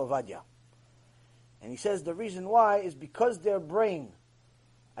 according to Rav Ovadia. And he says the reason why is because their brain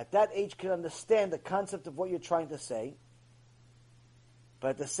at that age can understand the concept of what you're trying to say,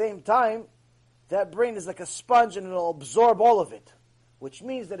 but at the same time, that brain is like a sponge and it'll absorb all of it. Which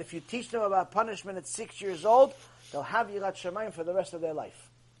means that if you teach them about punishment at 6 years old, they'll have Yirat Shamayim for the rest of their life.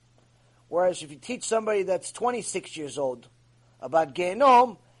 Whereas if you teach somebody that's 26 years old about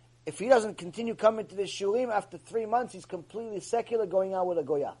Gehinnom, if he doesn't continue coming to the shurim, after 3 months he's completely secular going out with a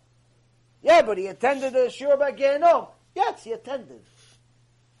goya. Yeah, but he attended a shiur about Gehinnom. Yes, he attended.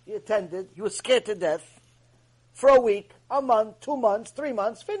 He was scared to death. For a week, a month, 2 months, 3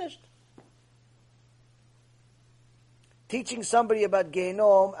 months, finished. Teaching somebody about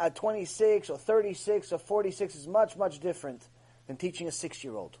Gehinnom at 26 or 36 or 46 is much, much different than teaching a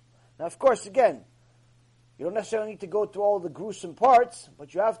 6-year-old. Now, of course, again, you don't necessarily need to go through all the gruesome parts,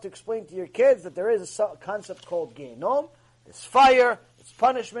 but you have to explain to your kids that there is a concept called Gehinnom. There's fire, it's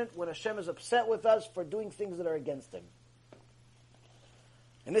punishment when Hashem is upset with us for doing things that are against Him.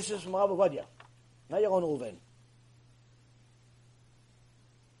 And this is from Rav Ovadia, not Yaron Reuven.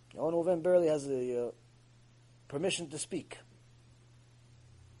 Yaron Reuven barely has the permission to speak.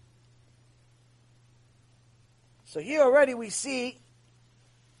 So here already we see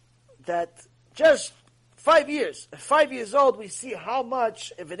that just 5 years. At 5 years old, we see how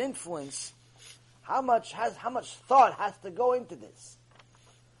much of an influence, how much thought has to go into this.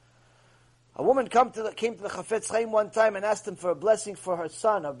 A woman came to the Chafetz Chaim one time and asked him for a blessing for her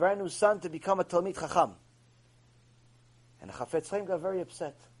son, a brand new son, to become a Talmid Chacham. And the Chafetz Chaim got very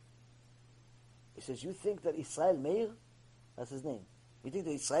upset. He says, "You think that Israel Meir, that's his name, you think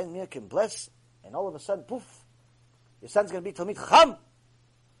that Israel Meir can bless, and all of a sudden, poof, your son's going to be Talmid Chacham?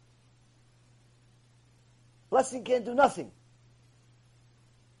 Blessing can't do nothing.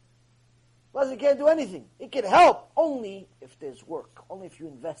 Blessing can't do anything. It can help only if there's work, only if you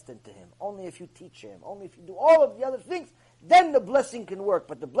invest into him, only if you teach him, only if you do all of the other things, then the blessing can work.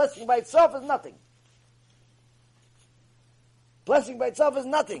 But the blessing by itself is nothing. Blessing by itself is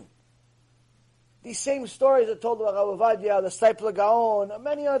nothing. These same stories are told about Rav Ovadia, the Steipler Gaon,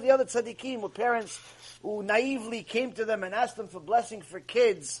 many of the other tzaddikim, with parents who naively came to them and asked them for blessing for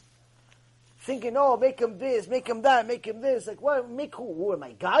kids, thinking, oh, make him this, make him that, make him this. Like, what? Make who? Who am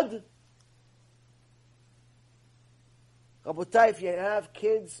I, God? Rabotai, if you have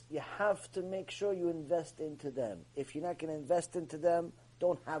kids, you have to make sure you invest into them. If you're not going to invest into them,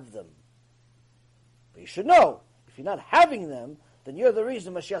 don't have them. But you should know, if you're not having them, then you're the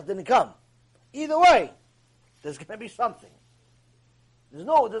reason Mashiach didn't come. Either way, there's going to be something. There's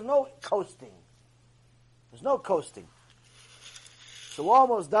no coasting. There's no coasting. So we're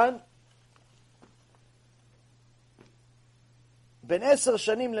almost done. Ben 10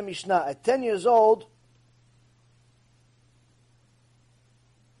 shanim lemishnah. At 10 years old,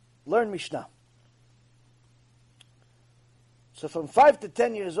 learn Mishnah. So from 5 to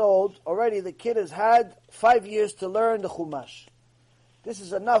 10 years old, already the kid has had 5 years to learn the Chumash. This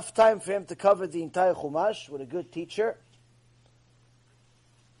is enough time for him to cover the entire Chumash with a good teacher.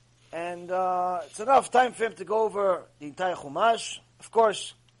 And it's enough time for him to go over the entire Chumash. Of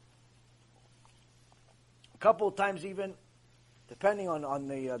course, a couple of times even, depending on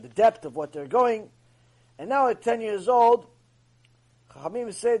the depth of what they're going. And now at 10 years old,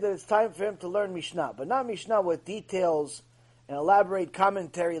 Chachamim say that it's time for him to learn Mishnah. But not Mishnah with details and elaborate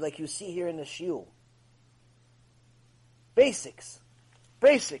commentary like you see here in the Shiur. Basics.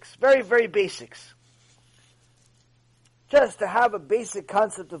 Basics. Very, very basics. Just to have a basic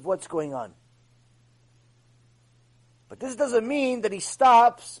concept of what's going on. But this doesn't mean that he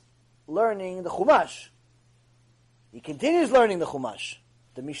stops learning the Chumash. He continues learning the Chumash.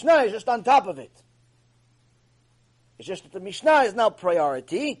 The Mishnah is just on top of it. It's just that the Mishnah is now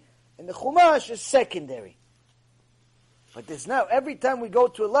priority, and the Chumash is secondary. But there's now, every time we go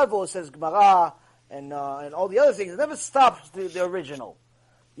to a level, it says Gemara, and all the other things. It never stops the original.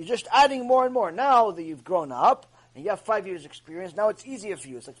 You're just adding more and more. Now that you've grown up, and you have 5 years experience, now it's easier for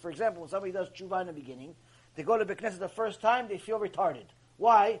you. It's like, for example, when somebody does tshuva in the beginning, they go to Beit Knesset the first time, they feel retarded.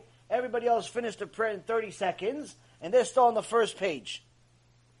 Why? Everybody else finished the prayer in 30 seconds, and they're still on the first page.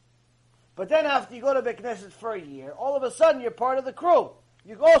 But then after you go to Beit Knesset for a year, all of a sudden you're part of the crew.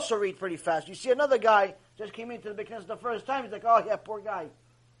 You also read pretty fast. You see another guy just came into the Beit Knesset the first time, he's like, oh yeah, poor guy.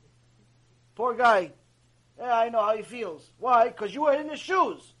 Poor guy. Yeah, I know how he feels. Why? Because you were in his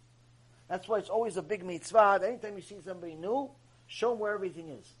shoes. That's why it's always a big mitzvah. Anytime you see somebody new, show them where everything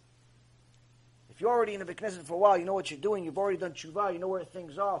is. If you're already in the Beit Knesset for a while, you know what you're doing, you've already done tshuva, you know where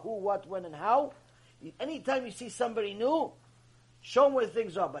things are, who, what, when, and how. Anytime you see somebody new, show them where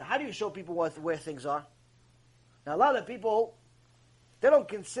things are. But how do you show people where things are? Now, a lot of people, they don't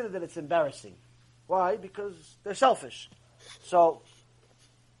consider that it's embarrassing. Why? Because they're selfish. So,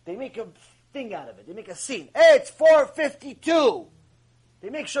 they make a thing out of it. They make a scene. Hey, it's 4:52. They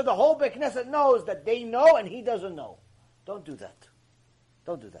make sure the whole Beit Knesset knows that they know and he doesn't know. Don't do that.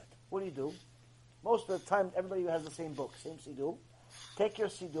 Don't do that. What do? Most of the time, everybody has the same book, same siddur. Take your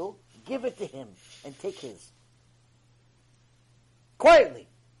siddur, give it to him, and take his. Quietly.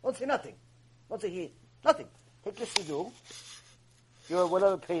 Don't say nothing. Don't say he. Nothing. Take your siddur, your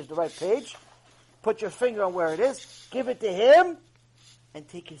whatever page, the right page, put your finger on where it is, give it to him, and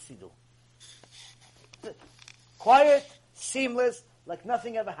take his siddur. Quiet, seamless, like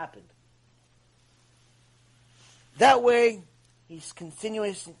nothing ever happened. That way, he's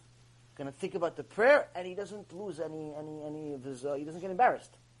continuously going to think about the prayer, and he doesn't lose any of his, he doesn't get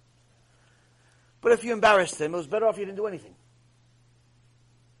embarrassed. But if you embarrassed him, it was better off you didn't do anything.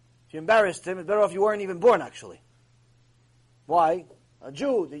 If you embarrassed him, it's better off you weren't even born, actually. Why? A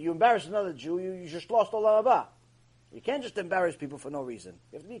Jew, that you embarrass another Jew, you just lost Olam Haba. You can't just embarrass people for no reason.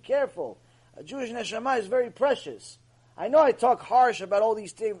 You have to be careful. A Jewish neshama is very precious. I know I talk harsh about all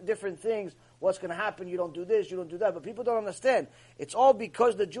these different things. What's going to happen? You don't do this, you don't do that. But people don't understand. It's all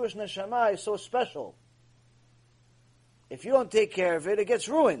because the Jewish neshama is so special. If you don't take care of it, it gets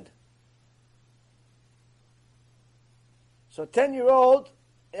ruined. So 10-year-old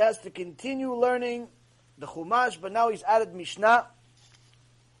has to continue learning the Chumash, but now he's added Mishnah.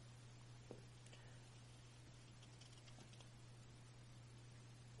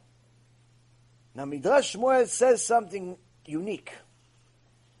 Now Midrash Shmuel says something unique.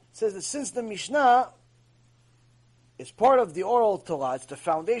 It says that since the Mishnah is part of the oral Torah, it's the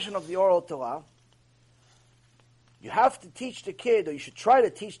foundation of the oral Torah, you have to teach the kid, or you should try to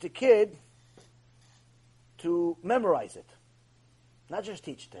teach the kid to memorize it. Not just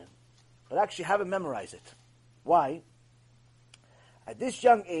teach them, but actually have him memorize it. Why? At this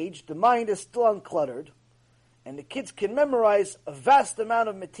young age, the mind is still uncluttered, and the kids can memorize a vast amount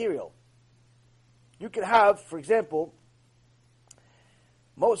of material. You could have, for example,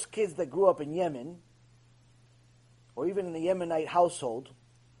 most kids that grew up in Yemen, or even in a Yemenite household,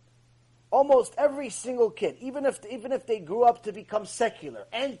 almost every single kid, even if they grew up to become secular,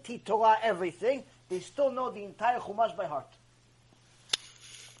 anti-Torah, everything, they still know the entire Chumash by heart.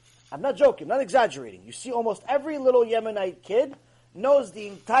 I'm not joking, I'm not exaggerating. You see almost every little Yemenite kid knows the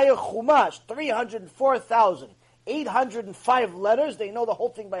entire Chumash, 304,805 letters, they know the whole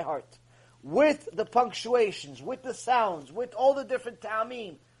thing by heart. With the punctuations, with the sounds, with all the different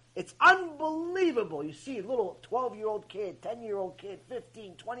ta'amim. It's unbelievable. You see a little 12-year-old kid, 10-year-old kid,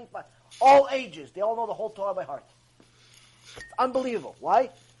 15, 25, all ages. They all know the whole Torah by heart. It's unbelievable.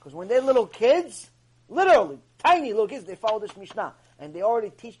 Why? Because when they're little kids, literally, tiny little kids, they follow this Mishnah. And they already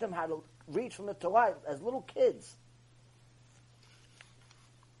teach them how to read from the Torah as little kids.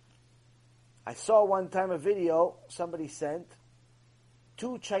 I saw one time a video somebody sent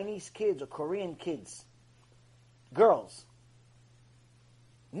 2 Chinese kids or Korean kids, girls.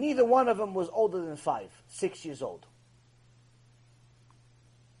 Neither one of them was older than 5, 6 years old.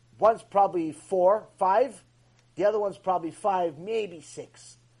 One's probably 4, 5. The other one's probably 5, maybe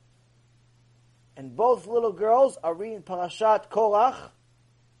 6. And both little girls are reading Parashat Korach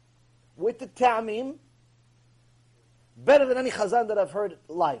with the Ta'amim better than any Chazan that I've heard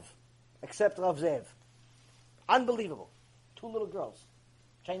live, except Rav Zev. Unbelievable. 2 little girls.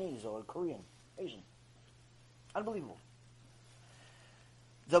 Chinese or Korean, Asian. Unbelievable.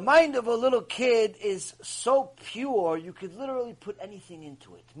 The mind of a little kid is so pure, you could literally put anything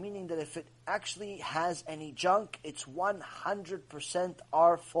into it. Meaning that if it actually has any junk, it's 100%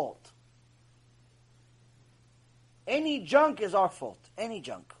 our fault. Any junk is our fault. Any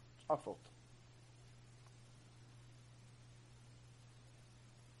junk. It's our fault.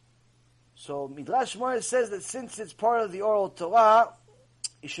 So Midrash Shmuel says that since it's part of the oral Torah,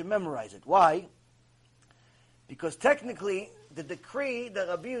 you should memorize it. Why? Because technically, the decree that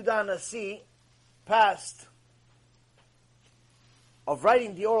Rabbi Yehuda Nasi passed of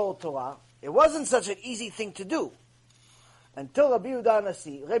writing the oral Torah, it wasn't such an easy thing to do. Until Rabbi Yehuda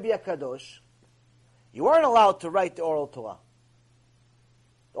Nasi, Rabbi HaKadosh, you weren't allowed to write the oral Torah.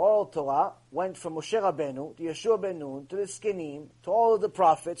 The oral Torah went from Moshe Rabbeinu to Yeshua ben Nun to the Skenim to all of the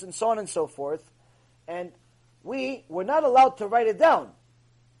prophets and so on and so forth. And we were not allowed to write it down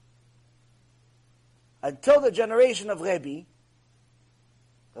until the generation of Rabbi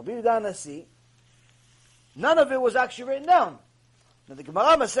Yehuda Nasi. None of it was actually written down. Now the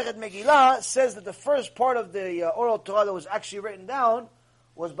Gemara Masechet Megillah says that the first part of the oral Torah that was actually written down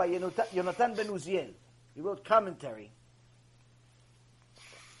was by Yonatan ben Uziel. He wrote commentary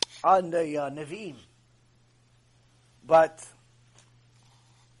on the Nevi'im. But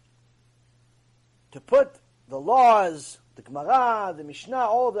to put the laws, the Gemara, the Mishnah,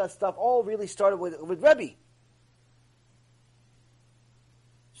 all of that stuff, all really started with Rebbe.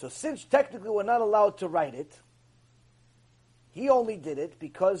 So since technically we're not allowed to write it, he only did it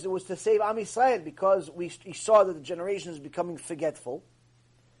because it was to save Am Yisrael, because he saw that the generation is becoming forgetful.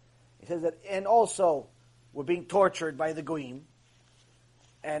 He says that, and also we're being tortured by the Goyim.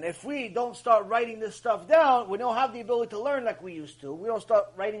 And if we don't start writing this stuff down, we don't have the ability to learn like we used to. We don't start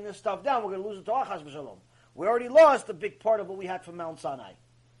writing this stuff down, we're going to lose the Torah, chas v'shalom. We already lost a big part of what we had from Mount Sinai.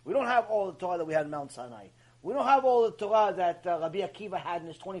 We don't have all the Torah that we had in Mount Sinai. We don't have all the Torah that Rabbi Akiva had in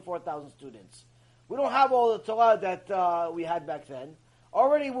his 24,000 students. We don't have all the Torah that we had back then.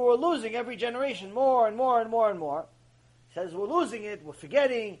 Already we were losing every generation more and more and more and more. He says we're losing it, we're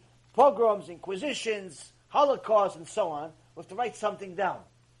forgetting pogroms, inquisitions, Holocaust, and so on. We have to write something down.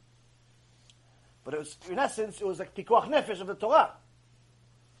 But it was, in essence, it was like pikuach nefesh of the Torah.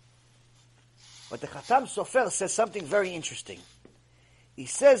 But the Khatam Sofer says something very interesting. He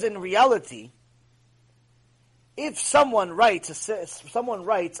says, in reality, if someone writes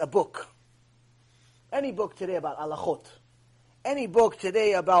a book, any book today about halachot, any book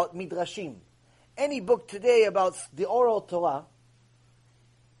today about midrashim, any book today about the oral Torah,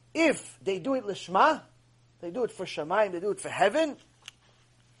 if they do it lishma, they do it for shamayim, they do it for heaven,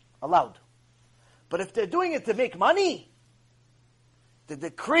 allowed. But if they're doing it to make money, the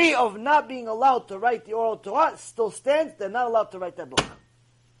decree of not being allowed to write the oral Torah still stands. They're not allowed to write that book.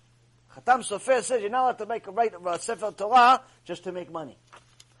 Khatam Sofer says you're not allowed to write a Sefer Torah just to make money.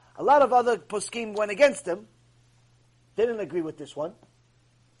 A lot of other poskim went against him. They didn't agree with this one.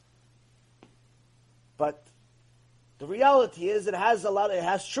 But the reality is it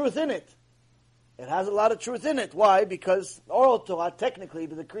has truth in it. It has a lot of truth in it. Why? Because oral Torah, technically,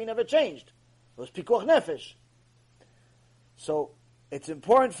 the decree never changed. It was pikuach nefesh. So it's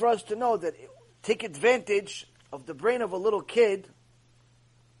important for us to know that take advantage of the brain of a little kid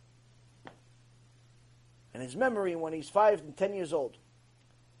and his memory when he's 5 and 10 years old.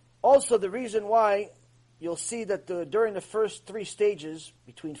 Also, the reason why you'll see that during the first 3 stages,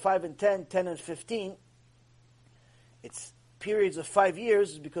 between 5 and 10, 10 and 15, it's periods of 5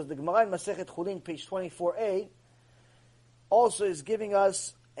 years, is because the Gemara in Masechet Chulin, page 24a, also is giving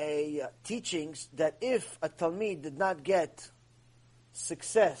us teachings that if a Talmid did not get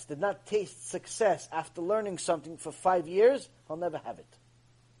success, did not taste success after learning something for 5 years, he'll never have it.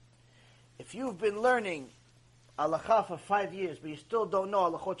 If you've been learning halacha for 5 years, but you still don't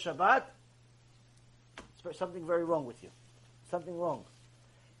know halachot Shabbat, there's something very wrong with you. Something wrong.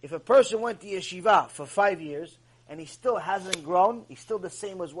 If a person went to yeshiva for 5 years, and he still hasn't grown, he's still the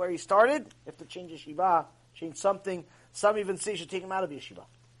same as where he started, you have to change yeshiva, change something. Some even say you should take him out of yeshiva.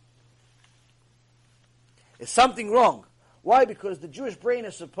 There's something wrong. Why? Because the Jewish brain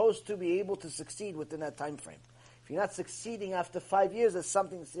is supposed to be able to succeed within that time frame. If you're not succeeding after 5 years, there's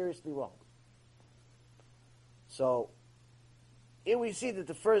something seriously wrong. So, here we see that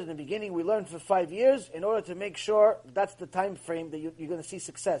in the beginning, we learn for 5 years in order to make sure that's the time frame that you're going to see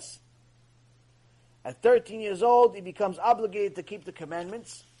success. At 13 years old, he becomes obligated to keep the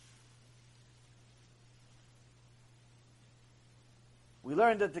commandments. We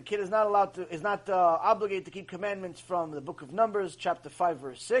learned that the kid is not obligated to keep commandments from the book of Numbers, chapter 5,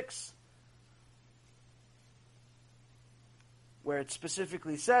 verse 6, where it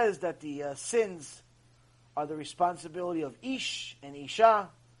specifically says that the sins are the responsibility of Ish and Isha,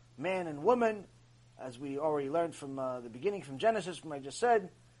 man and woman, as we already learned from the beginning, from Genesis, from what I just said,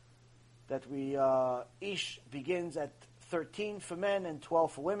 that Ish begins at 13 for men and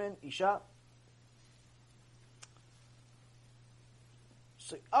 12 for women, Isha.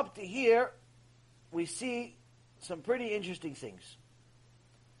 So up to here, we see some pretty interesting things.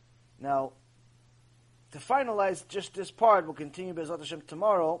 Now, to finalize just this part, we'll continue Be'ezrat Hashem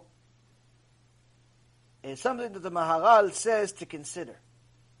tomorrow, is something that the Maharal says to consider.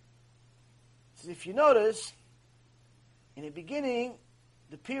 So if you notice, in the beginning,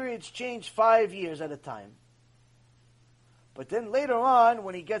 the periods change 5 years at a time. But then later on,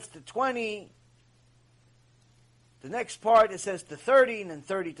 when he gets to 20, the next part, it says to 30, and then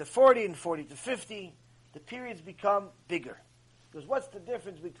 30 to 40, and 40 to 50. The periods become bigger. Because what's the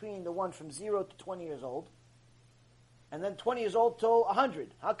difference between the one from 0 to 20 years old, and then 20 years old till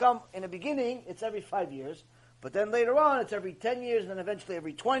 100? How come in the beginning, it's every 5 years, but then later on, it's every 10 years, and then eventually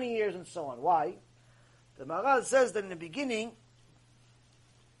every 20 years, and so on? Why? The Maharal says that in the beginning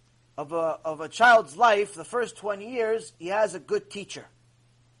of a child's life, the first 20 years, he has a good teacher.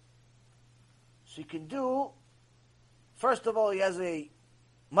 So he can do... First of all, he has a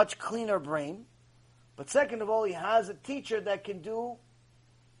much cleaner brain. But second of all, he has a teacher that can do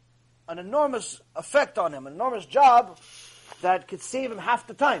an enormous effect on him, an enormous job that could save him half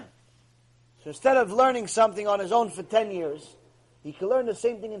the time. So instead of learning something on his own for 10 years, he can learn the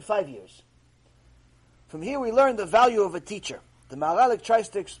same thing in 5 years. From here we learn the value of a teacher. The Maharal tries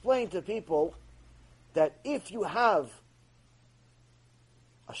to explain to people that if you have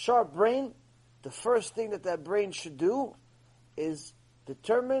a sharp brain, the first thing that brain should do is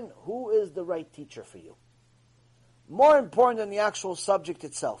determine who is the right teacher for you. More important than the actual subject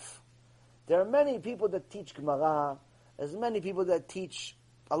itself. There are many people that teach Gemara, there's many people that teach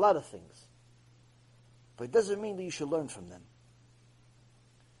a lot of things. But it doesn't mean that you should learn from them.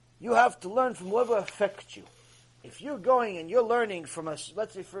 You have to learn from whoever affects you. If you're going and you're learning from us,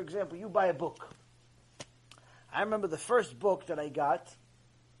 let's say, for example, you buy a book. I remember the first book that I got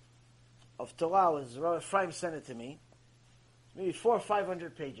of Torah was Rabbi Ephraim sent it to me. Maybe 400 or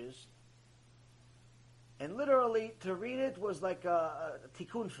 500 pages. And literally, to read it was like a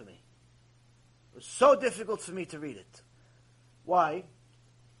tikkun for me. It was so difficult for me to read it. Why?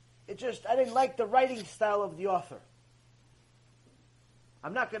 I didn't like the writing style of the author.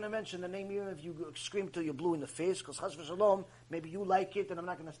 I'm not going to mention the name even if you scream till you're blue in the face, because Chas v'Shalom, maybe you like it and I'm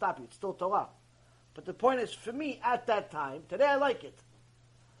not going to stop you. It's still Torah. But the point is, for me at that time, today I like it.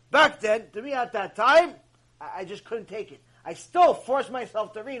 Back then, to me at that time, I just couldn't take it. I still forced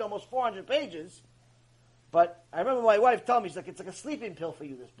myself to read almost 400 pages, but I remember my wife telling me, she's like, it's like a sleeping pill for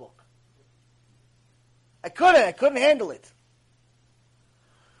you, this book. I couldn't handle it.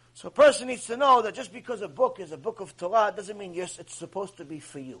 So a person needs to know that just because a book is a book of Torah doesn't mean yes, it's supposed to be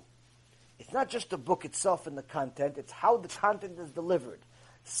for you. It's not just the book itself and the content, it's how the content is delivered.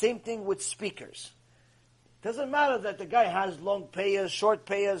 Same thing with speakers. Doesn't matter that the guy has long payas, short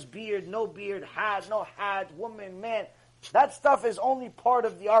payas, beard, no beard, hat, no hat, woman, man. That stuff is only part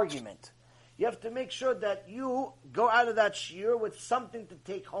of the argument. You have to make sure that you go out of that shiur with something to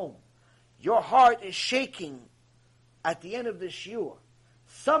take home. Your heart is shaking at the end of the shiur.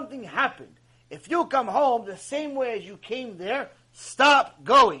 Something happened. If you come home the same way as you came there, stop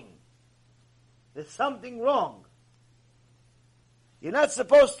going. There's something wrong. You're not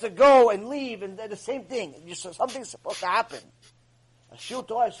supposed to go and leave and the same thing. Something's supposed to happen. A shiur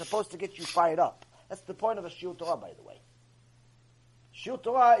Torah is supposed to get you fired up. That's the point of a shiur Torah, by the way. Shiur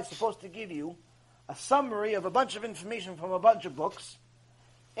Torah is supposed to give you a summary of a bunch of information from a bunch of books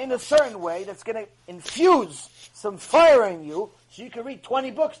in a certain way that's going to infuse some fire in you so you can read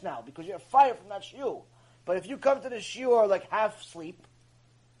 20 books now because you have fire from that shiur. But if you come to the shiur like half asleep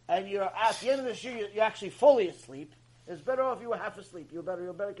and you're at the end of the shiur you're actually fully asleep, it's better off you were half asleep. You're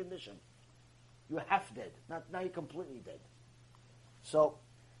better condition. You were half dead. Now you're completely dead. So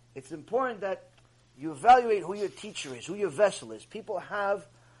it's important that you evaluate who your teacher is, who your vessel is. People have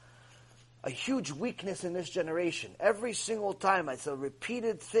a huge weakness in this generation. Every single time, it's a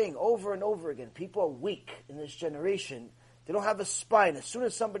repeated thing over and over again. People are weak in this generation. They don't have a spine. As soon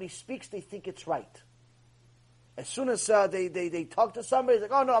as somebody speaks, they think it's right. As soon as they talk to somebody, it's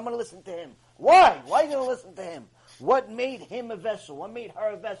like, oh no, I'm going to listen to him. Why? Why are you going to listen to him? What made him a vessel? What made her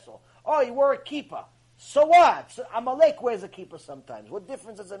a vessel? Oh, he wore a kippah. So what? So Amalek wears a kippah sometimes. What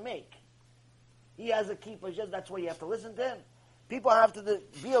difference does it make? He has a kippah, just that's why you have to listen to him. People have to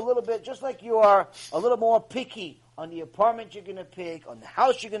be a little bit, just like you are a little more picky on the apartment you're going to pick, on the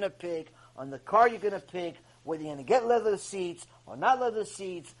house you're going to pick, on the car you're going to pick, whether you're going to get leather seats or not leather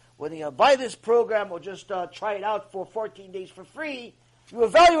seats, whether you're going to buy this program or just try it out for 14 days for free. You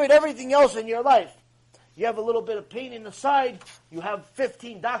evaluate everything else in your life. You have a little bit of pain in the side. You have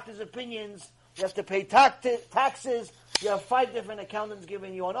 15 doctor's opinions. You have to pay taxes. You have 5 different accountants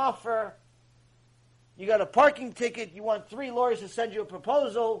giving you an offer. You got a parking ticket. You want 3 lawyers to send you a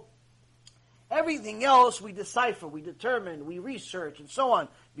proposal. Everything else we decipher, we determine, we research, and so on.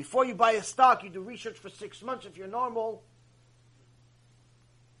 Before you buy a stock, you do research for 6 months if you're normal.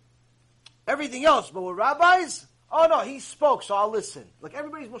 Everything else, but with rabbis, oh no, he spoke, so I'll listen. Like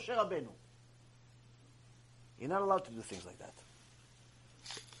everybody's Moshe Rabbeinu. You're not allowed to do things like that.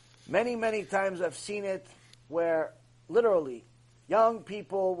 Many, many times I've seen it where literally young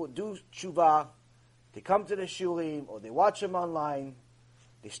people will do tshuva, they come to the shulim, or they watch them online,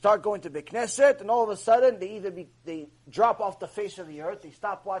 they start going to Beit Knesset, and all of a sudden they drop off the face of the earth, they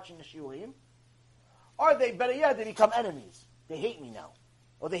stop watching the shulim, or they become enemies. They hate me now.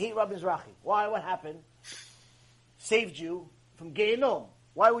 Or they hate Rabbi Mizrahi. Why? What happened? Saved you from Gehinom.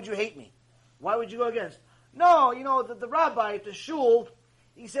 Why would you hate me? Why would you go against? No, the rabbi at the shul,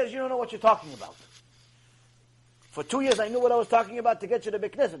 he says, you don't know what you're talking about. For 2 years I knew what I was talking about to get you to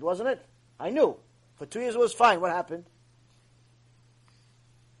Beit Knesset, wasn't it? I knew. For 2 years it was fine. What happened?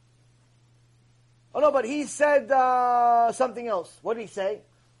 Oh no, but he said something else. What did he say?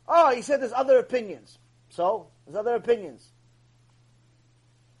 Oh, he said there's other opinions. So, there's other opinions.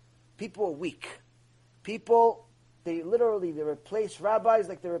 People are weak. People, they replace rabbis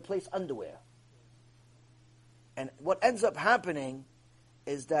like they replace underwear. And what ends up happening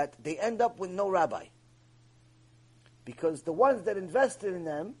is that they end up with no rabbi. Because the ones that invested in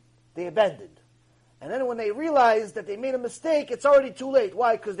them, they abandoned. And then when they realize that they made a mistake, it's already too late.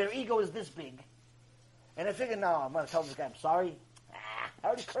 Why? Because their ego is this big. And they figure, no, I'm going to tell this guy I'm sorry. I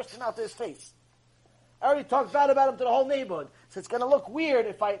already cursed him out to his face. I already talked bad about him to the whole neighborhood. So it's going to look weird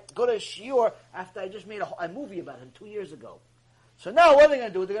if I go to a shiur after I just made a movie about him 2 years ago. So now what are they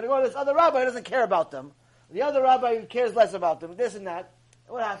going to do? They're going to go to this other rabbi who doesn't care about them. The other rabbi who cares less about them, this and that.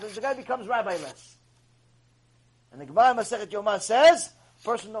 And what happens? The guy becomes rabbi-less. And the Gemara Masechet Yomah says,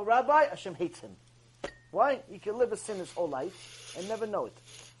 person no rabbi, Hashem hates him. Why? He can live a sin his whole life and never know it.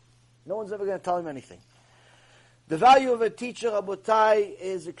 No one's ever going to tell him anything. The value of a teacher, Rabotai,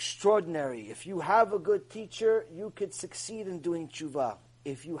 is extraordinary. If you have a good teacher, you could succeed in doing tshuva.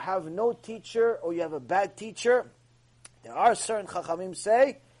 If you have no teacher or you have a bad teacher, there are certain chachamim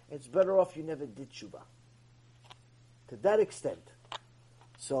say, it's better off you never did tshuva. To that extent.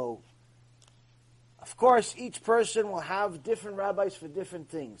 So, of course, each person will have different rabbis for different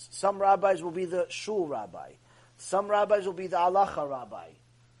things. Some rabbis will be the shul rabbi. Some rabbis will be the halacha rabbi.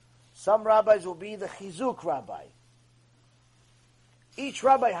 Some rabbis will be the chizuk rabbi. Each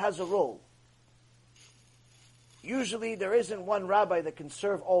rabbi has a role. Usually there isn't one rabbi that can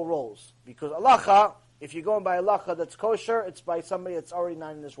serve all roles. Because halacha, if you're going by halacha that's kosher, it's by somebody that's already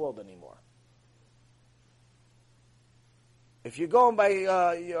not in this world anymore. If you're going by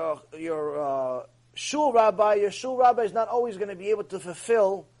your shul rabbi is not always going to be able to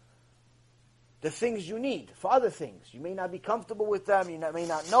fulfill the things you need for other things. You may not be comfortable with them, may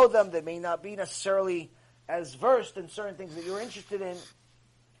not know them, they may not be necessarily as versed in certain things that you're interested in.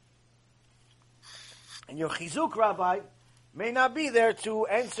 And your chizuk rabbi may not be there to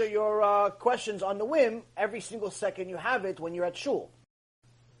answer your questions on the whim every single second you have it when you're at shul.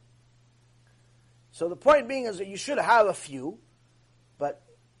 So the point being is that you should have a few, but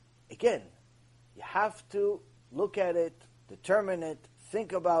again, you have to look at it, determine it,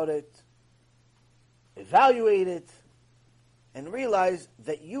 think about it, evaluate it, and realize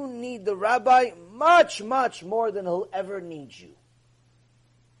that you need the rabbi much, much more than he'll ever need you.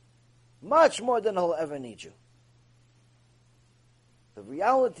 Much more than he'll ever need you. The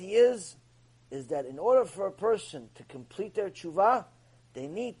reality is that in order for a person to complete their tshuva, they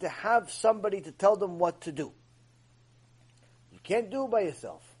need to have somebody to tell them what to do. You can't do it by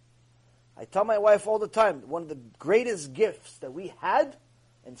yourself. I tell my wife all the time, one of the greatest gifts that we had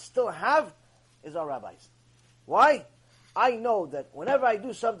and still have is our rabbis. Why? I know that whenever I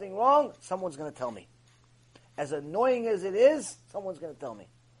do something wrong, someone's going to tell me. As annoying as it is, someone's going to tell me.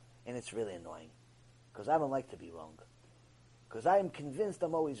 And it's really annoying. Because I don't like to be wrong. Because I am convinced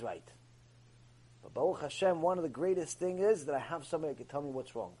I'm always right. But Baruch Hashem, one of the greatest things is that I have somebody that can tell me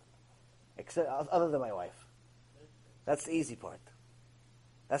what's wrong. Except, other than my wife. That's the easy part.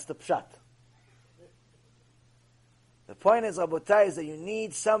 That's the pshat. The point is, Rabotai, is that you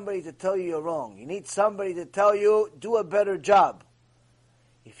need somebody to tell you you're wrong. You need somebody to tell you, do a better job.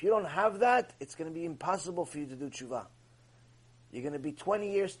 If you don't have that, it's going to be impossible for you to do tshuva. You're going to be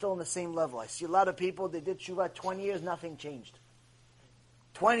 20 years still on the same level. I see a lot of people, they did tshuva 20 years, nothing changed.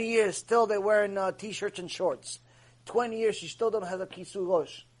 20 years, still they're wearing t-shirts and shorts. 20 years, she still don't have a kisui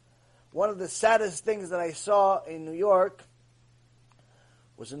rosh. One of the saddest things that I saw in New York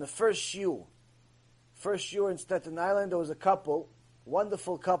was in the first shiur. First shiur in Staten Island, there was a couple,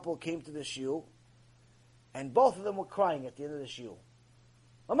 wonderful couple came to the shiur, and both of them were crying at the end of the shiur.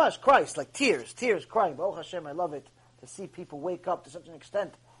 Mamash, Christ, like tears, crying. Baruch Hashem, I love it to see people wake up to such an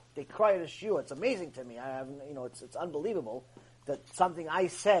extent. They cry at a shiur. It's amazing to me. I have, it's unbelievable that something I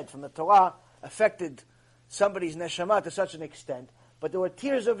said from the Torah affected somebody's neshama to such an extent. But there were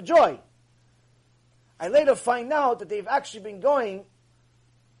tears of joy. I later find out that they've actually been going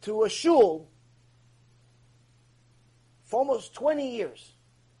to a shul for almost 20 years.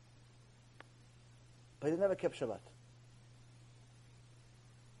 But they never kept Shabbat.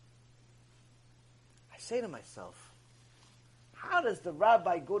 I say to myself, how does the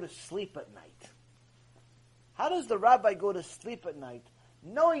rabbi go to sleep at night? How does the rabbi go to sleep at night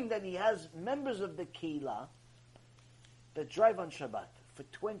knowing that he has members of the Keilah that drive on Shabbat for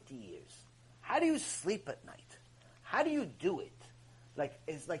 20 years? How do you sleep at night? How do you do it?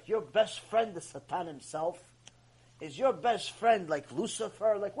 It's like your best friend, the Satan himself? Is your best friend like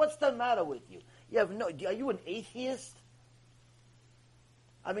Lucifer? Like, what's the matter with you? Are you an atheist?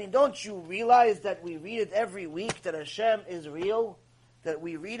 I mean, don't you realize that we read it every week, that Hashem is real? That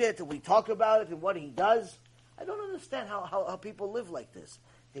we read it and we talk about it and what He does? I don't understand how people live like this.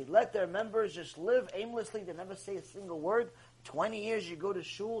 They let their members just live aimlessly. They never say a single word. 20 years you go to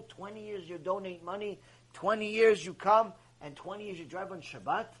shul, 20 years you donate money, 20 years you come, and 20 years you drive on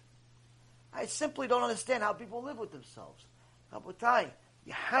Shabbat. I simply don't understand how people live with themselves. Rabotai,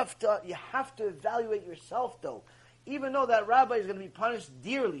 you have to evaluate yourself, though. Even though that rabbi is going to be punished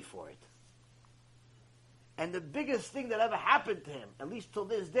dearly for it. And the biggest thing that ever happened to him, at least till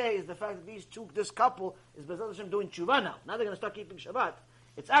this day, is the fact that this couple is B'ezrat Hashem doing tshuva now. Now they're going to start keeping Shabbat.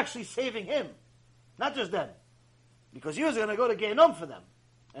 It's actually saving him, not just them. Because he was going to go to Gehenom for them.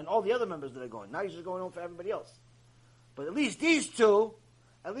 And all the other members that are going. Now he's just going home for everybody else. But at least these two,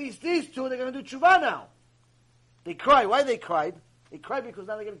 they're going to do tshuva now. They cry. Why they cried? They cried because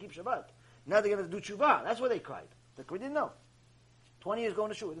now they're going to keep Shabbat. Now they're going to do tshuva. That's why they cried. Like, we didn't know. 20 years going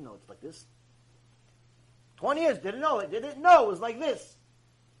to shul, we didn't know it's like this. 20 years, didn't know it. Didn't know it was like this.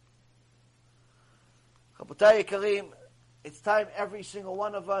 Chabotai Karim, it's time every single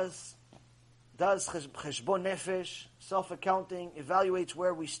one of us does cheshbon nefesh, self-accounting, evaluates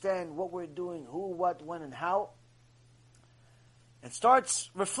where we stand, what we're doing, who, what, when, and how, and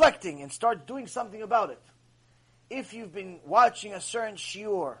starts reflecting and starts doing something about it. If you've been watching a certain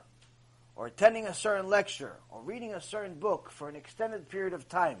shiur, or attending a certain lecture, or reading a certain book for an extended period of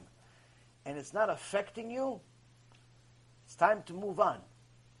time, and it's not affecting you, it's time to move on.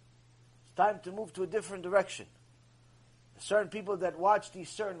 It's time to move to a different direction. Certain people that watch these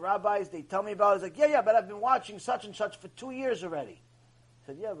certain rabbis, they tell me about it. It's like, but I've been watching such and such for 2 years already.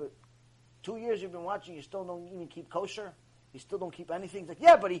 I said, but 2 years you've been watching, you still don't even keep kosher? You still don't keep anything? He's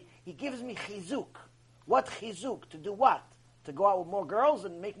like, but he gives me chizuk. What chizuk? To do what? To go out with more girls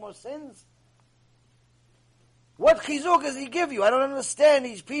and make more sins? What chizuk does he give you? I don't understand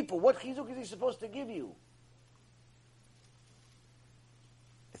these people. What chizuk is he supposed to give you?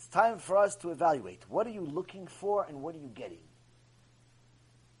 It's time for us to evaluate. What are you looking for and what are you getting?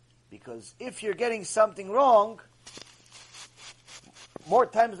 Because if you're getting something wrong, more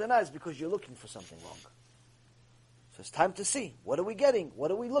times than not, it's because you're looking for something wrong. So it's time to see. What are we getting? What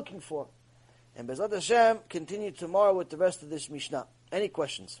are we looking for? And B'ezrat Hashem, continue tomorrow with the rest of this Mishnah. Any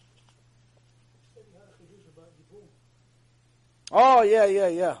questions? Oh, yeah.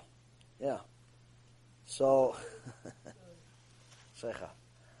 So,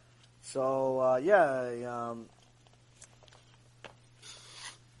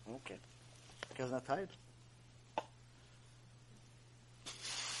 okay. You guys not tired?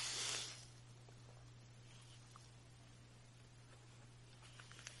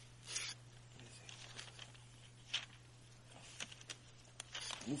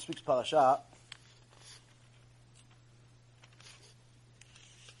 In this week's parasha,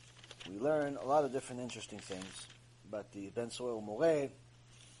 we learn a lot of different interesting things about the Ben Soil Moreh,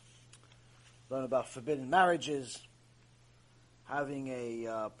 learn about forbidden marriages, having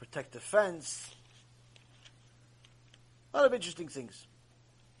a protective fence, a lot of interesting things.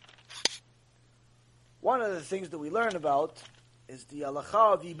 One of the things that we learn about is the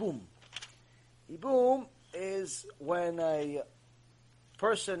halacha of ibum. Ibum is when a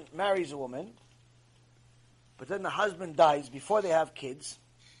person marries a woman, but then the husband dies before they have kids.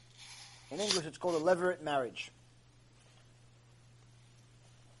 In English, it's called a levirate marriage.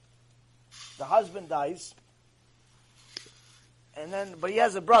 The husband dies, but he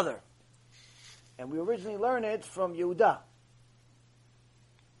has a brother. And we originally learned it from Yehuda.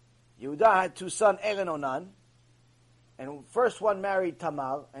 Yehuda had two sons, Er and Onan. And the first one married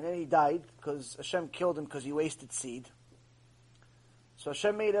Tamar, and then he died because Hashem killed him because he wasted seed. So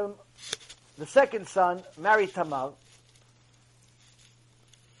Hashem made him, the second son, marry Tamar.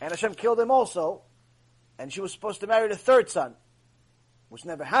 And Hashem killed him also. And she was supposed to marry the third son, which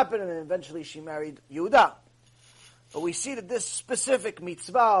never happened, and then eventually she married Yehuda. But we see that this specific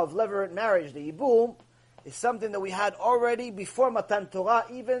mitzvah of levirate marriage, the Yibum, is something that we had already before Matan Torah,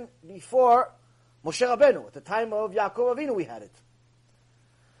 even before Moshe Rabbeinu. At the time of Yaakov Avinu we had it.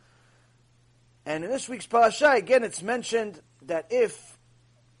 And in this week's parasha, again, it's mentioned that if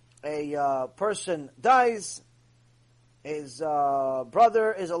a person dies, his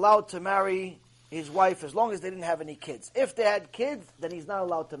brother is allowed to marry his wife as long as they didn't have any kids. If they had kids, then he's not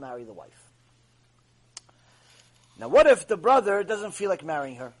allowed to marry the wife. Now, what if the brother doesn't feel like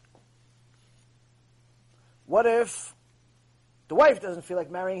marrying her? What if the wife doesn't feel like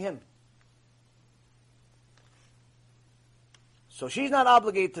marrying him? So she's not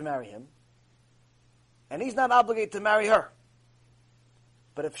obligated to marry him, and he's not obligated to marry her.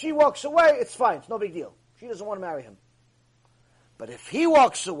 But if she walks away, it's fine. It's no big deal. She doesn't want to marry him. But if he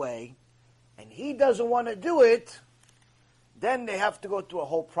walks away, and he doesn't want to do it, then they have to go through a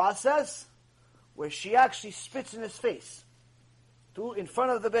whole process where she actually spits in his face, in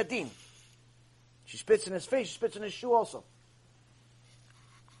front of the Beit Din. She spits in his face, she spits in his shoe also.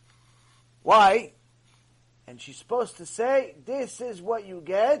 Why? And she's supposed to say, this is what you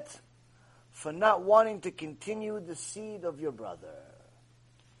get for not wanting to continue the seed of your brother.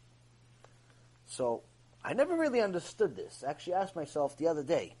 So, I never really understood this. I actually asked myself the other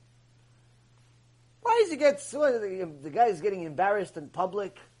day, why does the guy is getting embarrassed in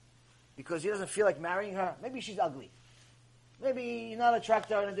public because he doesn't feel like marrying her? Maybe she's ugly. Maybe he's not attracted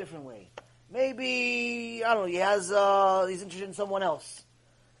to her in a different way. Maybe, I don't know, he's interested in someone else.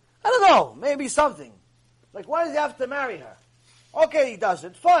 I don't know, maybe something. Like, why does he have to marry her? Okay, he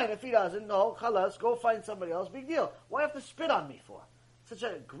doesn't. Fine, if he doesn't, no, chalas, go find somebody else, big deal. Why have to spit on me for? Such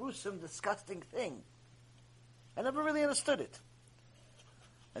a gruesome, disgusting thing. I never really understood it.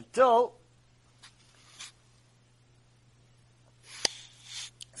 Until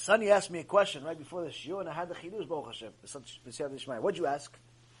Sonny asked me a question right before the shiur, and I had the chiddush, Baruch Hashem. What'd you ask?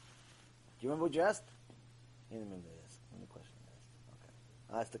 Do you remember what you asked? You didn't remember this. Remember the question I asked? Okay.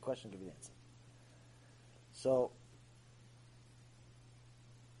 I'll ask the question, give you the answer. So,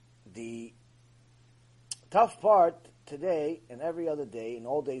 the tough part today and every other day, and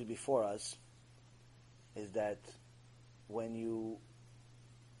all days before us, is that when you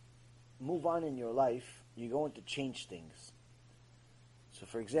move on in your life, you're going to change things. So,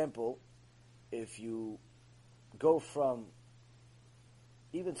 for example, if you go from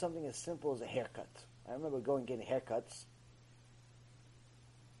even something as simple as a haircut. I remember going getting haircuts.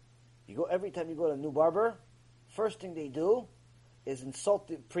 Every time you go to a new barber, first thing they do is insult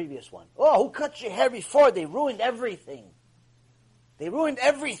the previous one. Oh, who cut your hair before? They ruined everything. They ruined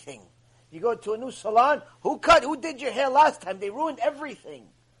everything. You go to a new salon, who did your hair last time? They ruined everything.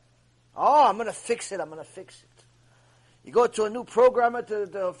 Oh, I'm going to fix it. You go to a new programmer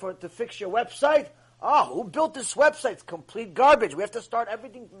to fix your website. Oh, who built this website? It's complete garbage. We have to start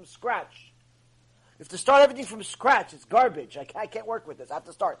everything from scratch. We have to start everything from scratch. It's garbage. I can't work with this. I have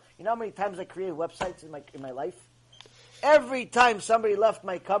to start. You know how many times I created websites in my life? Every time somebody left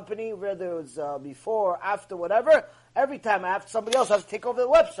my company, whether it was before or after, whatever, every time somebody else has to take over the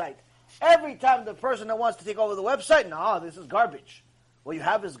website. Every time the person that wants to take over the website, no, this is garbage. What you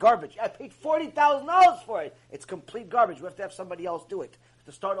have is garbage. I paid $40,000 for it. It's complete garbage. We have to have somebody else do it. We have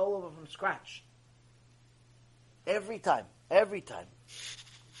to start all over from scratch. Every time.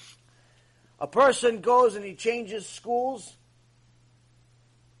 A person goes and he changes schools,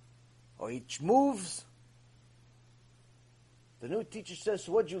 or he moves. The new teacher says,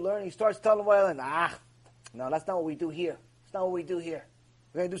 so what'd you learn? He starts telling him, no, that's not what we do here. It's not what we do here.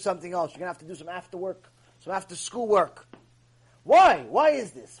 We're going to do something else. You're going to have to do some after work, some after school work. Why? Why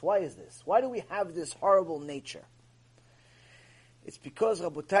is this? Why is this? Why do we have this horrible nature? It's because,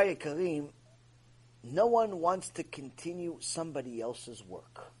 Rabotai Karim, no one wants to continue somebody else's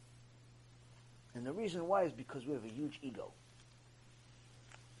work. And the reason why is because we have a huge ego.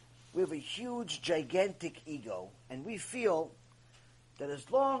 We have a huge, gigantic ego, and we feel that as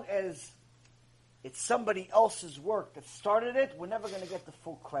long as it's somebody else's work that started it, we're never going to get the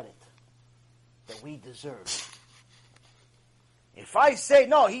full credit that we deserve. If I say,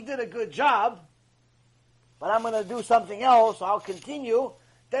 no, he did a good job, but I'm going to do something else, so I'll continue,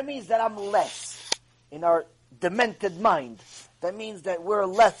 that means that I'm less in our demented mind. That means that we're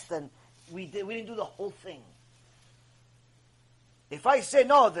less than, we didn't do the whole thing. If I say,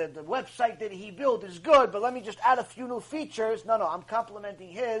 no, the website that he built is good, but let me just add a few new features, no, I'm complimenting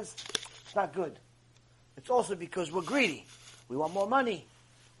his, it's not good. It's also because we're greedy. We want more money.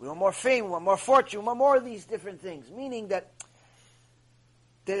 We want more fame. We want more fortune. We want more of these different things. Meaning that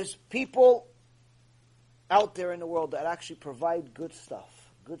there's people out there in the world that actually provide good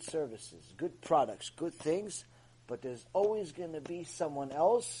stuff, good services, good products, good things, but there's always going to be someone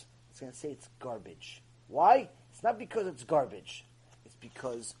else that's going to say it's garbage. Why? It's not because it's garbage. It's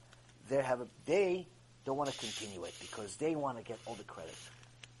because they don't want to continue it, because they want to get all the credit.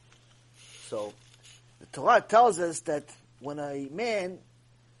 So the Torah tells us that when a man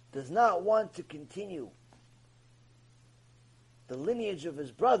does not want to continue the lineage of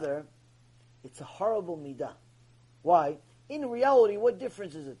his brother, it's a horrible midah. Why? In reality, what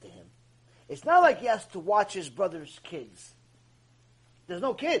difference is it to him? It's not like he has to watch his brother's kids. There's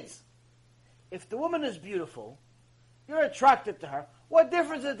no kids. If the woman is beautiful, you're attracted to her, what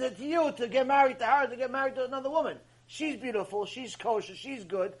difference is it to you to get married to her or to get married to another woman? She's beautiful, she's kosher, she's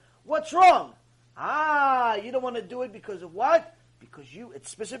good. What's wrong? You don't want to do it because of what? Because it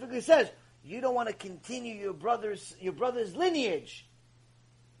specifically says, you don't want to continue your brother's lineage.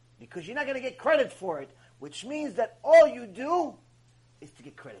 Because you're not going to get credit for it. Which means that all you do is to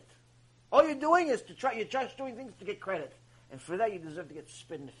get credit. All you're doing is you're just doing things to get credit. And for that you deserve to get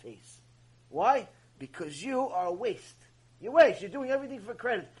spit in the face. Why? Because you are a waste. You waste. You're doing everything for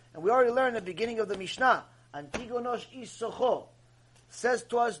credit. And we already learned at the beginning of the Mishnah, Antigonosh isocho, says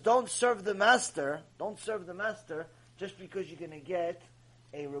to us, don't serve the master just because you're going to get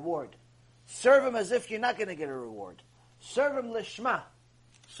a reward. Serve him as if you're not going to get a reward. Serve him lishma.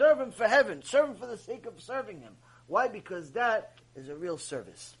 Serve him for heaven. Serve him for the sake of serving him. Why? Because that is a real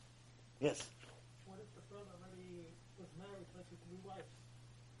service. Yes? What if the brother already was married, let's say, 3 wives?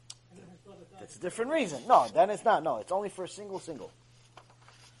 And then his brother died? That's a different reason. No, then it's not. No, it's only for a single. You said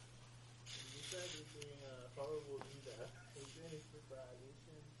it's being a horrible leader. Is there any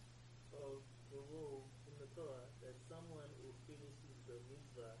violation of the rule in the Torah that someone who finishes the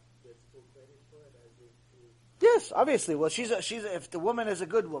mitzvah gets full credit for it as if to... Yes, obviously. Well, if the woman is a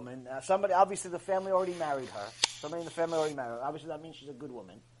good woman, obviously the family already married her. Somebody in the family already married her. Obviously that means she's a good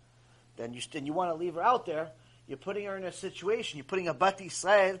woman. Then you want to leave her out there, you're putting her in a situation, you're putting a Bat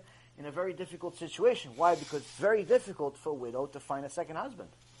Yisrael in a very difficult situation. Why? Because it's very difficult for a widow to find a second husband,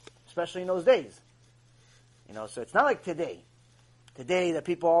 especially in those days. So it's not like today. Today, that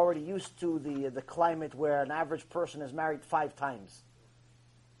people are already used to the climate where an average person is married 5 times.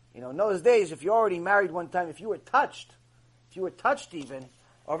 In those days, if you already married one time, if you were touched even,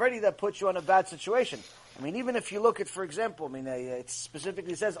 already that puts you in a bad situation. Even if you look at, for example, it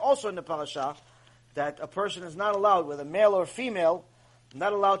specifically says also in the parasha that a person is not allowed, whether male or female,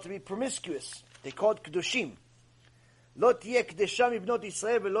 not allowed to be promiscuous. They call it kedushim. Lo tiyeh kedesha mibnot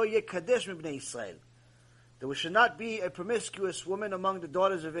Yisrael velo yeh kadesh mibnei Yisrael. There should not be a promiscuous woman among the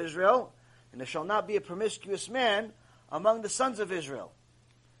daughters of Israel, and there shall not be a promiscuous man among the sons of Israel.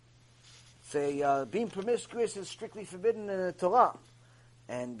 Being promiscuous is strictly forbidden in the Torah.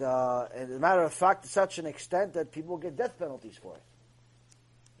 And as a matter of fact, to such an extent that people get death penalties for it.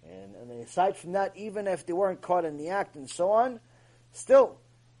 And aside from that, even if they weren't caught in the act and so on, still,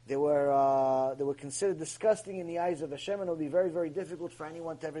 they were considered disgusting in the eyes of Hashem, and it would be very, very difficult for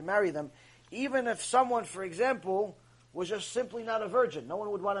anyone to ever marry them. Even if someone, for example, was just simply not a virgin, no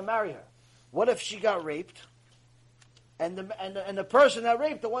one would want to marry her. What if she got raped, and the person that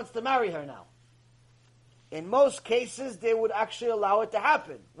raped her wants to marry her now? In most cases, they would actually allow it to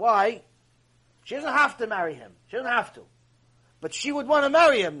happen. Why? She doesn't have to marry him. She doesn't have to. But she would want to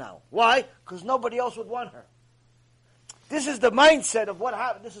marry him now. Why? Because nobody else would want her. This is the mindset of what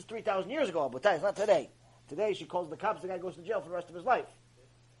happened. This is 3,000 years ago, but it's not today. Today, she calls the cops, the guy goes to jail for the rest of his life.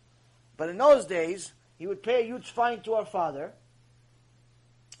 But in those days, he would pay a huge fine to her father,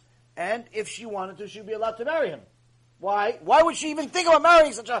 and if she wanted to, she'd be allowed to marry him. Why? Why would she even think about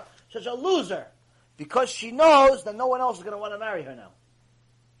marrying such a loser? because she knows that no one else is going to want to marry her now.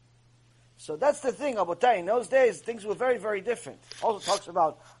 So that's the thing, Abotai. In those days, things were very, very different. Also talks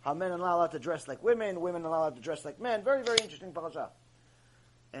about how men are not allowed to dress like women are not allowed to dress like men. Very, very interesting parasha.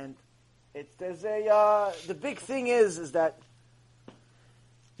 And the big thing is that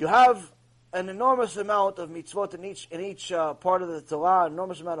you have an enormous amount of mitzvot in each part of the Torah, an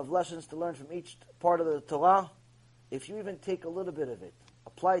enormous amount of lessons to learn from each part of the Torah. If you even take a little bit of it,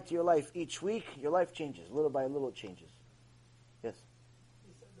 apply it to your life each week, your life changes. Little by little it changes. Yes?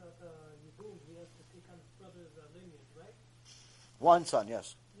 You said that Yibum, he has to take on his brother's lineage, right? One son,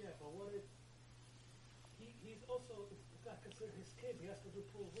 yes. Yeah, but what if he's also, it's not considered his kid, he has to do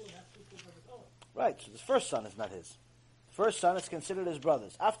Pulvu and has to do Pulvu of his own. Right, so the first son is not his. First son is considered his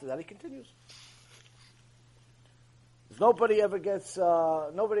brother's. After that, he continues. Nobody ever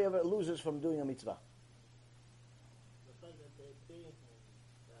loses from doing a mitzvah.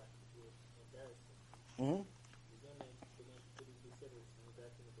 Mm-hmm.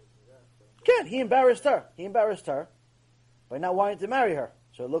 Again, he embarrassed her. He embarrassed her by not wanting to marry her.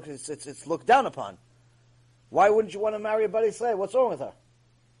 So it's looked down upon. Why wouldn't you want to marry a buddy slave? What's wrong with her?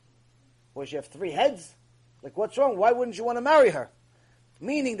 Well, she have 3 heads? Like, what's wrong? Why wouldn't you want to marry her?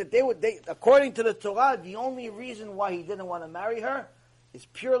 Meaning that they according to the Torah, the only reason why he didn't want to marry her is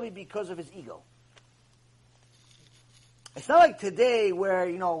purely because of his ego. It's not like today where,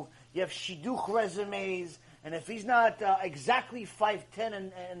 you have shidduch resumes, and if he's not exactly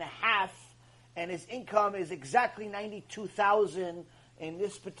 5'10" and a half, and his income is exactly $92,000 in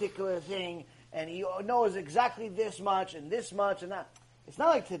this particular thing, and he knows exactly this much and that. It's not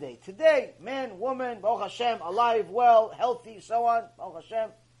like today. Today, man, woman, Baruch Hashem, alive, well, healthy, so on, Baruch Hashem.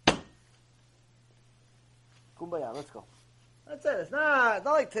 Kumbaya, let's go. That's it. It's not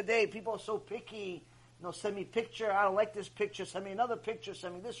like today. People are so picky. Send me a picture. I don't like this picture. Send me another picture.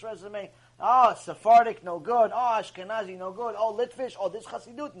 Send me this resume. Oh, Sephardic, no good. Oh, Ashkenazi, no good. Oh, Litvish. Oh, this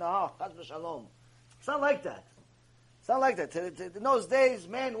Chassidut. No, Chas v'shalom. It's not like that. It's not like that. In those days,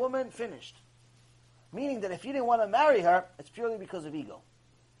 man, woman, finished. Meaning that if you didn't want to marry her, it's purely because of ego.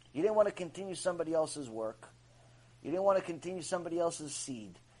 You didn't want to continue somebody else's work. You didn't want to continue somebody else's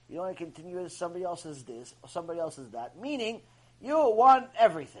seed. You don't want to continue somebody else's this or somebody else's that. Meaning, you want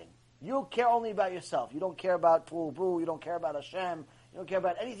everything. You care only about yourself. You don't care about Pulu. You don't care about Hashem. You don't care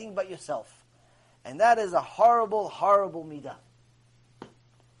about anything but yourself. And that is a horrible, horrible midah. I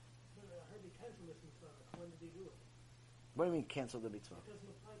heard he canceled this mitzvah. When did he do it? What do you mean cancel the mitzvah? It doesn't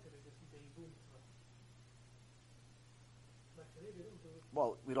apply to the Yibum mitzvah. Like today they don't do it.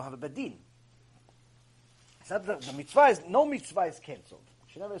 Well, we don't have a bedin. It's not the mitzvah is, no mitzvah is cancelled.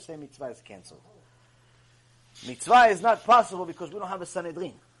 You should never say mitzvah is cancelled. Mitzvah is not possible because we don't have a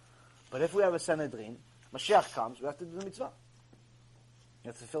Sanhedrin. But if we have a Sanhedrin, Mashiach comes, we have to do the mitzvah. You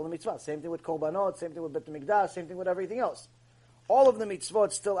have to fulfill the mitzvah. Same thing with Korbanot, same thing with Bet HaMikdash, same thing with everything else. All of the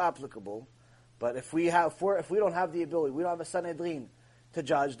mitzvot still applicable, but if we don't have the ability, we don't have a Sanhedrin to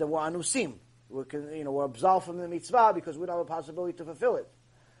judge, then we're anusim. We're absolved from the mitzvah because we don't have a possibility to fulfill it.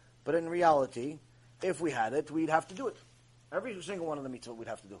 But in reality, if we had it, we'd have to do it. Every single one of the mitzvot we'd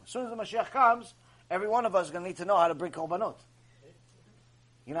have to do. As soon as the Mashiach comes, every one of us is going to need to know how to bring korbanot.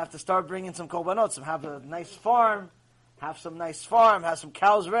 You're going to have to start bringing some korbanot, have a nice farm, have some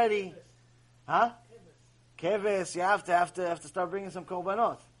cows ready. Huh? Keves, you have to start bringing some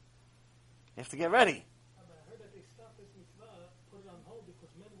korbanot. You have to get ready. I heard that they stopped this mitzvah, put it on hold because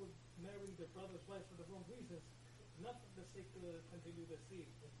men would marry their brother's wife for the wrong reasons, not for the sake to continue the seed,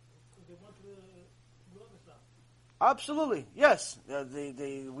 because they wanted to do other stuff. Absolutely, yes.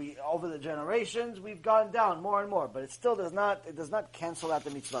 We over the generations we've gone down more and more, but it still does not cancel out the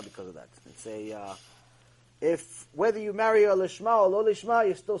mitzvah because of that. It's if whether you marry a lishma or lo lishma,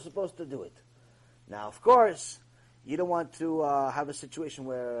 you're still supposed to do it. Now, of course, you don't want to have a situation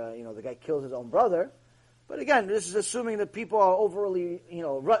where the guy kills his own brother. But again, this is assuming that people are overly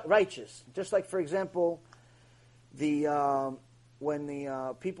righteous. Just like, for example, when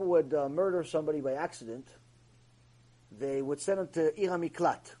the people would murder somebody by accident, they would send them to Ir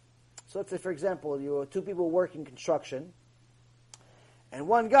HaMiklat. So let's say, for example, you were 2 people working construction, and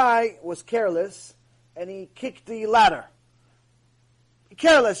one guy was careless, and he kicked the ladder.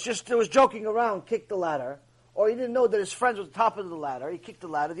 Careless, just was joking around, kicked the ladder, or he didn't know that his friends were at the top of the ladder. He kicked the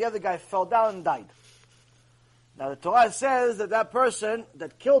ladder. The other guy fell down and died. Now the Torah says that person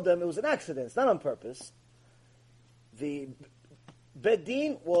that killed him, it was an accident. It's not on purpose. The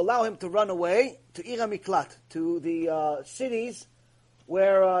Bedin will allow him to run away to Ir HaMiklat, to the cities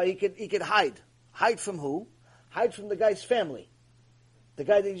where he could hide. Hide from who? Hide from the guy's family. The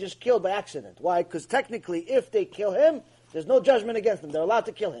guy that he just killed by accident. Why? Because technically, if they kill him, there's no judgment against them. They're allowed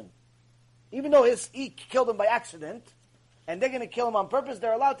to kill him. Even though he killed him by accident, and they're going to kill him on purpose,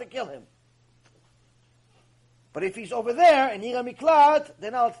 they're allowed to kill him. But if he's over there in Ira Miklat,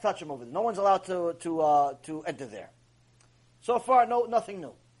 they're not allowed to touch him over there. No one's allowed to enter there. So far, nothing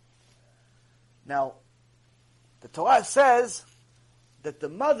new. Now, the Torah says that the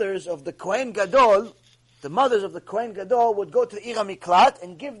mothers of the Kohen Gadol would go to the Ira Miklat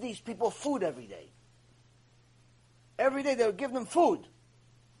and give these people food every day. Every day they would give them food.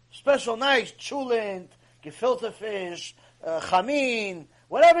 Special nice chulent, gefilte fish, chamin,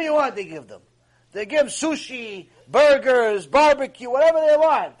 whatever you want they give them. They give sushi, burgers, barbecue, whatever they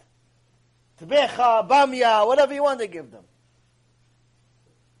want. Tebecha, bamya, whatever you want they give them.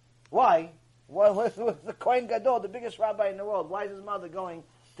 Why? Why was the Kohen Gadol, the biggest rabbi in the world, why is his mother going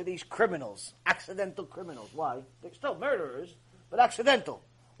to these criminals, accidental criminals? Why? They're still murderers, but accidental.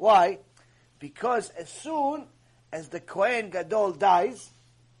 Why? Because as soon as the Kohen Gadol dies,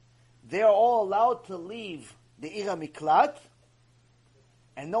 they are all allowed to leave the Ira Miklat,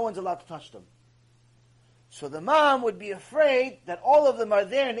 and no one's allowed to touch them. So the mom would be afraid that all of them are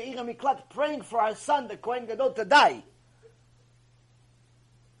there in the Ira Miklat praying for her son, the Kohen Gadol, to die.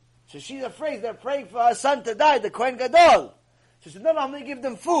 So she's afraid they're praying for her son to die, the Kohen Gadol. She said, no, I'm going to give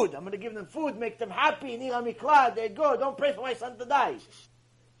them food. I'm going to give them food, make them happy in Ira Miklat. They're good. Don't pray for my son to die.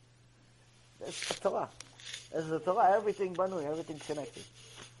 That's the Torah. That's the Torah. Everything banui, everything's connected.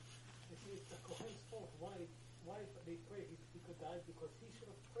 You see, it's the Kohen's fault. Why they pray he could die? Because he should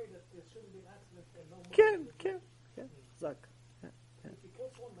have prayed that there shouldn't be an accident and no more. Zak. If you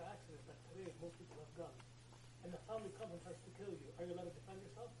kill someone by accident, that today most people have done, and the family comes and tries to kill you, are you allowed to defend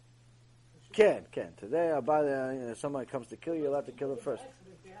yourself? Can. Today, somebody comes to kill you, you're allowed to kill them first.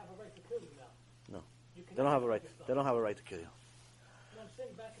 Accident, they have a right to kill you now. No. They don't have a right. They don't have a right to kill you. And I'm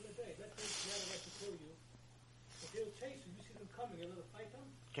saying back in the day, let's say they had a right to kill you. If they'll chase you, you see them coming, you're allowed to fight them?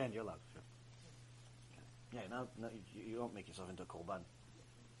 You're allowed. Sure. Yeah, now you don't make yourself into a korban.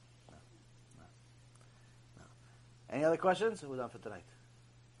 No. Any other questions? We're done for tonight.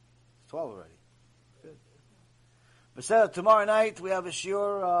 It's 12 already. Good. But tomorrow night we have a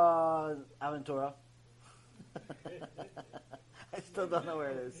shiur Aventura. I still don't know where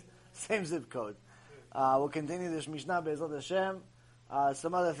it is. Same zip code. We'll continue this Mishnah Be'ezrat Hashem.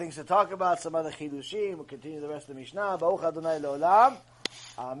 Some other things to talk about, some other chidushim. We'll continue the rest of the Mishnah. Baruch Adonai Le'olam.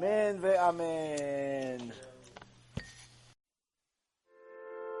 Amen ve'amen.